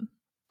your thumb.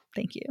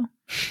 Thank you.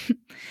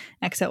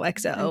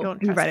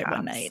 XOXO. You read it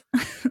one night.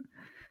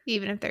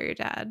 Even if they're your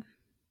dad.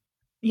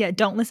 Yeah,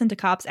 don't listen to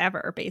cops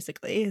ever,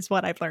 basically, is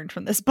what I've learned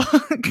from this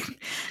book.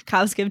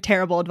 Cops give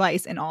terrible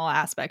advice in all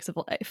aspects of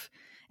life.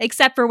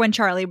 Except for when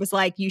Charlie was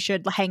like, you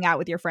should hang out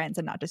with your friends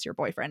and not just your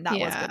boyfriend. That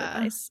was good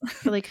advice.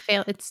 But like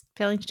it's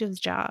failing to do his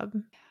job.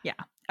 Yeah.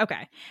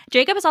 Okay.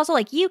 Jacob is also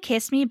like, you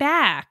kissed me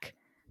back.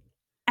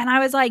 And I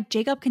was like,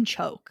 Jacob can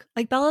choke.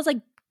 Like, Bella's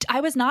like, I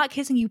was not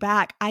kissing you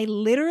back. I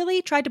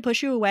literally tried to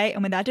push you away,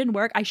 and when that didn't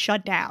work, I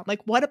shut down.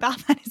 Like, what about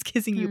that is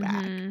kissing you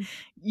back?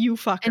 You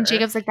fucker. And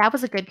Jacob's like, that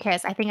was a good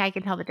kiss. I think I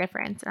can tell the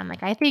difference. And I'm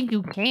like, I think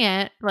you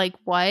can't. Like,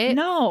 what?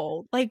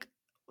 No. Like,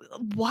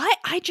 what?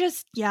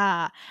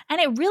 Yeah. And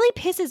it really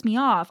pisses me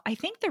off. I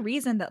think the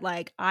reason that,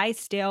 like, I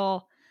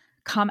still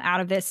come out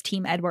of this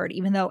Team Edward,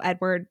 even though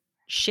Edward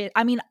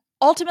I mean,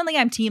 ultimately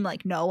I'm team,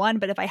 like, no one,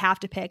 but if I have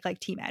to pick, like,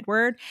 Team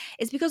Edward,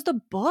 is because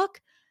the book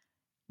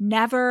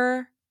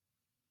never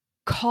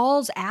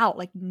calls out,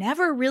 like,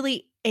 never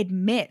really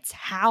admits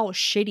how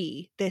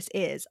shitty this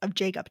is of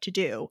Jacob to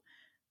do.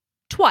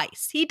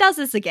 Twice. He does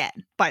this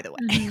again, by the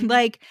way.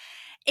 Like,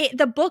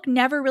 the book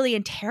never really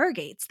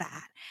interrogates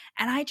that.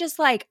 And I just,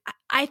 like,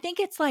 I think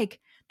it's, like,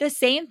 the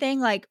same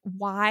thing, like,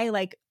 why,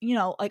 like, you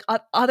know, like,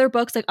 other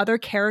books, like, other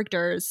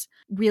characters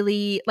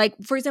really,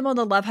 like, for example,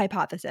 the love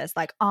hypothesis,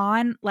 like,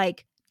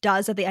 like,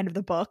 does at the end of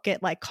the book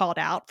get like called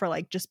out for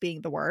like just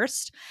being the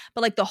worst,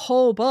 but like the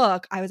whole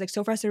book I was like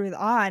so frustrated with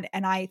An,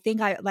 and I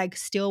think I like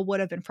still would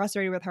have been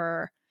frustrated with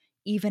her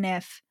even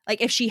if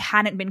she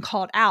hadn't been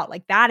called out.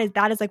 Like that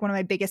is like one of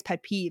my biggest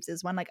pet peeves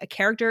is when like a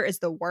character is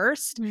the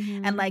worst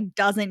and like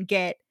doesn't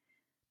get,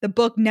 the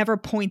book never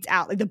points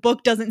out, like the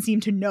book doesn't seem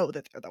to know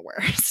that they're the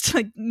worst.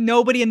 Like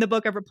nobody in the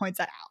book ever points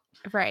that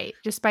out, right?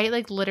 Despite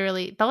like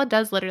literally Bella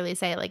does literally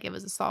say like it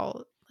was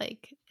assault.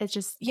 Like it's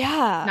just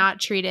not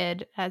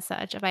treated as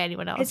such by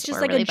anyone else. It's just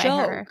or like really a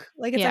joke.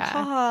 Like it's like,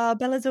 haha,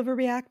 Bella's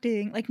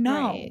overreacting. Like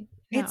no,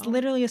 it's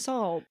literally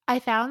assault. I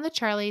found the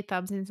Charlie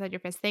thumbs inside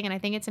your fist thing, and I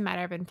think it's a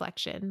matter of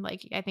inflection.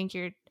 Like I think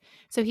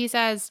so he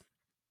says,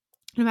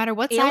 no matter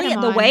what side I'm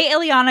on, the way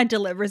Ileana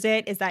delivers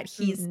it is that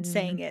he's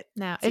saying it.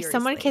 No, if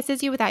someone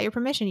kisses you without your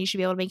permission, you should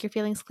be able to make your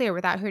feelings clear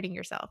without hurting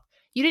yourself.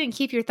 You didn't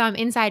keep your thumb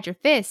inside your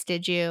fist,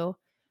 did you?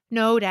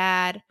 No,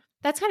 Dad.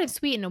 That's kind of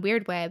sweet in a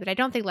weird way, but I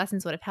don't think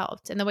lessons would have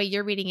helped. And the way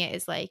you're reading it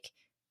is like,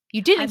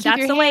 you didn't keep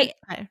your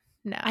hand.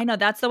 No. I know,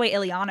 that's the way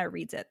Ileana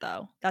reads it,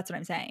 though. That's what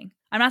I'm saying.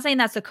 I'm not saying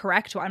that's the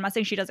correct one. I'm not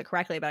saying she does it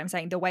correctly, but I'm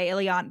saying the way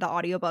Ileana, the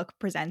audiobook,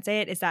 presents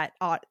it is that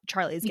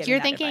Charlie is giving You're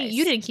that thinking advice.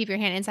 You didn't keep your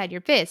hand inside your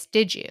fist,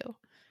 did you?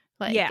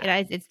 Like,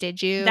 yeah. It's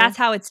did you? That's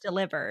how it's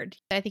delivered.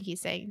 I think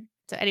he's saying.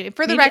 So anyway,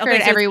 for the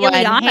record, so everyone,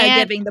 Ileana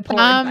giving the poor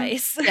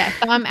advice. Yeah,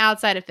 thumb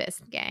outside of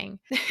fist, gang.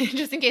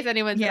 Just in case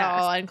anyone's at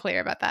all unclear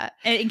about that.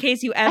 In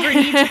case you ever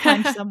need to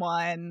punch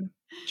someone,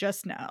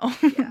 just know.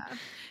 Yeah.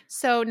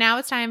 So now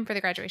it's time for the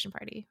graduation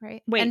party,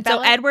 right? Wait, and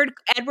so Edward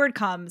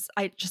comes.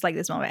 I just like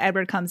this moment.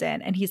 Edward comes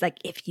in and he's like,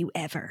 if you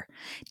ever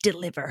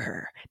deliver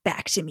her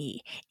back to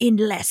me in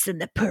less than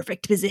the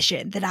perfect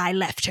position that I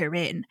left her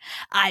in,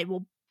 I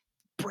will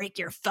break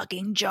your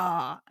fucking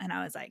jaw. And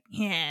I was like,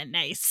 yeah,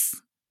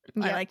 nice.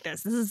 Yep. I like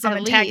this. This is some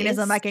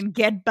antagonism I can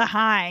get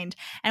behind.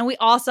 And we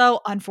also,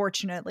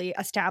 unfortunately,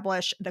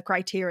 establish the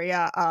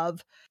criteria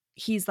of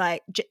he's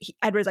like,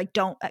 Edward's like,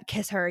 don't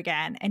kiss her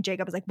again. And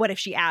Jacob is like, what if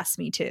she asks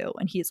me to?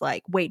 And he's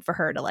like, wait for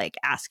her to like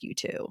ask you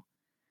to.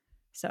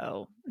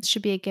 So it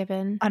should be a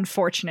given.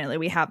 Unfortunately,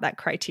 we have that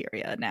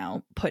criteria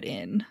now put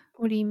in.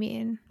 What do you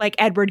mean? Like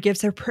Edward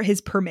gives her his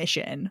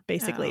permission,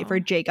 basically, for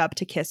Jacob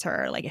to kiss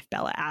her, like if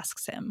Bella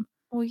asks him.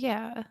 Well,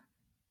 yeah.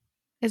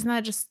 Isn't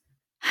that just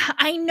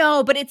I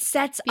know, but it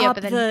sets up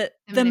but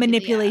the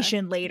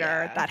manipulation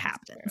later that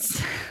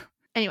happens.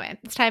 Anyway,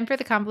 it's time for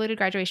the convoluted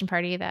graduation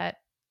party that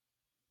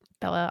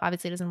Bella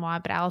obviously doesn't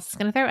want, but Alice is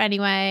going to throw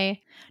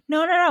anyway.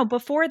 No.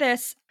 Before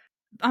this,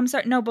 I'm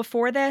sorry. No,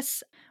 before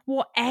this.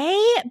 Well,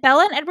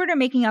 Bella and Edward are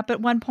making out at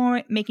one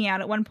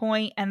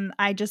point, and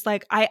I just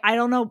like I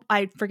don't know.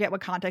 I forget what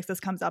context this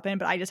comes up in,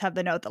 but I just have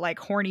the note that like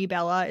horny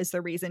Bella is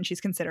the reason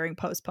she's considering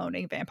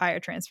postponing vampire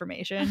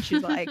transformation.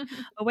 She's like,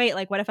 oh wait,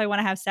 like what if I want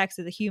to have sex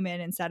with a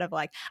human instead of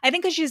like I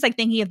think because she's like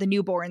thinking of the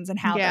newborns and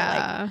how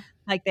they're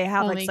like they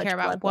have only like such care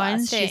about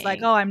bloodlust. She's like,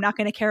 oh, I'm not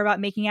going to care about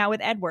making out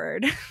with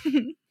Edward.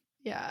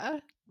 Yeah.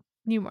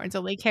 Newborns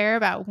only care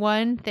about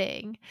one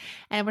thing.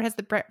 And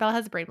Bella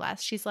has the brain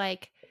blast. She's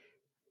like,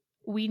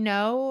 we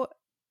know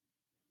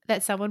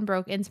that someone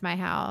broke into my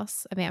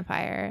house, a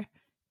vampire,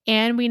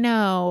 and we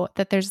know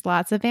that there's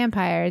lots of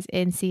vampires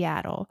in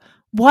Seattle.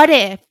 What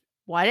if,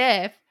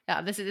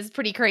 oh, this is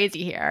pretty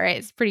crazy here, all right?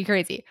 It's pretty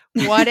crazy.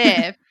 What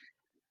if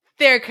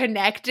they're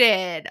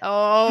connected?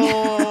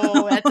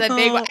 Oh, that's a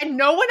big one. And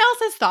no one else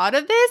has thought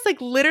of this,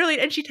 like literally.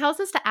 And she tells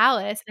this to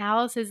Alice, and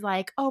Alice is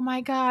like, oh my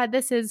God,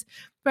 this is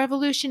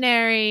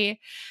revolutionary.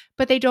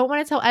 But they don't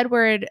want to tell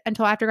Edward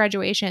until after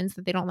graduation so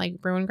that they don't like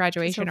ruin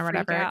graduation or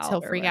whatever. He'll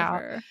freak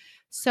out.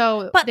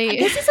 So, but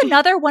this is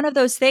another one of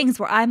those things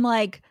where I'm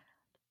like,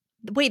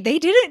 wait, they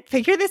didn't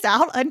figure this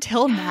out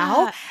until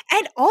now?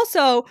 And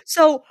also,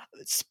 so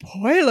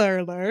spoiler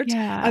alert,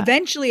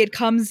 eventually it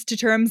comes to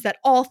terms that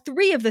all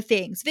three of the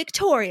things,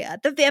 Victoria,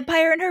 the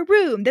vampire in her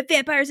room, the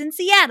vampires in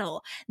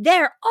Seattle,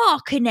 they're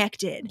all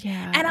connected.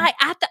 And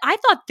I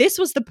thought this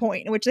was the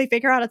point in which they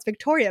figure out it's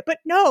Victoria, but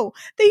no,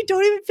 they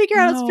don't even figure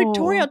out it's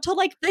Victoria until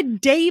like the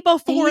day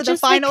before the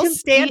final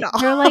standoff.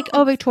 They're like,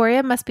 oh,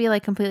 Victoria must be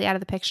like completely out of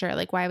the picture.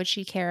 Like, why would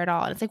she care at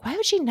all? And it's like, why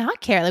would she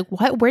not care? Like,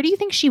 what? Where do you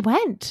think she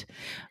went?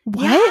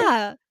 What?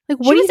 Yeah. Like,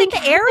 what she do you was in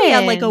the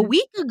area like a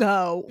week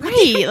ago.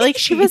 Right. Like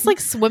she was like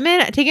swimming,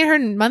 taking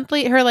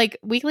her like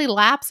weekly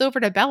laps over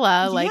to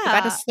Bella, like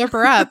about to slurp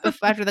her up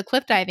after the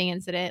cliff diving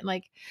incident.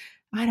 Like,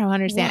 I don't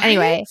understand. What?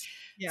 Anyway,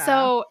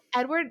 so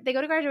Edward, they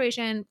go to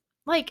graduation.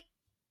 Like,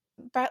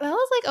 Bella's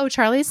like, oh,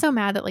 Charlie's so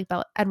mad that like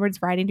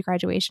Edward's riding to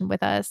graduation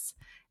with us.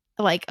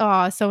 Like,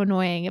 oh, so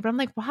annoying. But I'm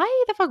like,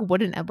 why the fuck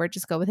wouldn't Edward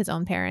just go with his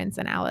own parents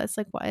and Alice?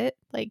 Like, what?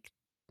 Like,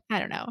 I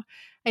don't know.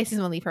 I just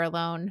want to leave her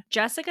alone.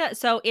 Jessica,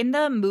 so in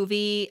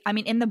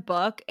the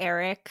book,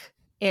 Eric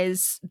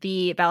is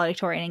the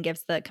valedictorian and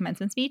gives the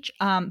commencement speech.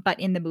 But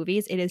in the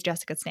movies, it is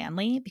Jessica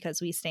Stanley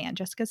because we stan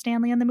Jessica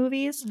Stanley in the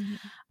movies. Mm-hmm.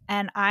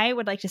 And I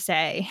would like to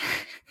say,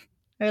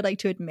 I would like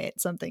to admit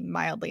something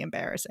mildly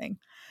embarrassing.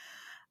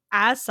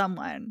 As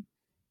someone,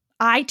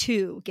 I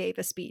too gave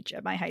a speech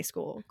at my high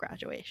school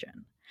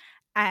graduation.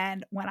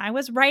 And when I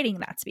was writing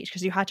that speech,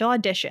 because you had to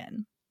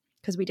audition,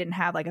 because we didn't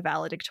have like a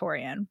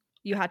valedictorian,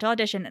 you had to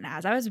audition. And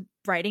as I was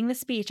writing the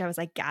speech, I was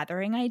like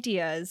gathering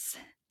ideas.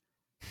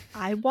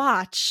 I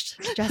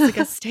watched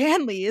Jessica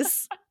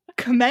Stanley's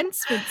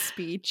commencement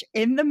speech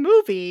in the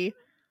movie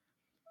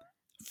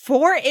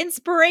for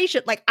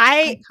inspiration. Like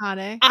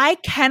iconic. I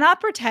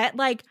cannot pretend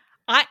like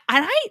I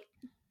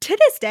to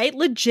this day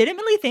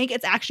legitimately think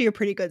it's actually a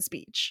pretty good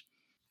speech.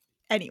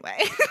 Anyway,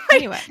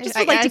 just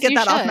would like to get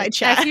that off my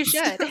chest. As you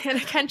should, in a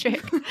country.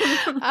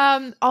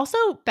 Also,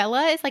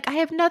 Bella is like, I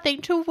have nothing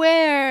to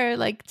wear.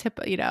 Like,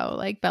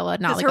 like Bella,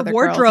 not like her other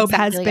wardrobe girls,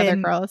 has like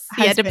been other girls.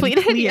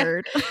 Depleted.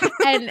 Cleared.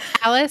 And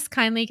Alice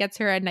kindly gets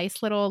her a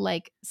nice little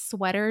like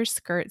sweater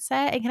skirt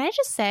set. And can I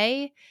just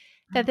say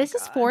that this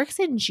is Forks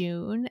in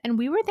June, and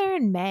we were there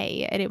in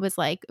May, and it was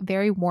like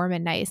very warm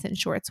and nice in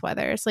shorts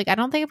weather. So like, I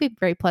don't think it'd be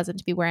very pleasant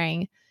to be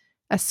wearing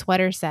a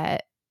sweater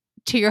set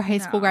to your high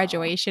school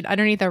graduation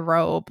underneath a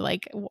robe.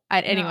 Like,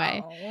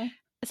 anyway. No.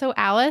 So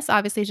Alice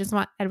obviously just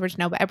want Edward to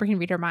know, but Edward can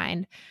read her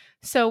mind.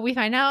 So we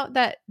find out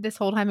that this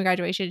whole time in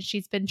graduation,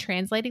 she's been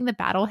translating the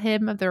battle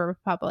hymn of the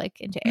Republic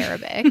into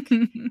Arabic.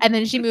 And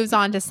then she moves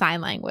on to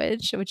sign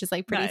language, which is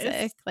like pretty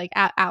sick. Like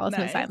Alice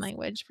knows sign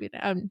language.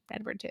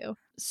 Edward too.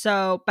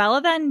 So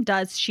Bella then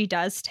does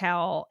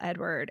tell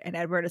Edward, and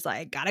Edward is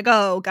like, gotta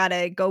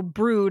go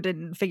brood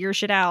and figure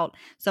shit out.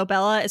 So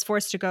Bella is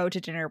forced to go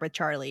to dinner with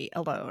Charlie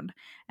alone.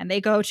 And they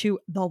go to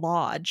the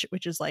Lodge,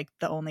 which is like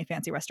the only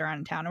fancy restaurant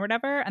in town or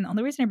whatever. And the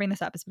only reason I bring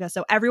this up is because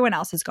so everyone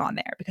else has gone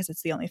there because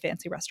it's the only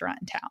fancy restaurant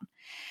in town.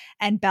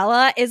 And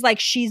Bella is like,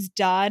 she's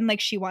done.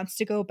 Like, she wants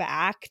to go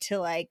back to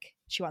like,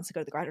 she wants to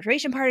go to the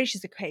graduation party.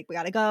 She's like, hey, we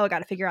gotta go. I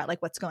gotta figure out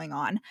like what's going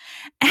on.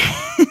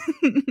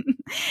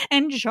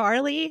 And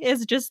Charlie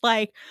is just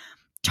like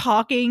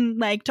talking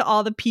like to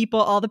all the people,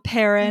 all the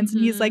parents,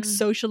 and he's like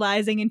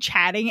socializing and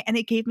chatting, and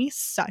it gave me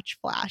such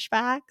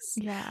flashbacks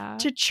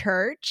to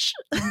church.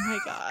 Oh my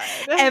god.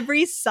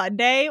 Every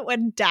Sunday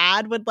when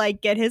Dad would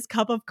like get his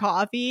cup of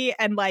coffee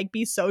and like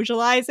be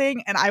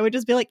socializing, and I would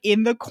just be like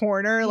in the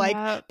corner,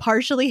 like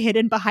partially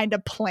hidden behind a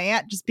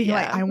plant, just being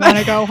like, I want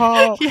to go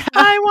home.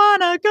 I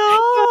want to go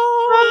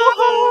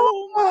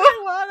home.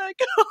 I want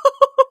to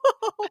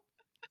go.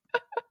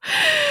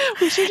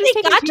 should just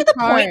It take got two to the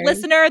cars. point,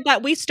 listener,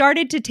 that we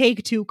started to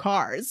take 2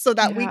 cars so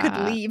that we could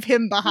leave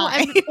him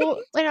behind.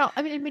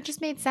 It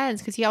just made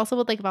sense because he also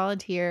would like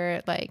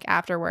volunteer like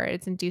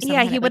afterwards and do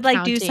some he would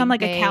like do some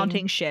like thing.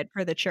 accounting shit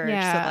for the church. So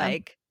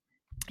like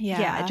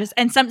just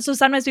so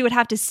sometimes we would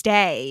have to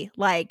stay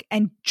like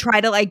and try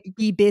to like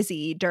be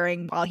busy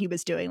while he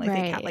was doing like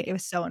the account. Like it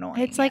was so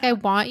annoying. It's like I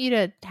want you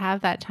to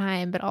have that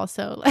time, but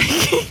also like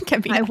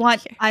can be I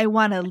want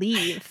to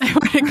leave. I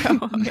want to go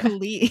home.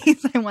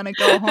 Please, I want to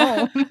go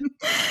home.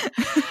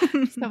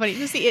 So funny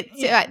to see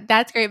it.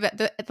 That's great. But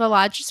the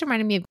lodge just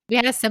reminded me of, we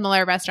had a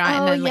similar restaurant,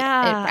 and then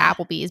like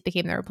Applebee's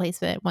became the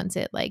replacement once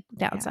it like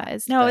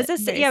downsized. No, it was a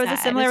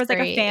similar. It was like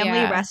a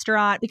family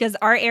restaurant because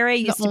our area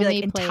used to be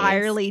like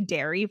entirely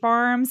dairy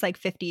farms like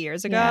 50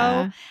 years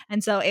ago,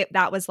 and so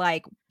that was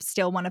like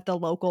still one of the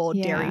local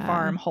dairy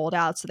farm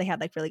holdouts. So they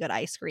had like really good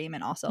ice cream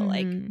and also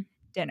like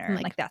dinner.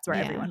 And, like that's where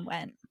everyone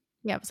went.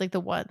 Yeah, it was like the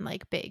one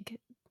like big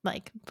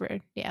like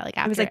like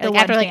after it was like the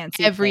after like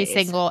fancy every place.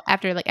 single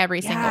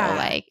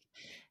like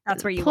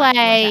that's where you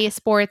play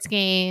sports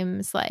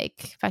games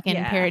like fucking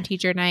parent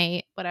teacher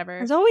night, whatever.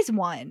 There's always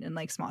one in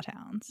like small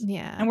towns.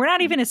 And we're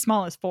not even as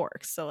small as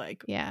Forks, so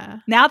like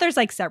now there's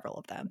like several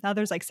of them. Now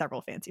there's like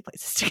several fancy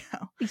places to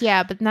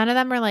go. But none of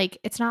them are like,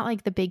 it's not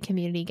like the big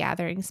community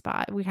gathering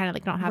spot. We kind of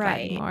like don't have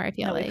that anymore. I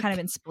feel like we've kind of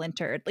been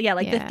splintered.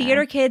 Like the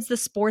theater kids, the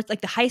sports,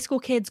 like the high school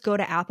kids go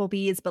to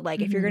Applebee's, but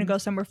like if you're gonna go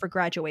somewhere for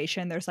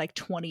graduation, there's like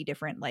 20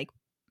 different like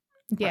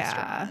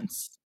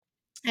restaurants.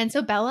 And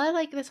so Bella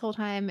like this whole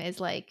time is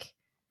like,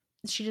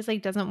 she just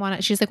like doesn't want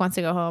to, she just like wants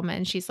to go home,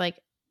 and she's like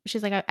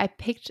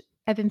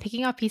I've been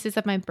picking off pieces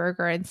of my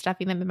burger and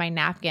stuffing them in my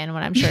napkin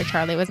when I'm sure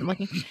Charlie wasn't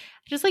looking.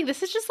 Just like,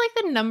 this is just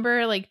like the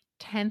number like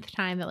 10th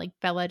time that like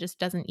Bella just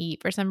doesn't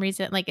eat for some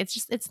reason. Like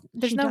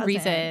there's no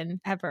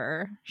reason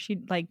ever. She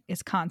like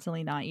is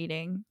constantly not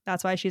eating.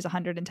 That's why she's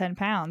 110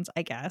 pounds,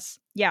 I guess.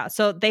 Yeah.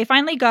 So they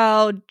finally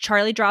go.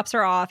 Charlie drops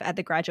her off at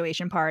the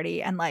graduation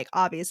party and like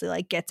obviously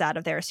like gets out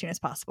of there as soon as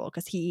possible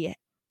because he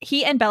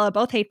and Bella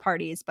both hate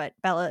parties, but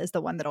Bella is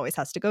the one that always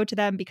has to go to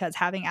them because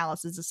having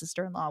Alice as a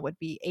sister-in-law would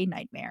be a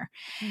nightmare.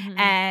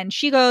 And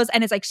she goes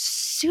and is like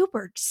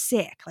super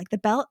sick. Like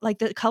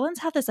the Cullens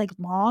have this like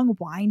long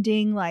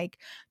winding like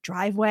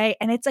driveway,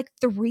 and it's like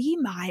 3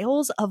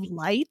 miles of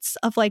lights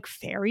of like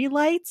fairy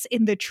lights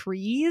in the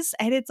trees,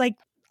 and it's like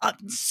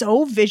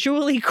so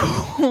visually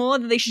cool.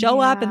 And they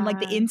show up and like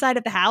the inside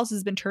of the house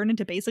has been turned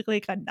into basically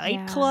like a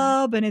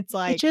nightclub, and it's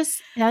like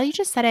now you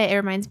just said it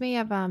reminds me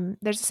of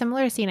there's a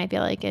similar scene I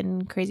feel like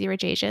in Crazy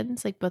Rich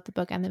Asians, like both the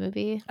book and the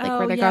movie, like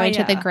where they're going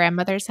to the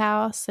grandmother's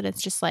house, and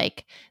it's just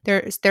like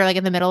they're like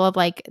in the middle of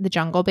like the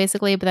jungle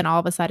basically, but then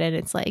all of a sudden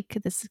it's like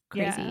this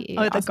crazy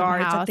the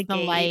guards house, at the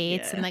gate,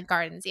 lights and the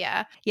gardens.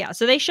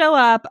 So they show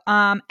up.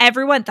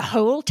 Everyone, the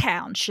whole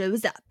town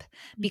shows up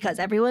because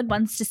everyone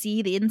wants to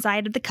see the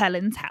inside of the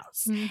Cullens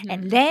house.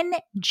 And then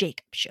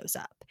Jacob shows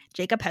up.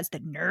 Jacob has the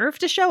nerve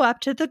to show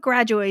up to the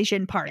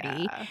graduation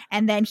party,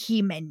 and then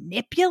he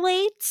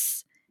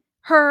manipulates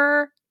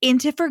her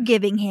into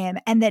forgiving him,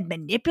 and then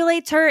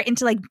manipulates her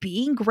into like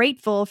being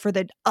grateful for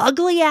the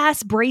ugly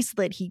ass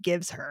bracelet he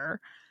gives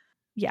her.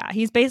 Yeah,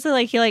 he's basically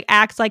like, he like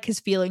acts like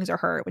his feelings are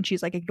hurt when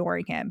she's like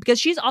ignoring him,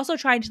 because she's also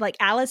trying to like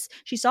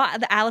she saw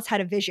that Alice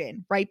had a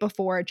vision right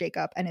before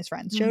Jacob and his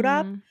friends showed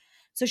up.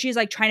 So she's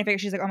like trying to figure,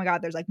 she's like, oh my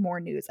God, there's like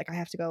more news. Like I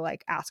have to go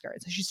like ask her.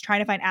 And so she's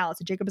trying to find Alice,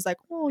 and Jacob is like,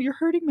 oh, you're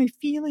hurting my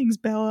feelings,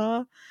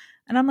 Bella.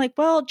 And I'm like,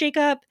 well,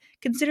 Jacob,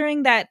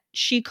 considering that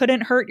she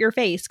couldn't hurt your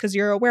face because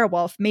you're a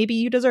werewolf, maybe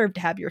you deserve to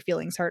have your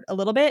feelings hurt a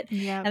little bit.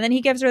 And then he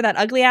gives her that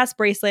ugly ass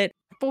bracelet.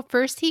 Well,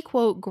 first he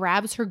quote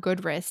grabs her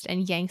good wrist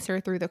and yanks her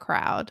through the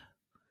crowd.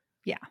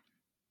 Yeah.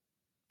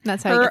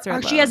 That's how he gets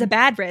her she has a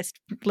bad wrist,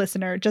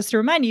 listener, just to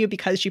remind you,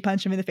 because she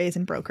punched him in the face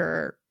and broke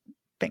her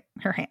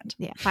hand.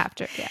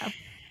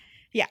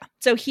 Yeah.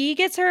 So he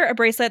gets her a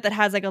bracelet that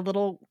has like a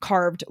little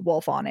carved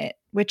wolf on it,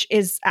 which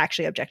is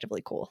actually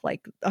objectively cool,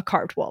 like a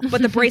carved wolf.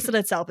 But the bracelet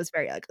itself is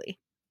very ugly.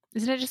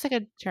 Isn't it just like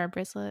a charm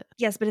bracelet?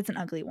 Yes, but it's an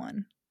ugly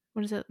one.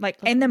 What is it? Like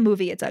in the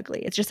movie, it's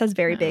ugly. It just has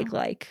very big,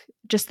 like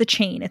just the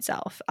chain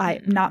itself.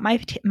 Not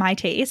my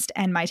taste,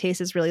 and my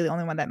taste is really the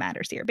only one that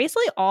matters here.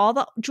 Basically, all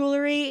the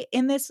jewelry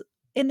in this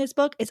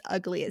book is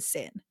ugly as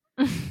sin.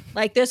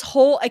 Like this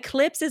whole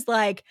Eclipse is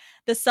like,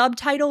 the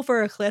subtitle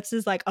for Eclipse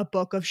is like a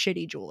book of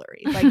shitty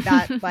jewelry, like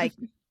that. Like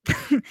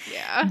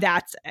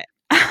that's it.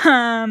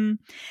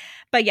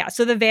 But yeah,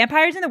 so the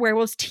vampires and the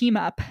werewolves team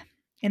up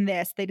in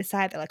this. They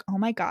decide, they're like, oh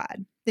my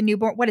God, the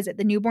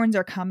newborns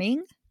are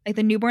coming. Like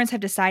the newborns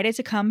have decided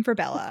to come for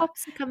Bella. The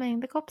cops are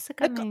coming. The cops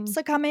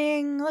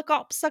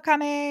are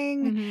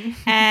coming.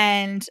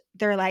 And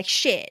they're like,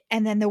 shit.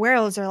 And then the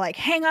werewolves are like,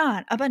 hang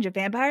on, a bunch of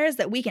vampires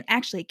that we can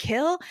actually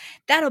kill?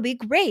 That'll be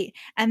great.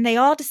 And they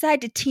all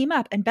decide to team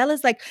up. And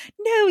Bella's like,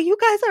 no, you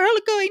guys are all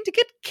going to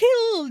get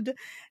killed.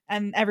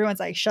 And everyone's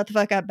like, shut the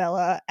fuck up,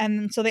 Bella.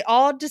 And so they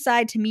all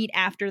decide to meet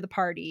after the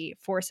party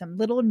for some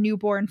little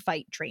newborn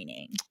fight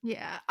training.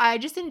 Yeah. I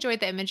just enjoyed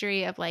the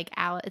imagery of like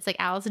Alice. It's like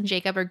Alice and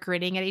Jacob are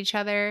grinning at each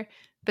other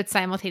but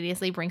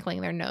simultaneously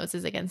wrinkling their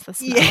noses against the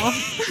smell.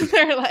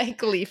 They're like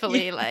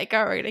gleefully like, oh,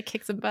 we're going to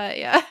kick some butt.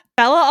 Yeah.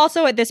 Bella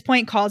also at this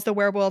point calls the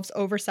werewolves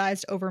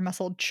oversized,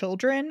 over-muscled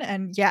children.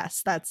 And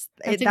yes, that's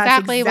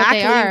exactly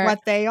what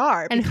they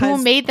are. And who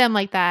made them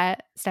like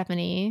that?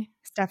 Stephenie.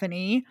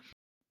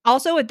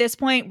 Also at this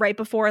point, right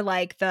before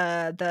like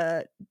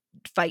the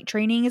fight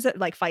training, is it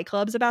like Fight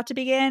Club's about to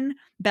begin,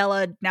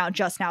 Bella now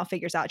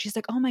figures out, she's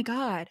like, oh my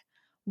God,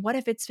 what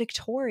if it's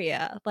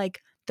Victoria?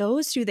 Like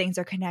those two things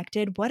are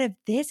connected. What if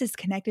this is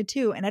connected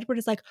too? And Edward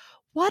is like,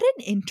 what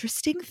an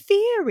interesting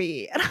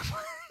theory. And I'm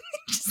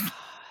like,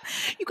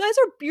 you guys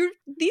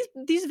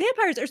these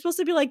vampires are supposed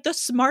to be like the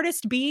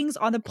smartest beings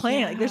on the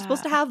planet. Like they're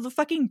supposed to have the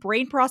fucking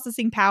brain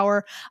processing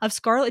power of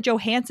Scarlett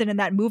Johansson in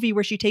that movie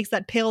where she takes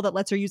that pill that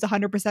lets her use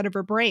 100% of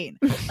her brain.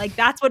 Like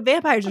that's what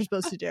vampires are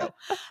supposed to do.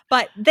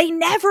 But they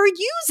never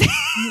use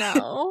it.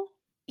 No.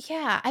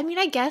 Yeah, I mean,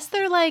 I guess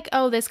they're like,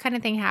 oh, this kind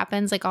of thing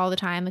happens like all the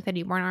time, like the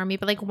newborn army.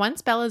 But like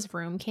once Bella's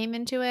room came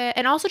into it,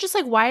 and also just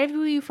like, why have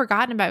you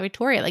forgotten about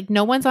Victoria? Like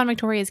no one's on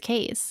Victoria's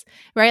case,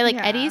 right? Like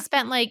Eddie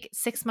spent like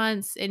 6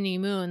 months in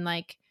New Moon,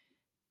 like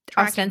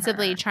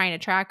ostensibly trying to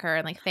track her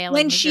and like failing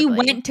when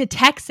miserably. She went to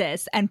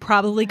Texas and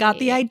probably got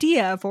the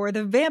idea for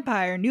the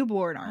vampire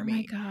newborn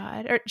army. Oh my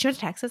God. Or she went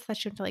to Texas? That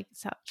she went to like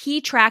South.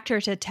 He tracked her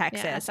to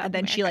Texas and then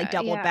America. she like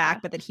doubled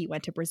back, but then he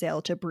went to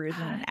Brazil to bruise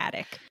in an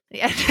attic.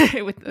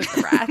 Yeah, with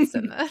the rats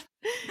and the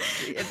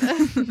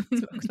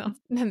smoke smells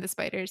and the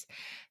spiders.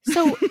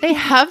 So they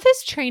have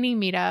this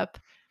training meetup.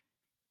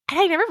 And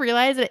I never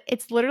realized that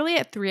it's literally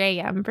at 3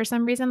 a.m. for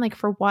some reason. Like,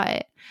 for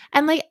what?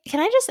 And, like, can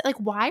I just, like,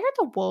 why are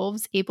the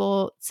wolves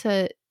able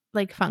to,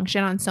 like,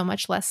 function on so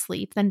much less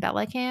sleep than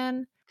Bella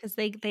can? Because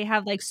they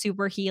have, like,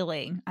 super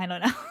healing. I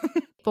don't know.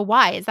 But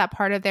why? Is that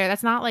part of their –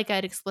 that's not, like,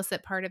 an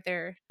explicit part of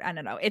their – I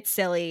don't know. It's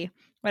silly.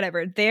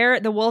 Whatever.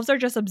 The wolves are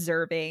just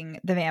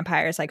observing the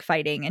vampires like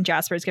fighting, and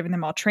Jasper's giving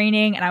them all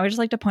training. And I would just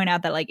like to point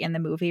out that like in the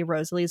movie,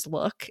 Rosalie's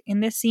look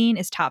in this scene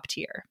is top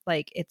tier.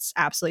 Like it's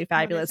absolutely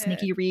fabulous.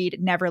 Nikki Reed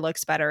never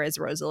looks better as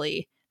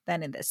Rosalie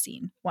than in this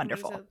scene.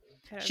 Wonderful.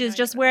 She's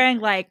just wearing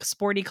like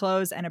sporty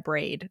clothes and a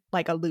braid,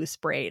 like a loose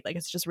braid. Like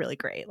it's just really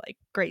great. Like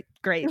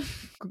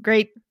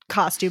great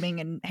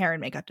costuming and hair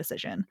and makeup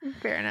decision.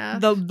 Fair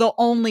enough. The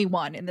only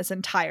one in this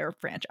entire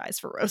franchise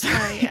for Rosalie.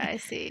 Oh yeah, I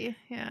see.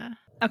 Yeah.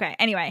 Okay,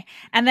 anyway.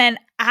 And then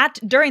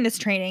during this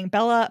training,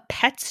 Bella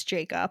pets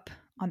Jacob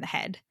on the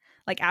head,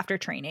 like after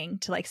training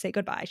to like say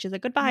goodbye. She's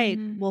like, goodbye,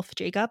 Wolf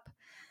Jacob.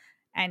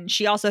 And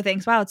she also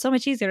thinks, wow, it's so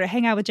much easier to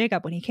hang out with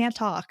Jacob when he can't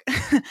talk,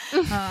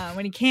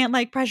 when he can't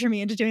like pressure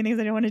me into doing things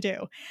I don't want to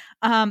do.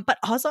 But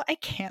also I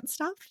can't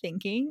stop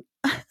thinking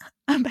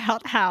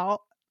about how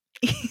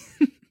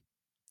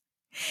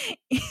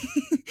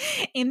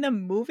in the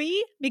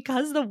movie,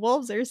 because the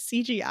wolves are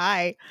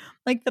CGI,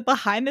 like the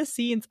behind the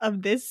scenes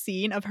of this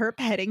scene of her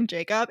petting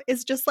Jacob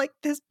is just like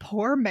this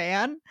poor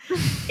man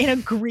in a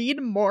green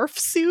morph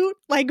suit,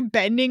 like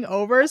bending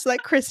over so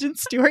that Kristen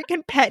Stewart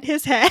can pet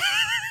his head.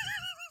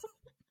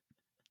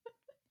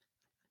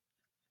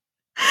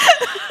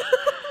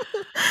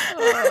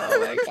 Oh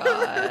my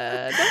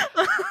God.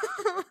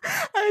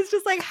 I was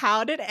just like,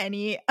 how did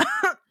any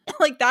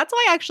like that's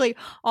why actually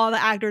all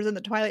the actors in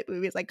the Twilight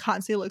movies like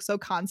constantly look so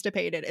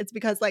constipated. It's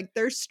because like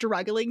they're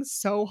struggling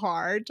so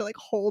hard to like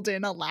hold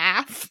in a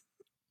laugh.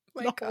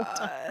 My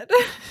God.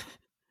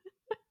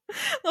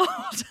 The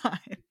whole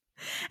time.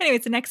 Anyway,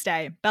 it's the next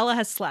day. Bella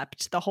has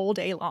slept the whole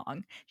day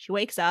long. She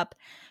wakes up.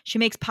 She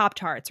makes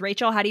Pop-Tarts.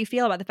 Rachel, how do you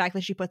feel about the fact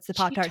that she puts the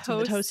Pop-Tarts in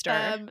the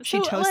toaster? She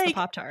toasts the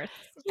Pop-Tarts.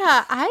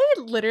 Yeah,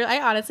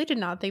 I honestly did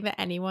not think that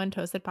anyone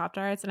toasted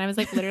Pop-Tarts. And I was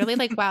like literally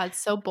like, wow, it's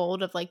so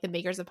bold of like the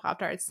makers of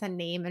Pop-Tarts to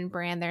name and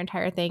brand their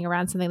entire thing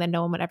around something that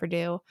no one would ever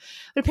do.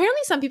 But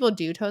apparently some people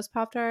do toast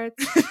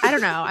Pop-Tarts. I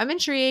don't know. I'm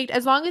intrigued.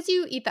 As long as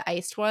you eat the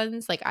iced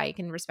ones, like I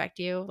can respect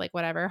you. Like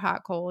whatever,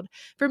 hot, cold.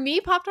 For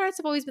me, Pop-Tarts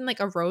have always been like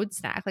a road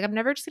snack. Like I'm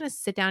never just going to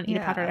sit down and eat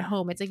a Pop-Tart at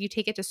home. It's like you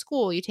take it to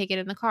school. You take it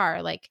in the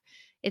car. Like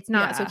it's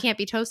not, so it can't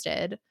be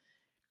toasted.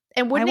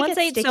 And I once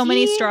ate so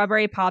many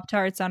strawberry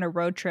Pop-Tarts on a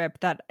road trip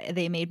that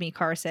they made me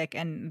car sick,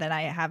 and then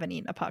I haven't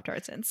eaten a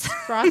Pop-Tart since.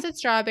 Frosted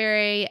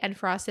strawberry and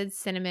frosted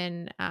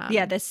cinnamon.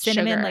 The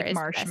cinnamon like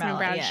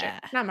marshmallow. Sugar.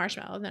 Not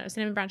marshmallow. No,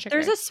 cinnamon brown sugar.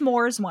 There's a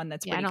s'mores one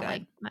that's pretty good.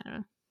 I don't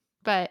know.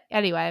 But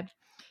anyway,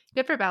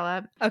 good for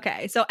Bella.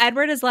 Okay, so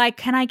Edward is like,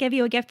 can I give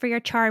you a gift for your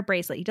charm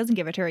bracelet? He doesn't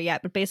give it to her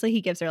yet, but basically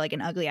he gives her like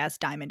an ugly ass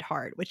diamond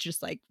heart, which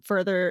just like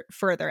further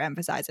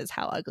emphasizes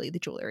how ugly the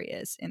jewelry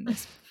is in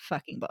this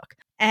fucking book.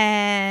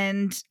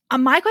 And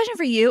my question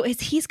for you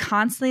is, he's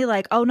constantly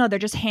like, oh no, they're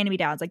just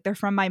hand-me-downs. Like they're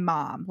from my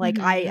mom. Like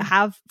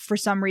for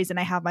some reason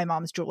I have my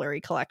mom's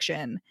jewelry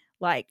collection.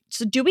 Like,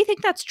 so do we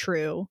think that's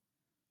true?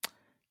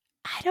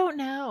 I don't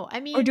know. I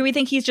mean, or do we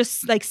think he's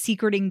just like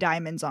secreting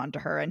diamonds onto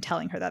her and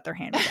telling her that they're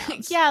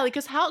hand-me-downs? Yeah, like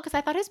because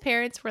I thought his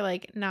parents were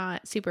like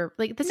not super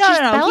like this. No.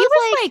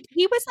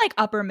 He was like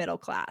upper middle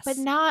class, but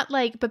not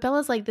like. But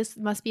Bella's like, this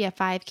must be a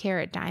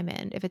 5-carat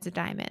diamond if it's a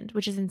diamond,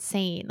 which is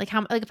insane. Like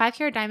how like a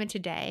 5-carat diamond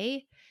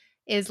today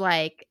is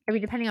like, I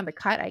mean, depending on the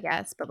cut, I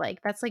guess, but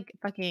like that's like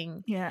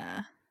fucking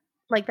yeah.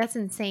 Like that's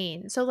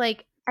insane. So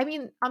like I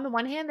mean, on the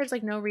one hand, there's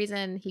like no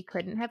reason he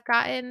couldn't have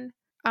gotten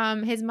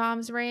his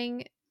mom's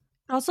ring.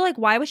 Also, like,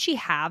 why would she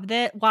have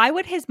that? Why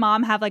would his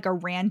mom have like a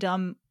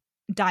random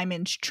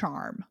diamond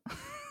charm?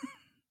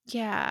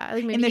 Yeah,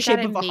 like maybe in the he shape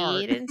got of a heart.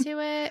 made into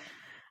it.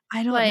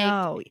 I don't Like-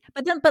 know.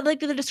 But like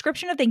the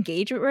description of the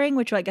engagement ring,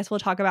 which I guess we'll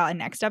talk about in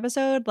next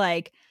episode,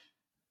 like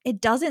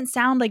it doesn't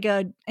sound like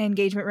an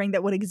engagement ring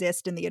that would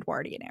exist in the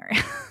Edwardian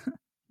area.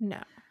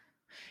 No.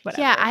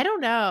 Whatever. Yeah, I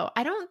don't know.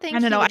 I don't think. I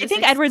don't he know. I would just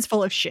think Edward's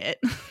full of shit.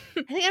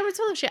 I think Edward's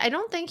full of shit. I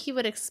don't think he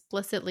would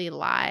explicitly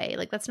lie.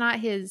 Like that's not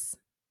his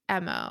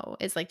MO.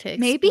 Is like to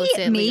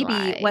explicitly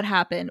lie. What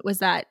happened was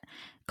that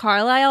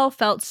Carlisle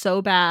felt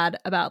so bad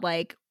about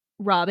like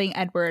robbing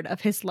Edward of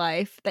his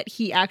life that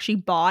he actually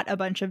bought a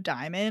bunch of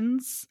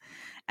diamonds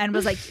and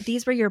was like,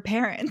 these were your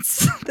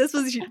parents.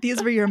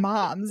 These were your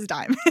mom's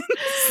diamonds.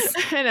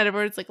 And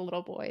Edward's like a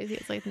little boy. He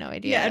has like no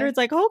idea. Yeah, Edward's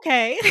like,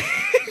 okay.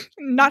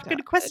 Not going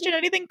to question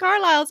anything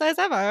Carlisle says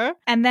ever.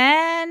 And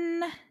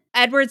then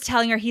Edward's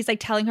telling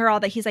her all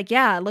that. He's like,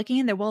 yeah, looking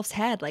in the wolf's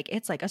head, like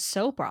it's like a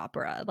soap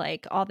opera,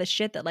 like all the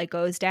shit that like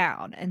goes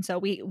down. And so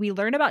we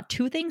learn about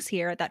two things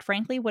here that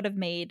frankly would have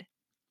made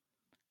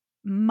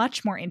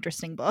much more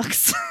interesting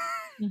books.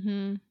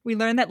 Mm-hmm. We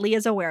learn that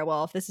Leah's a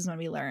werewolf. This is when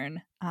we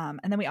learn. And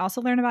then we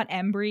also learn about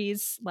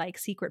Embry's like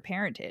secret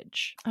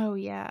parentage. Oh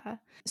yeah.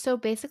 So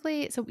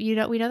basically, we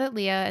know that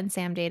Leah and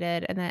Sam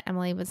dated and that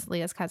Emily was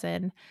Leah's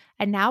cousin.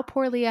 And now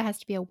poor Leah has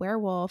to be a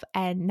werewolf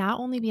and not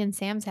only be in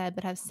Sam's head,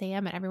 but have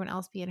Sam and everyone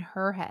else be in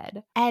her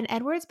head. And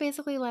Edward's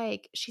basically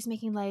like, she's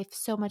making life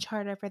so much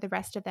harder for the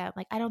rest of them.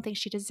 Like, I don't think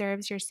she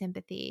deserves your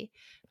sympathy.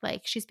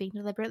 Like, she's being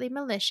deliberately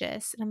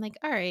malicious. And I'm like,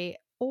 all right.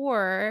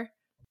 Or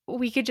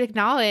we could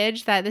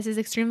acknowledge that this is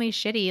extremely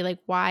shitty. Like,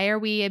 why are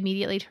we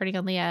immediately turning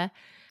on Leah?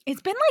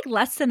 It's been like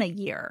less than a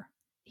year.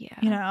 Yeah.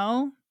 You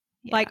know?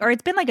 Yeah. Like, or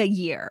it's been like a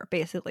year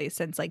basically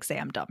since like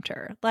Sam dumped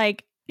her.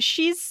 Like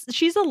she's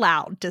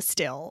allowed to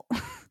still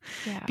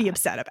be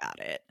upset about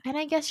it. And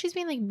I guess she's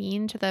being like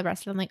mean to the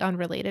rest of them, like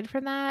unrelated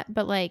from that.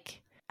 But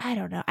like, I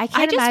don't know. I just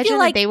can't imagine feel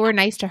that like they were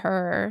nice to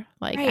her.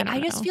 Like, right. I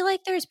just feel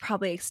like there's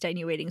probably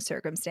extenuating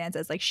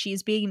circumstances. Like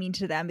she's being mean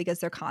to them because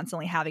they're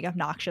constantly having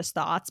obnoxious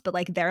thoughts. But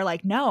like they're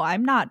like, no,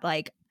 I'm not.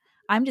 Like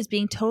I'm just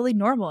being totally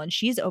normal and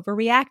she's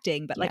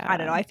overreacting. But like, I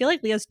don't know. I feel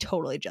like Leah's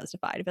totally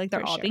justified. I feel like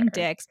they're all being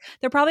dicks.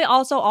 They're probably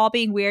also all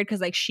being weird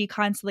because like she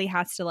constantly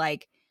has to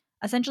like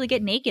essentially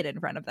get naked in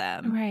front of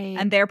them. Right.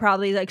 And they're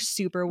probably like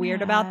super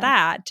weird about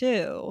that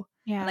too.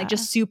 Yeah. And, like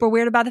just super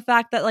weird about the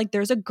fact that like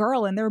there's a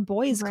girl in their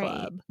boys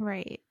club.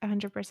 Right.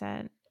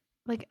 100%.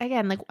 Like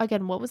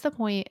again, what was the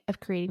point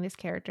of creating this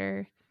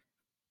character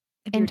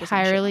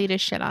entirely to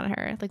shit on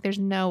her? Like there's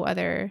no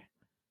other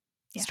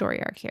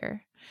story arc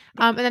here.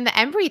 And then the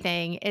Embry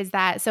thing is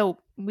that, so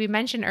we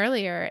mentioned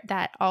earlier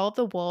that all of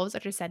the wolves are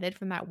descended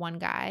from that one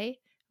guy,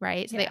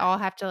 right? So they all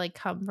have to like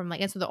come from like,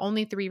 and so the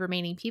only three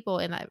remaining people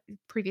in that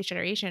previous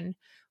generation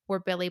were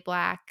Billy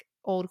Black,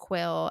 Old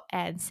Quill,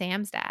 and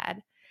Sam's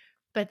dad.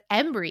 But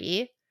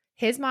Embry,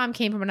 his mom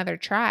came from another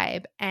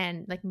tribe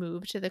and like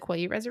moved to the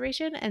Quileute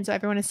reservation, and so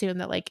everyone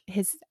assumed that like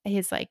his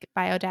like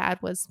bio dad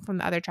was from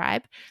the other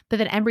tribe. But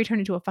then Embry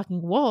turned into a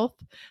fucking wolf,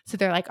 so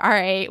they're like, all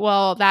right,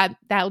 well that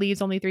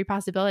leaves only three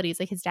possibilities.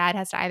 Like his dad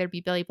has to either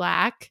be Billy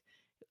Black,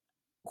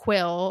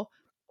 Quill,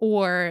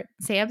 or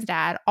Sam's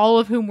dad, all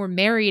of whom were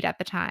married at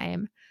the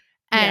time.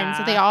 And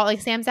so they all like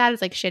Sam's dad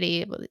is like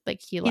shitty,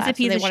 like he left.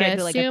 He's a piece so of shit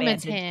who like it's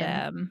abandoned him,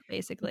 them,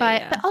 basically.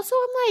 But also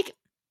I'm like,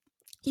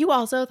 you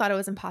also thought it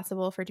was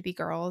impossible for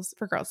girls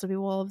to be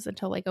wolves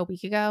until like a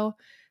week ago.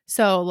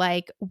 So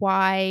like,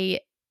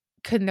 why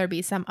couldn't there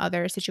be some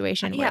other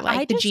situation where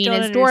like the gene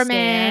is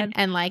dormant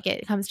and like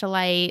it comes to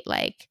light?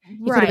 Like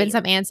it could have been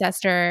some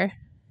ancestor.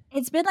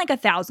 It's been like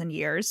 1,000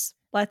 years,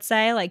 let's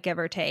say, like give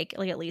or take,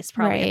 like at least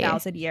probably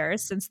 1,000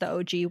 years since the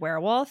OG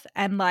werewolf.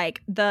 And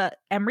like the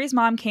Embry's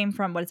mom came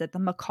from, what is it, the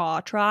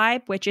Macaw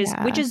tribe, which is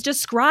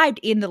described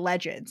in the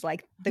legends.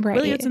 Like the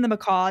Quileutes and the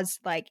Macaws,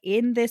 like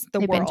in they've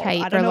world. Been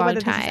tight I don't know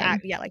whether time.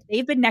 This is like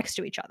they've been next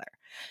to each other.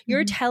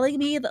 You're telling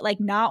me that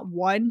like not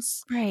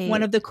once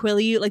one of the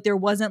Quileute, like there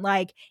wasn't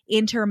like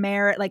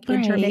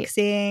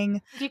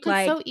intermixing. You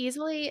could so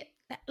easily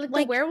like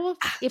the werewolf,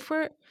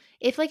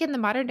 if like in the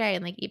modern day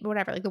and like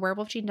whatever, like the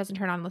werewolf gene doesn't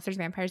turn on unless there's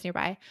vampires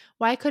nearby,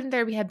 why couldn't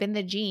there have been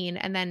the gene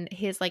and then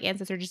his like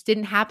ancestor just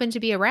didn't happen to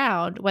be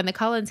around when the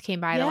Cullens came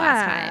by the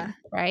last time,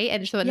 right?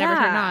 And so it never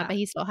turned on, but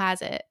he still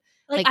has it.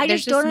 Like I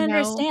just don't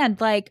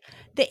understand. Like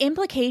the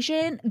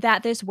implication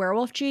that this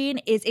werewolf gene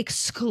is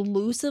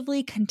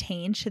exclusively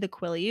contained to the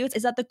Quileutes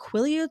is that the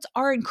Quileutes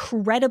are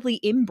incredibly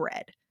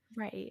inbred.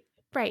 Right.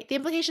 The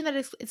implication that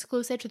it's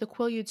exclusive to the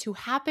Quileutes who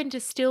happen to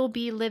still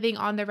be living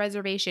on the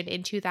reservation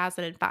in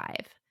 2005.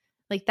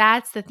 Like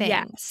that's the thing.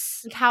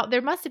 Yes. Like how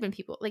there must have been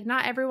people. Like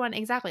not everyone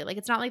exactly. Like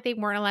it's not like they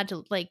weren't allowed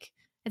to like.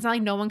 It's not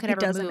like no one could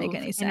ever move make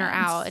any sense. in or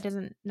out. It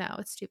doesn't. No,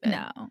 it's stupid.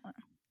 No.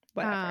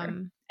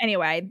 Whatever.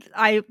 Anyway,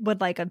 I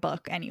would like a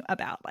book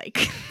about like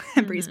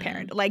Embry's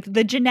parent, like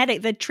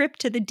the trip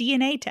to the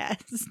DNA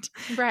test,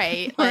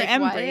 right? For like,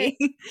 Embry.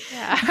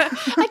 Yeah.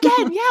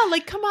 Again, yeah.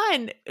 Like, come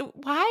on.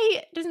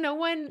 Why does no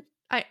one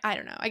I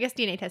don't know. I guess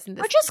DNA test in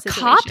this or just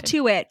situation. cop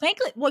to it. Like,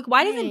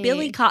 why doesn't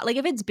Billy Right. cop? Like,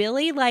 if it's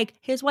Billy, like,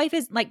 his wife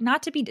is, like,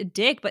 not to be a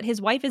dick, but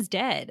his wife is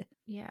dead.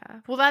 Yeah.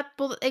 Well, that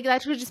would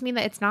just mean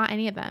that it's not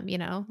any of them, you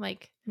know?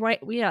 Like, Right?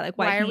 Yeah. Like,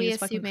 why why can't are we you just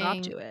fucking cop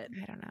assuming? to it?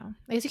 I don't know.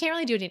 I guess you can't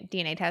really do a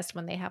DNA test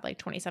when they have like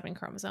 27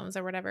 chromosomes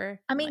or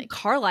whatever. I mean, like,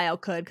 Carlisle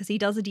could, because he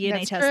does a DNA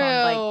that's test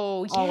on, like,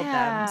 true. all of them.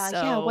 Yeah.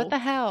 So Yeah. What the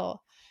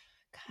hell?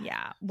 God,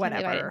 yeah, can't believe I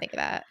whatever. didn't think of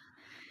that.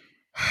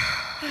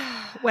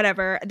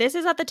 Whatever. This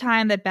is at the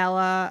time that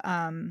Bella,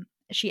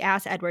 she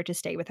asked Edward to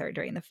stay with her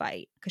during the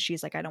fight because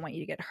she's like, I don't want you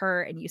to get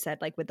hurt. And you said,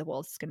 like, with the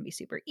wolves, it's going to be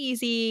super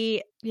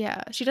easy.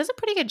 Yeah, she does a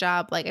pretty good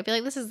job. Like, I feel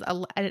like this is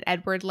an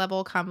Edward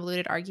level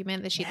convoluted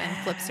argument that she then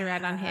flips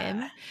around on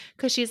him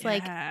because she's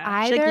like,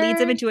 either she, like,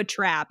 leads him into a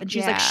trap, and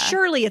she's like, Yeah.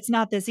 surely it's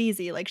not this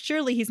easy. Like,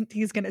 surely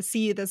he's going to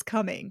see this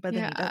coming, but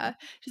then he doesn't.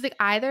 She's like,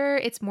 either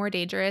it's more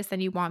dangerous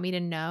than you want me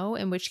to know,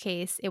 in which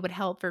case it would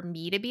help for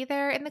me to be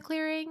there in the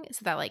clearing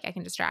so that, like, I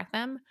can distract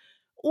them,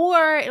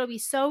 or it'll be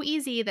so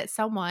easy that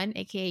someone,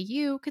 aka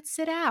you, could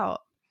sit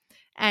out.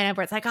 And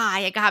Edward's like,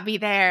 you got me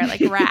there,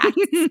 like rats.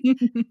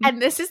 And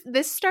this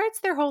starts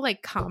their whole,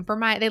 like,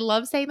 compromise. They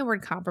love saying the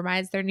word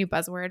compromise, their new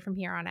buzzword from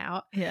here on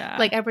out. Yeah.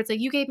 Like, Edward's like,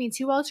 you gave me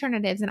two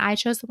alternatives and I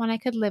chose the one I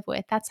could live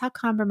with. That's how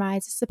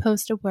compromise is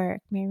supposed to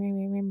work.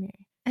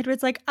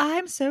 Edward's like,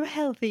 I'm so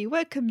healthy.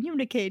 We're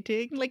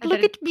communicating. Like, And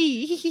look then at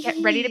me.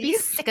 Get ready to be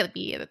sick of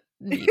me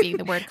being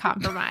the word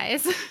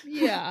compromise.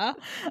 Yeah.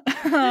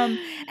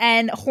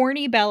 And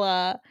horny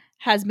Bella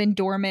has been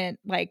dormant,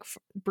 like,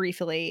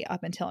 briefly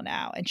up until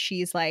now, and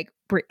she's like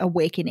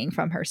awakening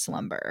from her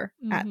slumber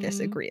at this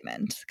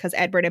agreement because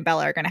Edward and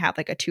Bella are going to have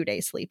like a 2-day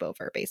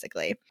sleepover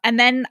basically. And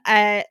then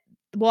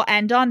we'll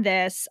end on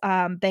this.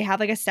 They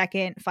have like a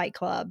second Fight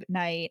Club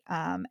night,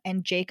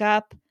 and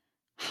Jacob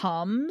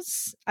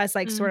hums as,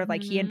 like, sort of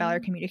like he and Bella are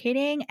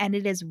communicating, and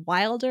it is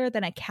wilder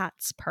than a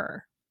cat's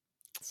purr.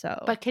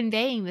 So, but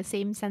conveying the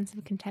same sense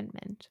of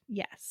contentment.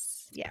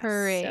 yes,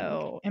 Purring.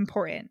 so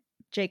important.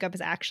 Jacob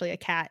is actually a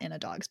cat in a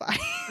dog's body.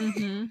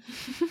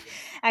 Mm-hmm.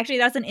 Actually,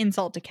 that's an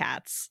insult to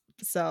cats.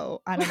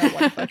 So I don't know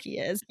what the fuck he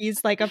is.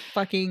 He's like a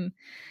fucking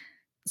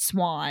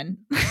swan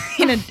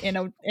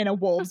in a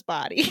wolf's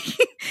body.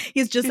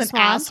 He's just an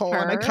asshole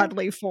in a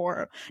cuddly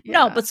form. Yeah.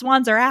 No, but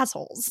swans are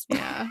assholes.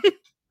 Yeah.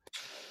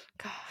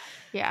 God.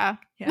 Yeah.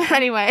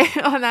 Anyway,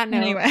 on that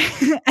note.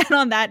 And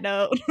on that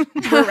note,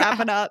 we're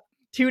wrapping up.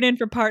 Tune in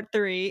for part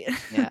 3.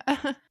 Yeah.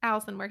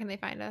 Allison, where can they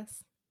find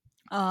us?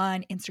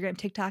 On Instagram,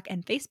 TikTok,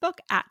 and Facebook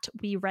at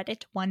We Read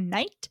It One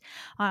Night.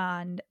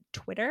 On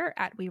Twitter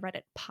at We Read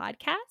It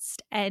Podcast.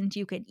 And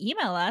you can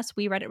email us,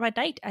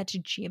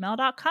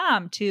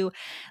 wereaditonenight@gmail.com, to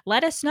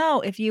let us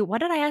know if you,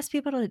 what did I ask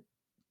people to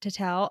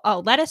tell?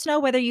 Oh, let us know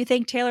whether you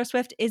think Taylor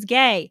Swift is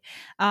gay.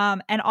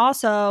 And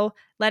also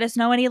let us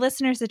know any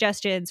listener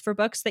suggestions for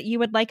books that you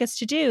would like us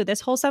to do.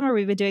 This whole summer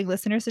we've been doing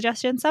listener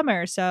suggestion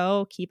summer,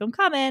 so keep them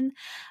coming.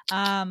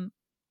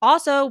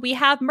 Also, we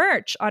have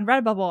merch on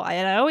Redbubble,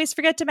 and I always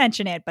forget to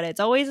mention it, but it's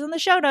always in the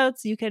show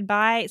notes. You can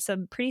buy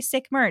some pretty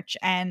sick merch,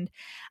 and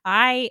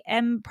I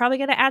am probably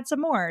going to add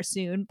some more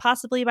soon,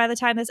 possibly by the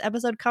time this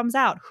episode comes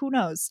out. Who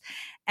knows?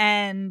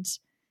 And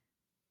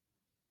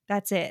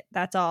that's it.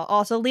 That's all.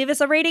 Also, leave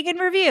us a rating and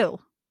review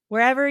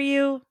wherever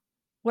you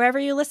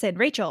listen.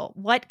 Rachel,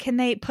 what can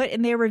they put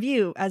in their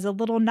review as a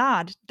little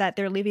nod that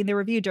they're leaving their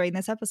review during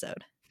this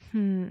episode?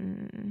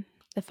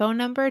 The phone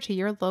number to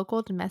your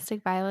local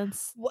domestic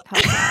violence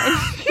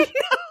helpline.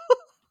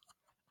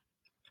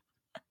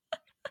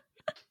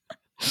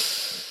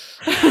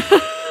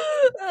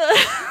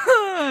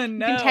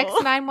 No. You can text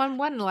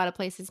 911 in a lot of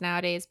places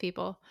nowadays,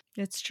 people.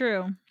 It's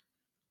true.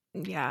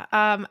 Yeah.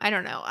 I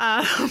don't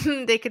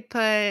know. They could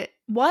put,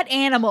 what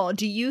animal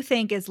do you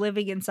think is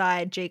living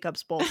inside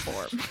Jacob's bowl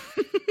form?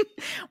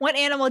 What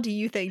animal do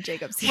you think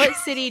Jacob's here? What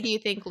city do you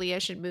think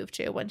Leah should move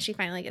to when she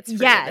finally gets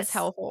free of this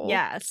hellhole?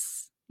 Yes.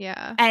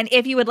 Yeah. And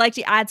if you would like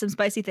to add some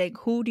spicy thing,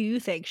 who do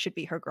you think should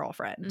be her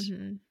girlfriend?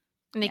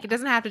 Mm-hmm. Like, it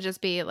doesn't have to just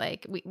be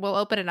like, we'll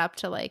open it up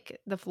to like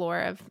the floor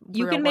of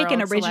you can make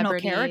an original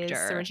character.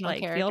 Characters.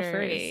 Feel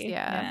free.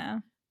 Yeah.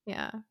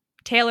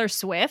 Taylor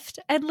Swift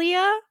and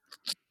Leah.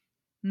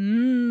 Match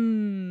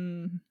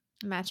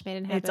made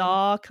in heaven. It's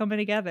all coming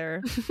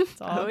together. It's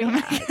all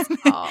coming together.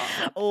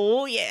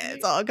 Oh yeah,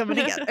 it's all coming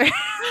together.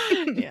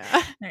 Yeah.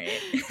 All right.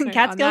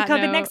 Catskill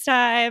coming next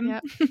time.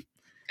 Yep.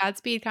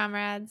 Godspeed,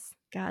 comrades.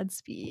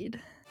 Godspeed.